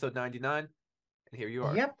in episode 99, and here you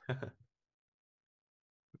are. Yep.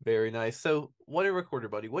 Very nice. So, What a Recorder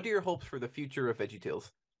Buddy. What are your hopes for the future of VeggieTales?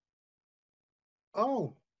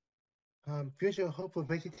 Oh, future hope for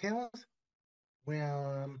VeggieTales?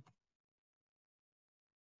 Well,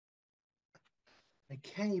 I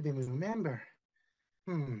can't even remember.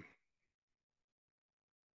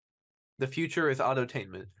 The future is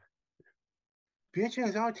autotainment. Future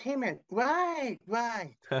is entertainment. Right.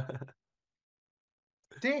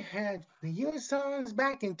 They had the used songs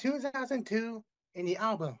back in 2002 in the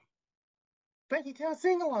album VeggieTales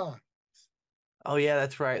Sing-Along. Oh, yeah,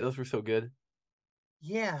 that's right. Those were so good.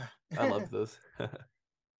 Yeah. I love those.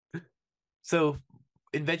 So,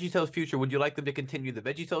 in VeggieTales' future, would you like them to continue the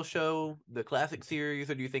VeggieTales show, the classic series,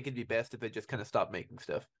 or do you think it'd be best if they just kind of stopped making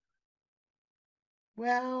stuff?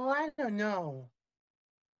 Well, I don't know.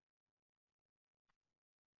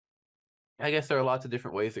 I guess there are lots of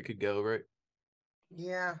different ways it could go, right?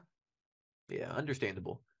 Yeah. Yeah,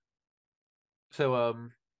 understandable. So,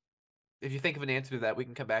 if you think of an answer to that, we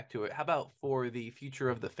can come back to it. How about for the future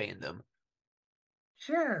of the fandom?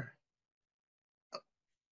 Sure.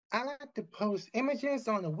 I like to post images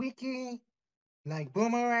on the wiki, like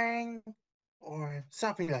Boomerang, or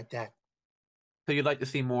something like that. So you'd like to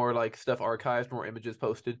see more like stuff archived, more images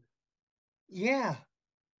posted? Yeah.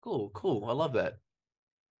 Cool. I love that.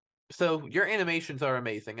 So your animations are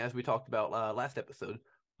amazing, as we talked about last episode.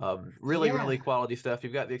 Really quality stuff.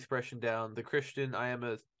 You've got the expression down. The Christian, I am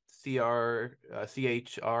a CHRISTIAN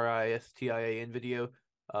video.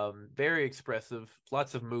 Very expressive,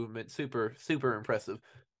 lots of movement, super impressive.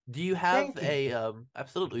 Do you have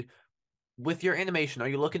absolutely, with your animation, are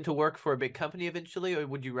you looking to work for a big company eventually, or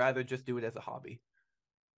would you rather just do it as a hobby?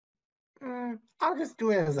 I'll just do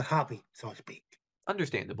it as a hobby, so to speak.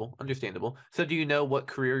 Understandable. So do you know what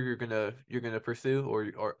career you're gonna pursue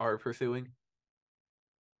or are pursuing?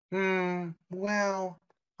 Well,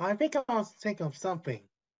 I think I'll think of something.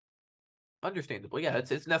 Understandable. Yeah,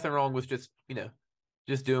 it's nothing wrong with just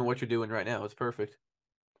doing what you're doing right now. It's perfect.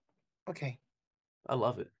 Okay. I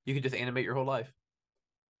love it. You can just animate your whole life.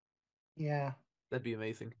 Yeah. That'd be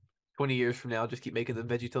amazing. 20 years from now, just keep making the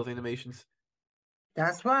VeggieTales animations.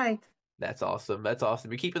 That's right. That's awesome.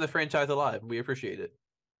 You're keeping the franchise alive. We appreciate it.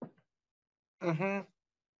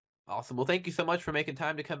 Awesome. Well, thank you so much for making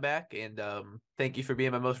time to come back, and thank you for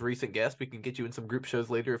being my most recent guest. We can get you in some group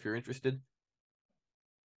shows later if you're interested.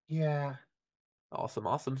 Yeah.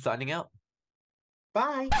 Awesome. Signing out.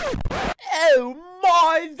 Bye. Oh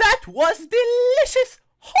my, that was delicious.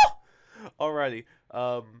 Ha! Alrighty.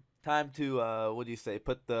 Time to what do you say?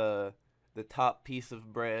 Put the top piece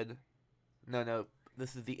of bread. No.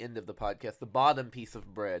 This is the end of the podcast. The bottom piece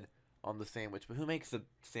of bread on the sandwich. But who makes a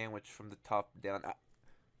sandwich from the top down?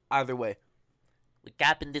 Either way, we're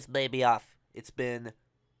capping this baby off. It's been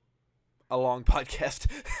a long podcast.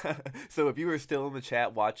 So if you are still in the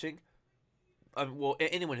chat watching, well,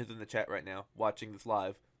 anyone who's in the chat right now watching this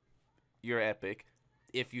live, you're epic.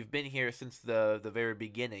 If you've been here since the very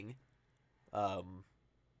beginning, I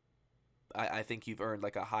think you've earned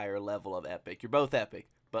like a higher level of epic. You're both epic,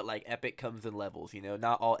 but like epic comes in levels, you know.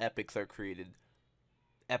 Not all epics are created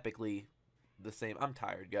epically the same. I'm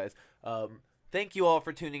tired, guys. Thank you all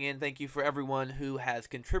for tuning in. Thank you for everyone who has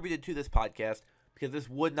contributed to this podcast, because this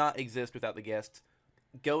would not exist without the guests.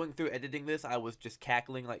 Going through editing this, I was just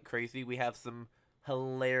cackling like crazy. We have some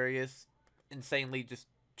hilarious, insanely just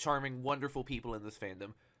charming, wonderful people in this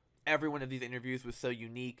fandom. Every one of these interviews was so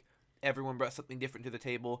unique. Everyone brought something different to the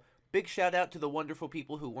table. Big shout out to the wonderful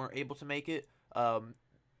people who weren't able to make it.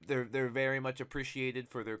 They're very much appreciated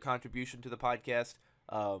for their contribution to the podcast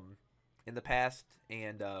in the past,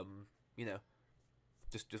 and you know,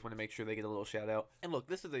 just want to make sure they get a little shout out. And look,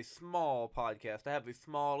 this is a small podcast. I have a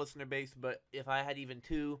small listener base, but if I had even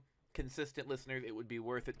 2 consistent listeners, it would be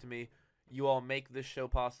worth it to me. You all make this show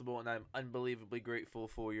possible, and I'm unbelievably grateful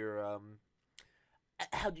for your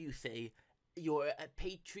how do you say, your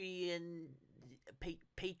patron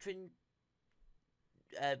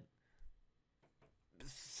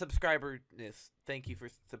subscriberness. Thank you for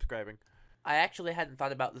subscribing. I actually hadn't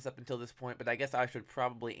thought about this up until this point, but I guess I should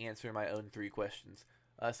probably answer my own 3 questions.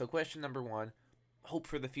 So question number 1, hope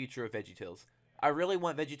for the future of VeggieTales. I really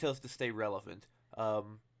want VeggieTales to stay relevant.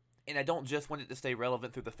 And I don't just want it to stay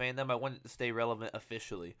relevant through the fandom, I want it to stay relevant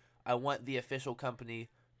officially. I want the official company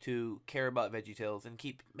to care about VeggieTales and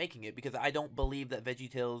keep making it, because I don't believe that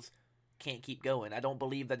VeggieTales can't keep going. I don't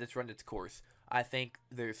believe that it's run its course. I think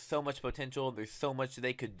there's so much potential, there's so much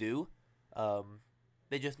they could do.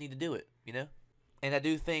 They just need to do it, you know? And I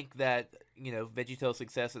do think that, you know, VeggieTales'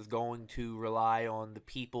 success is going to rely on the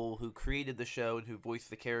people who created the show and who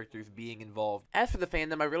voiced the characters being involved. As for the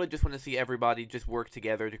fandom, I really just want to see everybody just work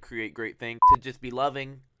together to create great things, to just be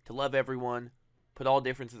loving, to love everyone, put all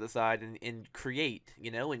differences aside, and create,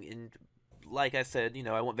 you know? And like I said, you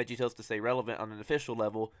know, I want VeggieTales to stay relevant on an official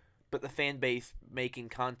level, but the fan base making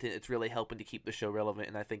content, it's really helping to keep the show relevant,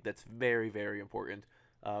 and I think that's very, very important.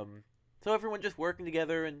 So everyone just working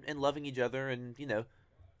together and loving each other and, you know,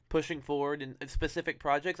 pushing forward in specific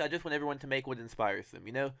projects. I just want everyone to make what inspires them,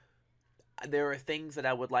 you know? There are things that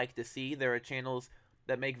I would like to see. There are channels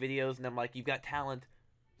that make videos, and I'm like, you've got talent,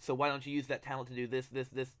 so why don't you use that talent to do this?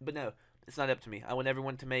 But no, it's not up to me. I want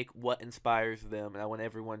everyone to make what inspires them, and I want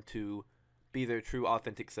everyone to be their true,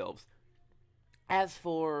 authentic selves. As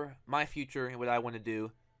for my future and what I want to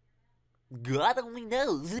do, God only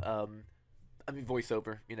knows. I mean,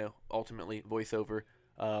 voiceover, you know, ultimately voiceover.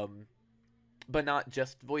 But not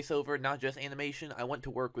just voiceover, not just animation. I want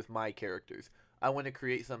to work with my characters. I want to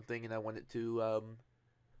create something, and I want it to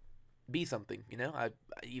be something, you know?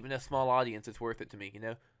 Even a small audience, it's worth it to me, you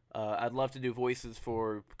know? I'd love to do voices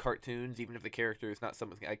for cartoons, even if the character is not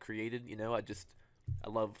something I created, you know? I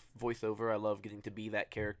love voiceover. I love getting to be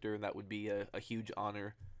that character, and that would be a huge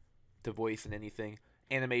honor to voice in anything.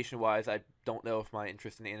 Animation-wise, I don't know if my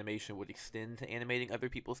interest in animation would extend to animating other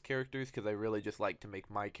people's characters, because I really just like to make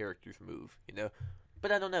my characters move, you know?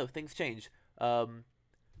 But I don't know. Things change.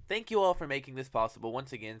 Thank you all for making this possible.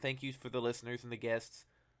 Once again, thank you for the listeners and the guests.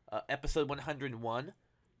 Episode 101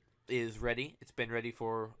 is ready. It's been ready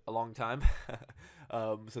for a long time.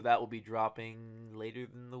 So that will be dropping later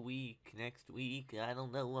in the week, next week. I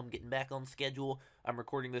don't know. I'm getting back on schedule. I'm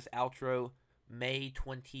recording this outro May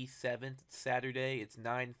 27th, Saturday. It's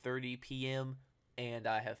 9:30 p.m. and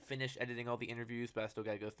I have finished editing all the interviews, but I still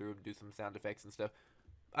gotta go through and do some sound effects and stuff.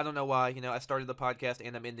 I don't know why, you know, I started the podcast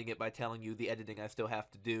and I'm ending it by telling you the editing I still have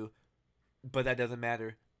to do, but that doesn't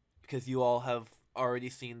matter, because you all have already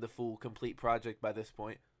seen the full, complete project by this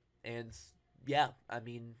point, and yeah, I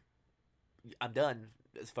mean, I'm done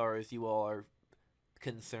as far as you all are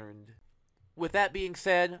concerned. With that being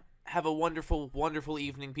said, have a wonderful, wonderful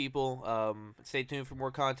evening, people. Stay tuned for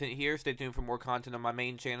more content here. Stay tuned for more content on my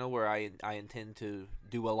main channel, where I intend to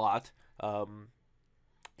do a lot.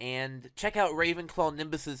 And check out Ravenclaw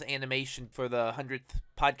Nimbus's animation for the 100th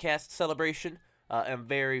podcast celebration. I'm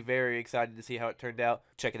very, very excited to see how it turned out.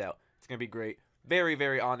 Check it out. It's going to be great. Very,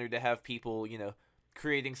 very honored to have people, you know,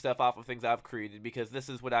 creating stuff off of things I've created, because this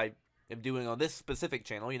is what I am doing on this specific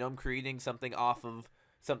channel. You know, I'm creating something off of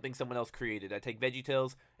something someone else created. I take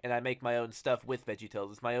VeggieTales and I make my own stuff with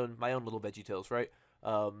VeggieTales. It's my own little VeggieTales, right?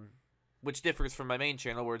 Which differs from my main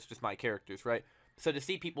channel, where it's just my characters, right? So to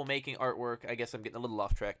see people making artwork, I guess I'm getting a little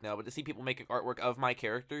off track now, but to see people making artwork of my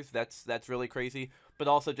characters, that's really crazy. But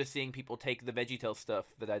also just seeing people take the VeggieTales stuff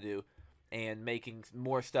that I do and making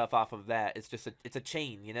more stuff off of that, it's a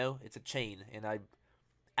chain, you know? It's a chain, and I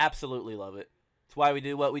absolutely love it. It's why we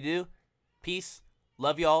do what we do. Peace.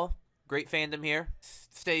 Love y'all. Great fandom here.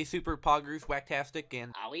 Stay super poggers, whacktastic,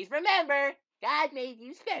 and Always remember, God made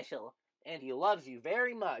you special, and He loves you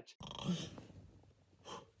very much.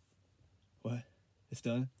 What? It's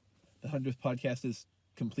done? The 100th podcast is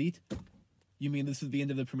complete? You mean this is the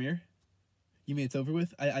end of the premiere? You mean it's over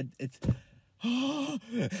with? It's...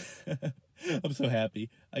 I'm so happy.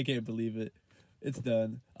 I can't believe it. It's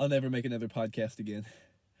done. I'll never make another podcast again.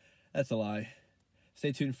 That's a lie.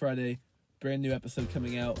 Stay tuned Friday. Brand new episode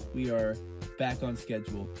coming out. We are back on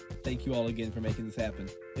schedule. Thank you all again for making this happen.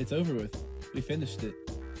 It's over with. We finished it.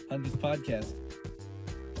 100th podcast.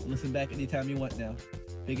 Listen back anytime you want now.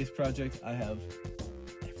 Biggest project I have